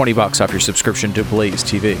save $20 off your subscription to Blaze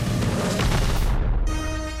TV.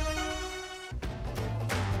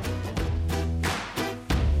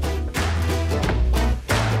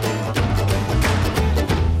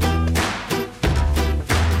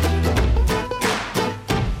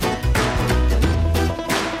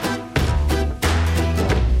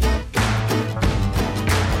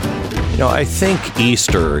 I think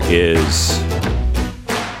Easter is...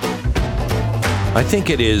 I think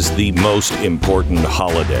it is the most important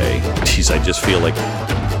holiday. Geez, I just feel like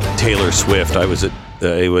Taylor Swift. I was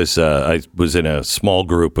in a small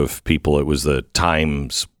group of people. It was the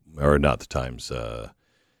Times, or not the Times,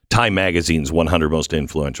 Time Magazine's 100 most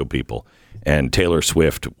influential people. And Taylor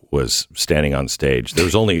Swift was standing on stage. There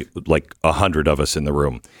was only like 100 of us in the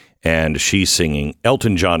room. And she's singing.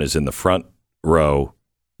 Elton John is in the front row.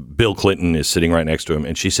 Bill Clinton is sitting right next to him.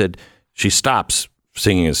 And she said, she stops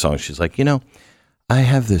singing a song. She's like, I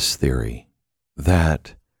have this theory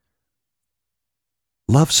that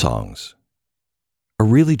love songs are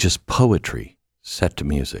really just poetry set to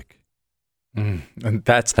music. And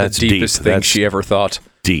that's the deepest thing she ever thought.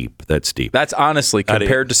 That's deep. That's honestly,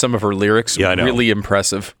 compared to some of her lyrics, really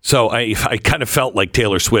impressive. So I kind of felt like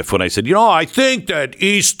Taylor Swift when I said, I think that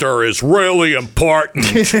Easter is really important.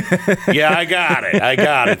 Yeah, I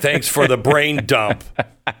got it. Thanks for the brain dump.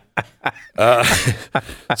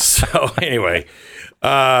 So anyway,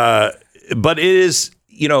 but it is,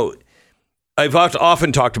 I've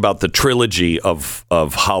often talked about the trilogy of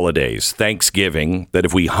holidays. Thanksgiving, that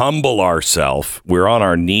if we humble ourselves, we're on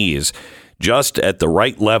our knees just at the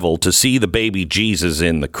right level to see the baby Jesus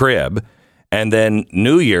in the crib. And then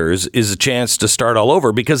New Year's is a chance to start all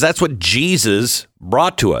over because that's what Jesus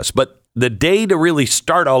brought to us. But the day to really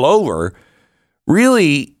start all over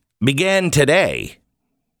really began today,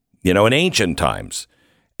 in ancient times.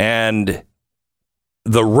 And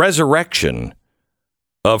the resurrection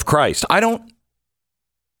of Christ. I don't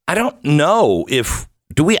know if,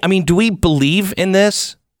 do we believe in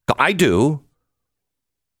this? I do.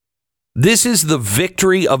 This is the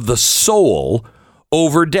victory of the soul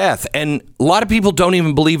over death. And a lot of people don't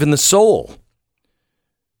even believe in the soul.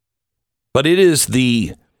 But it is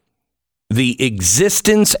the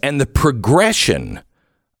existence and the progression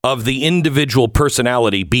of the individual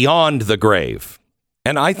personality beyond the grave.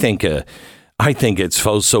 And I think it's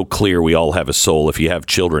so clear we all have a soul if you have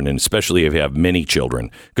children, and especially if you have many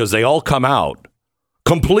children, because they all come out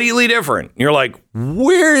completely different. You're like,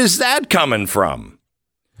 where is that coming from?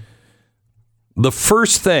 The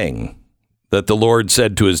first thing that the Lord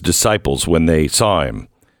said to his disciples when they saw him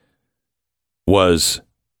was,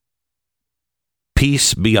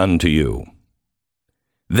 peace be unto you.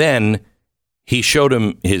 Then he showed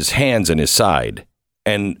him his hands and his side.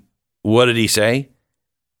 And what did he say?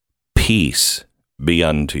 Peace be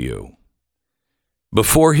unto you.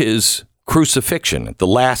 Before his crucifixion at the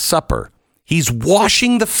Last Supper, he's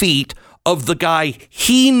washing the feet of the guy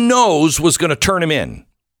he knows was going to turn him in.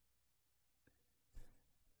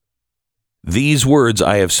 These words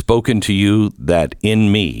I have spoken to you, that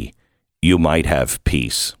in me you might have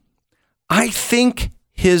peace. I think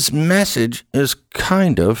his message is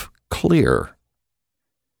kind of clear.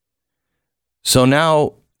 So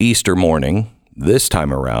now, Easter morning, this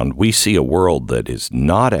time around, we see a world that is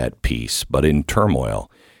not at peace, but in turmoil.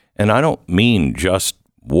 And I don't mean just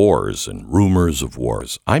wars and rumors of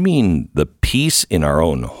wars. I mean the peace in our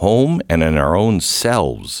own home and in our own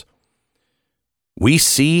selves. We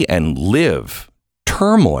see and live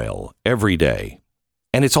turmoil every day,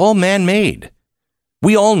 and it's all man-made.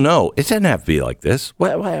 We all know it doesn't have to be like this.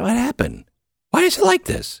 What happened? Why is it like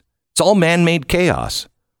this? It's all man-made chaos.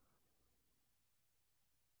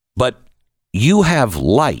 But you have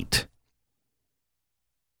light.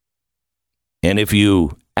 And if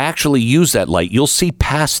you actually use that light, you'll see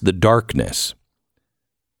past the darkness.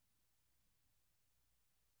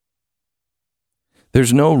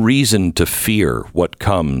 There's no reason to fear what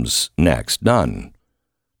comes next. None.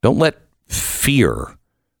 Don't let fear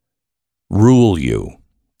rule you.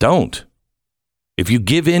 Don't. If you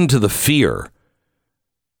give in to the fear,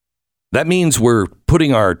 that means we're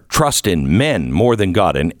putting our trust in men more than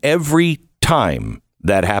God. And every time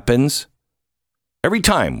that happens, every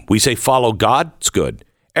time we say follow God, it's good.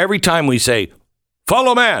 Every time we say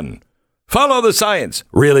follow man, follow the science,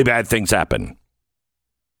 really bad things happen.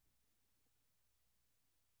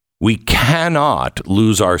 We cannot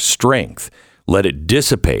lose our strength, let it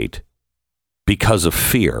dissipate because of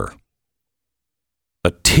fear.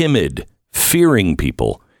 A timid, fearing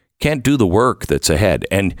people can't do the work that's ahead.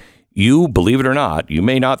 And you, believe it or not, you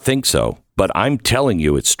may not think so, but I'm telling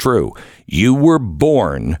you it's true. You were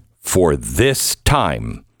born for this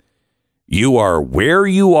time. You are where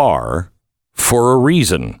you are for a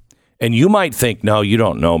reason. And you might think, no, you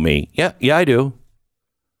don't know me. Yeah, I do.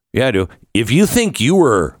 Yeah, I do. If you think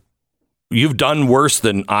you've done worse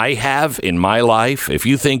than I have in my life, if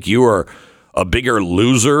you think you are a bigger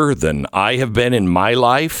loser than I have been in my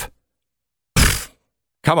life,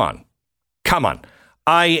 come on.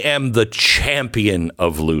 I am the champion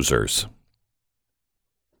of losers.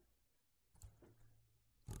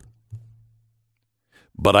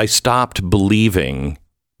 But I stopped believing,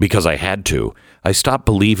 because I had to, I stopped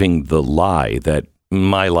believing the lie that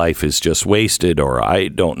my life is just wasted, or I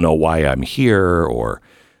don't know why I'm here, or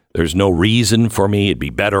there's no reason for me, it'd be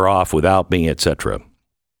better off without me, etc.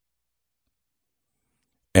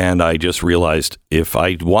 And I just realized if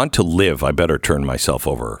I want to live, I better turn myself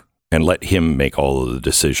over and let him make all of the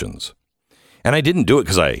decisions. And I didn't do it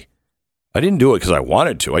because I didn't do it because I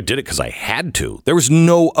wanted to. I did it because I had to. There was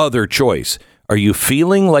no other choice. Are you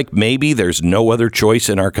feeling like maybe there's no other choice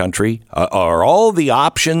in our country? Are all the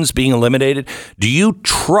options being eliminated? Do you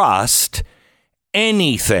trust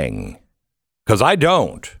anything? Because I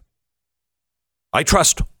don't. I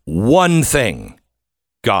trust one thing,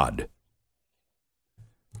 God.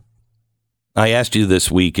 I asked you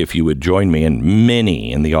this week if you would join me, and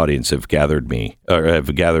many in the audience have gathered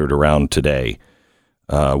around today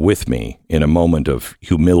with me in a moment of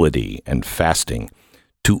humility and fasting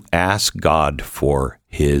to ask God for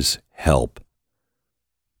his help.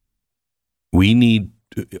 We need,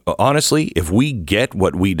 honestly, if we get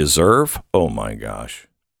what we deserve, oh my gosh.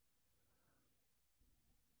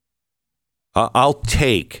 I'll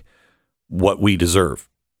take what we deserve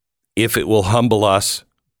if it will humble us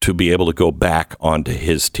to be able to go back onto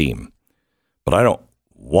his team. But I don't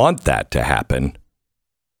want that to happen.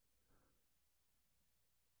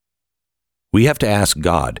 We have to ask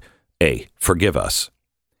God, A, forgive us.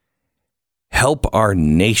 Help our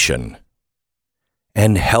nation.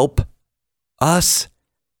 And help us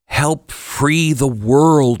help free the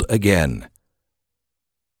world again.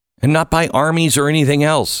 And not by armies or anything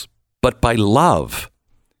else, but by love.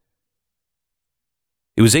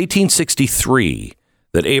 It was 1863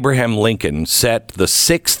 that Abraham Lincoln set the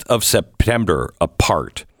 6th of September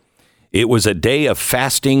apart. It was a day of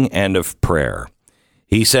fasting and of prayer.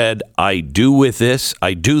 He said, I do this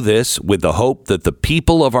with the hope that the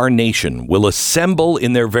people of our nation will assemble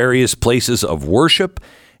in their various places of worship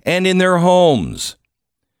and in their homes,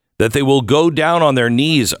 that they will go down on their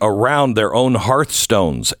knees around their own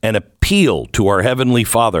hearthstones and appeal to our Heavenly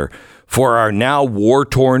Father for our now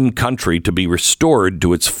war-torn country to be restored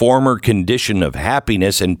to its former condition of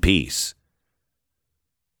happiness and peace.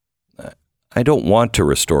 I don't want to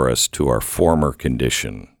restore us to our former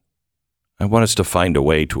condition. I want us to find a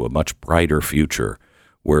way to a much brighter future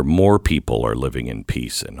where more people are living in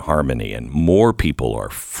peace and harmony, and more people are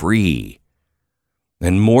free,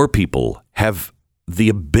 and more people have the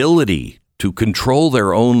ability to control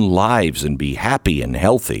their own lives and be happy and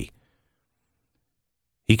healthy.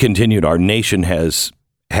 He continued, our nation has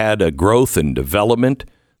had a growth and development,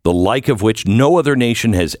 the like of which no other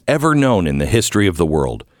nation has ever known in the history of the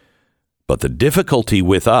world. But the difficulty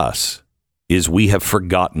with us is we have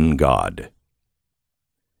forgotten God.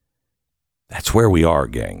 That's where we are,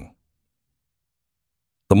 gang.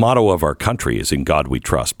 The motto of our country is in God we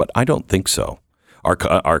trust, but I don't think so.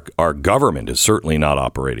 Our government is certainly not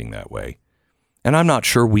operating that way. And I'm not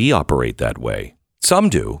sure we operate that way. Some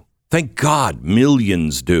do. Thank God,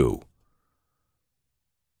 millions do.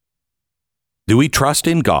 Do we trust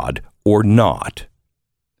in God or not?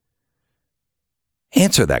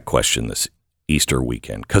 Answer that question this Easter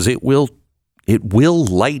weekend, because it will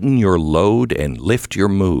lighten your load and lift your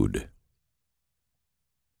mood.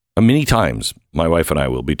 Many times, my wife and I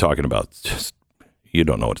will be talking about, just, you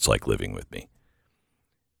don't know what it's like living with me.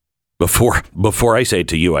 Before I say it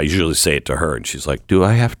to you, I usually say it to her, and she's like, do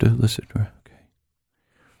I have to listen to her?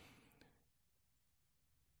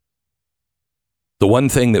 The one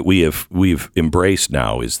thing that we've embraced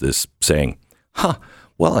now is this saying,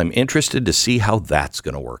 well, I'm interested to see how that's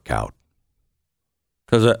going to work out.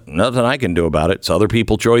 Because nothing I can do about it. It's other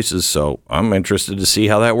people's choices, so I'm interested to see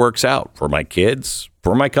how that works out for my kids,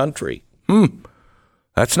 for my country.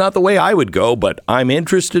 That's not the way I would go, but I'm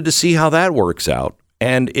interested to see how that works out.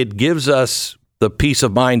 And it gives us the peace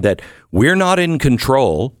of mind that we're not in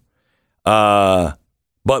control, but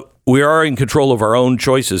we are in control of our own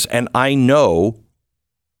choices. And I know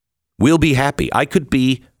we'll be happy. I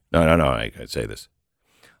say this.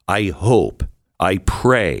 I hope, I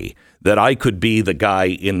pray that I could be the guy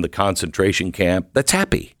in the concentration camp that's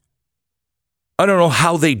happy. I don't know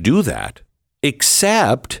how they do that,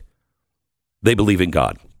 except they believe in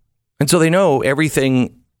God. And so they know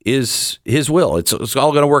everything is his will. It's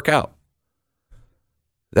all going to work out.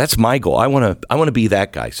 That's my goal. I want to be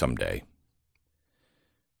that guy someday.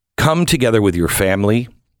 Come together with your family.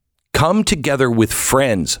 Come together with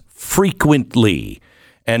friends frequently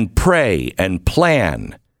and pray and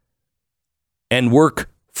plan and work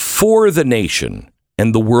for the nation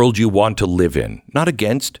and the world you want to live in. Not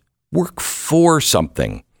against. Work for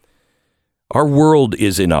something. Our world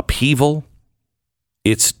is in upheaval.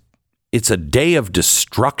 It's a day of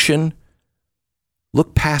destruction.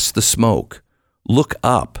 Look past the smoke. Look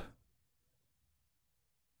up.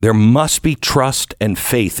 There must be trust and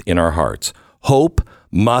faith in our hearts. Hope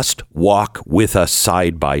must walk with us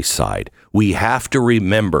side by side. We have to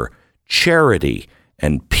remember charity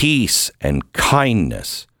and peace and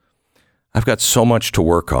kindness. I've got so much to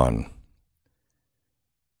work on.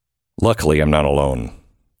 Luckily, I'm not alone.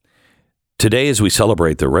 Today, as we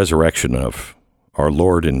celebrate the resurrection of our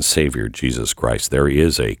Lord and Savior, Jesus Christ, there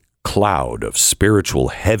is a cloud of spiritual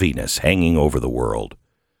heaviness hanging over the world.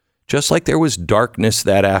 Just like there was darkness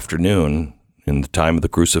that afternoon in the time of the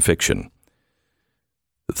crucifixion.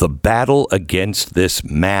 The battle against this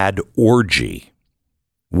mad orgy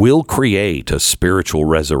will create a spiritual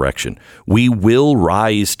resurrection. We will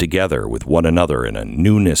rise together with one another in a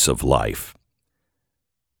newness of life.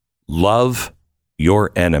 Love your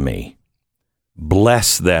enemy.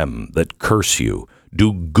 Bless them that curse you.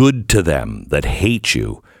 Do good to them that hate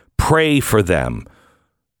you. Pray for them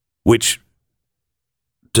which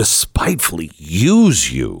despitefully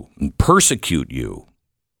use you and persecute you.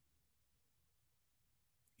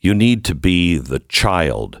 You need to be the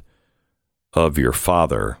child of your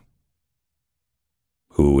Father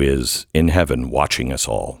who is in heaven watching us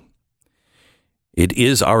all. It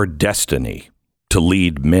is our destiny to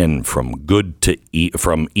lead men from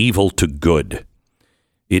from evil to good.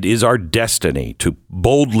 It is our destiny to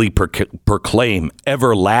boldly proclaim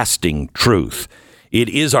everlasting truth. It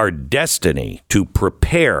is our destiny to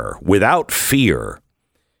prepare without fear.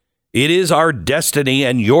 It is our destiny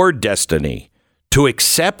and your destiny to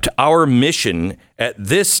accept our mission at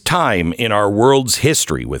this time in our world's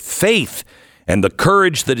history with faith and the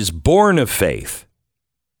courage that is born of faith.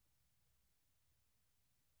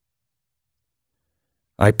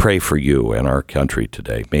 I pray for you and our country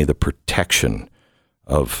today. May the protection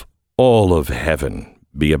of all of heaven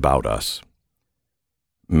be about us.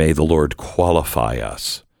 May the Lord qualify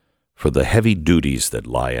us for the heavy duties that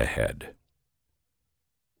lie ahead.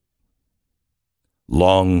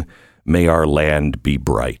 Long may our land be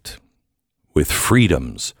bright, with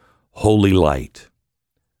freedom's holy light.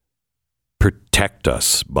 Protect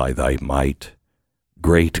us by thy might,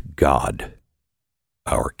 great God,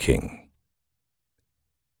 our King.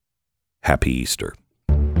 Happy Easter.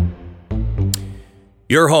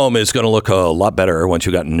 Your home is going to look a lot better once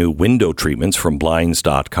you got new window treatments from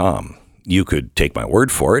Blinds.com. You could take my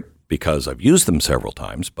word for it because I've used them several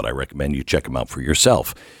times, but I recommend you check them out for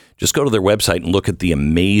yourself. Just go to their website and look at the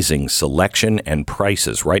amazing selection and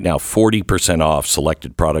prices. Right now, 40% off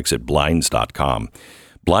selected products at Blinds.com.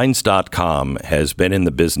 Blinds.com has been in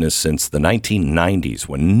the business since the 1990s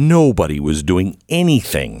when nobody was doing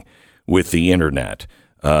anything with the internet.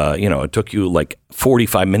 It took you like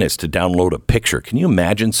 45 minutes to download a picture. Can you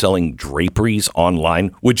imagine selling draperies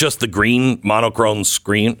online with just the green monochrome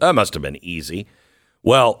screen? That must have been easy.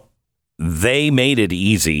 Well, they made it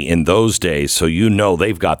easy in those days, so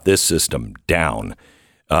they've got this system down.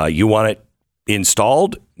 You want it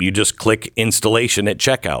installed? You just click installation at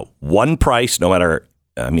checkout. One price, no matter.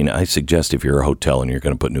 I suggest if you're a hotel and you're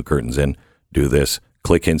going to put new curtains in, do this.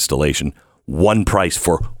 Click installation. One price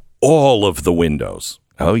for all of the windows.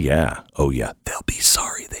 Oh, yeah. They'll be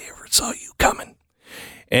sorry they ever saw you coming.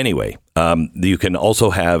 Anyway, you can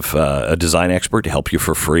also have a design expert to help you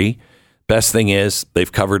for free. Best thing is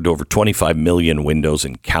they've covered over 25 million windows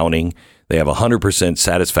and counting. They have a 100%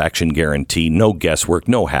 satisfaction guarantee, no guesswork,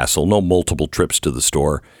 no hassle, no multiple trips to the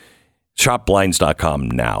store. Shop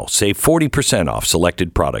Blinds.com now. Save 40% off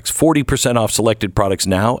selected products. 40% off selected products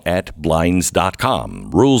now at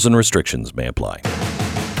Blinds.com. Rules and restrictions may apply.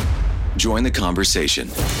 Join the conversation.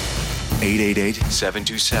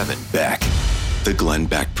 888-727-BECK. The Glenn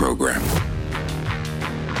Beck Program.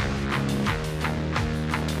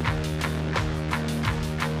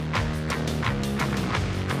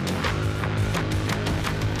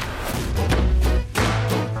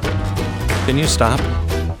 Can you stop?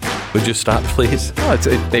 Would you stop, please? No,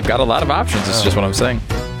 they've got a lot of options. It's just what I'm saying.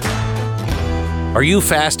 Are you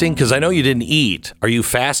fasting? Because I know you didn't eat. Are you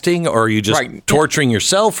fasting, or are you just torturing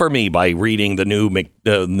yourself or me by reading the new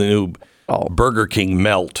Burger King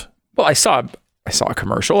melt? Well, I saw a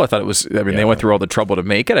commercial. I thought it was. They went through all the trouble to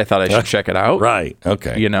make it. I thought I should check it out. Right.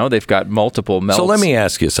 Okay. They've got multiple melts. So let me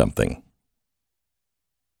ask you something.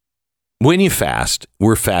 When you fast,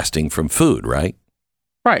 we're fasting from food, right?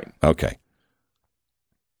 Right. Okay.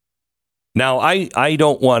 Now, I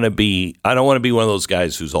don't want to be one of those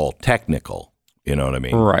guys who's all technical. You know what I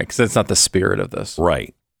mean? Right, because that's not the spirit of this.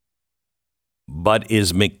 Right. but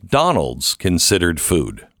is McDonald's considered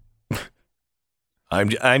food?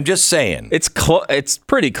 I'm just saying. It's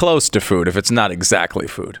pretty close to food if it's not exactly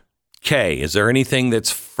food. Okay, is there anything that's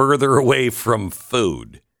further away from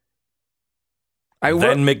food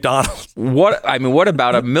than McDonald's? What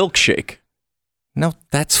about a milkshake? No,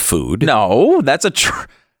 that's food. No, that's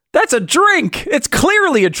a drink. It's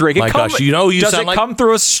clearly a drink. My gosh, does it come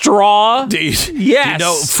through a straw?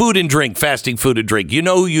 Yes. Food and drink, fasting food and drink.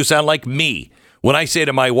 You sound like me when I say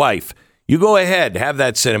to my wife, you go ahead, have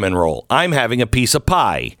that cinnamon roll. I'm having a piece of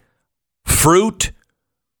pie. Fruit,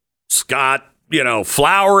 it's got,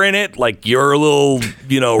 flour in it, like your little,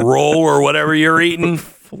 roll or whatever you're eating.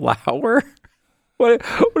 Flour? What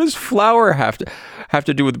does flour have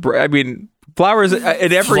to do with bread? I mean, flour is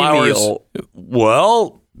in every meal.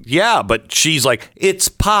 Well, yeah, but she's like, it's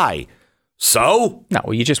pie. So? No,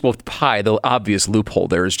 with pie, the obvious loophole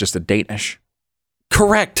there is just a Danish.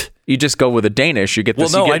 Correct. You just go with a Danish, you get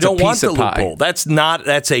this. Well, no, I don't want the loophole. That's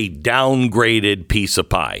a downgraded piece of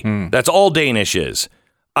pie. That's all Danish is.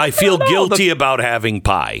 I feel guilty about having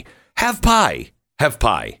pie. Have pie. Have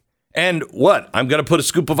pie. And what? I'm going to put a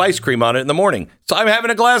scoop of ice cream on it in the morning. So I'm having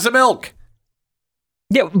a glass of milk.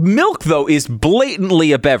 Yeah, milk, though, is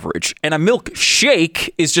blatantly a beverage. And a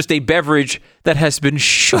milkshake is just a beverage that has been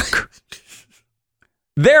shook.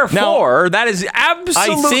 Therefore, that is absolutely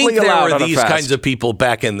I think there allowed were on a these fast. kinds of people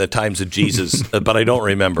back in the times of Jesus, but I don't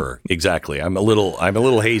remember exactly. I'm a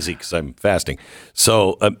little hazy because I'm fasting.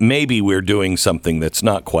 So maybe we're doing something that's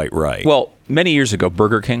not quite right. Well, many years ago,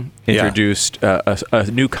 Burger King introduced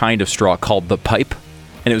a new kind of straw called the pipe,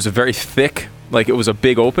 and it was a very thick, like it was a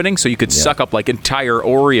big opening, so you could suck up like entire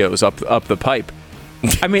Oreos up the pipe.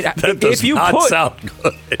 I mean, that does not sound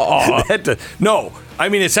good. No. I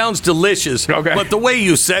mean, it sounds delicious, but the way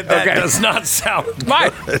you said that does not sound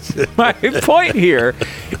good. My point here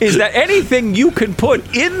is that anything you can put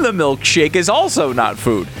in the milkshake is also not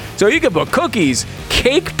food. So you can put cookies,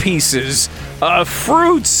 cake pieces,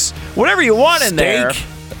 fruits, whatever you want in there.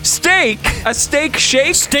 Steak, a steak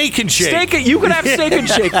shake. Steak and shake. You can have steak and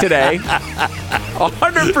shake today.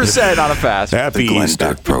 100% on a fast. Happy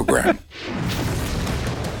Easter program.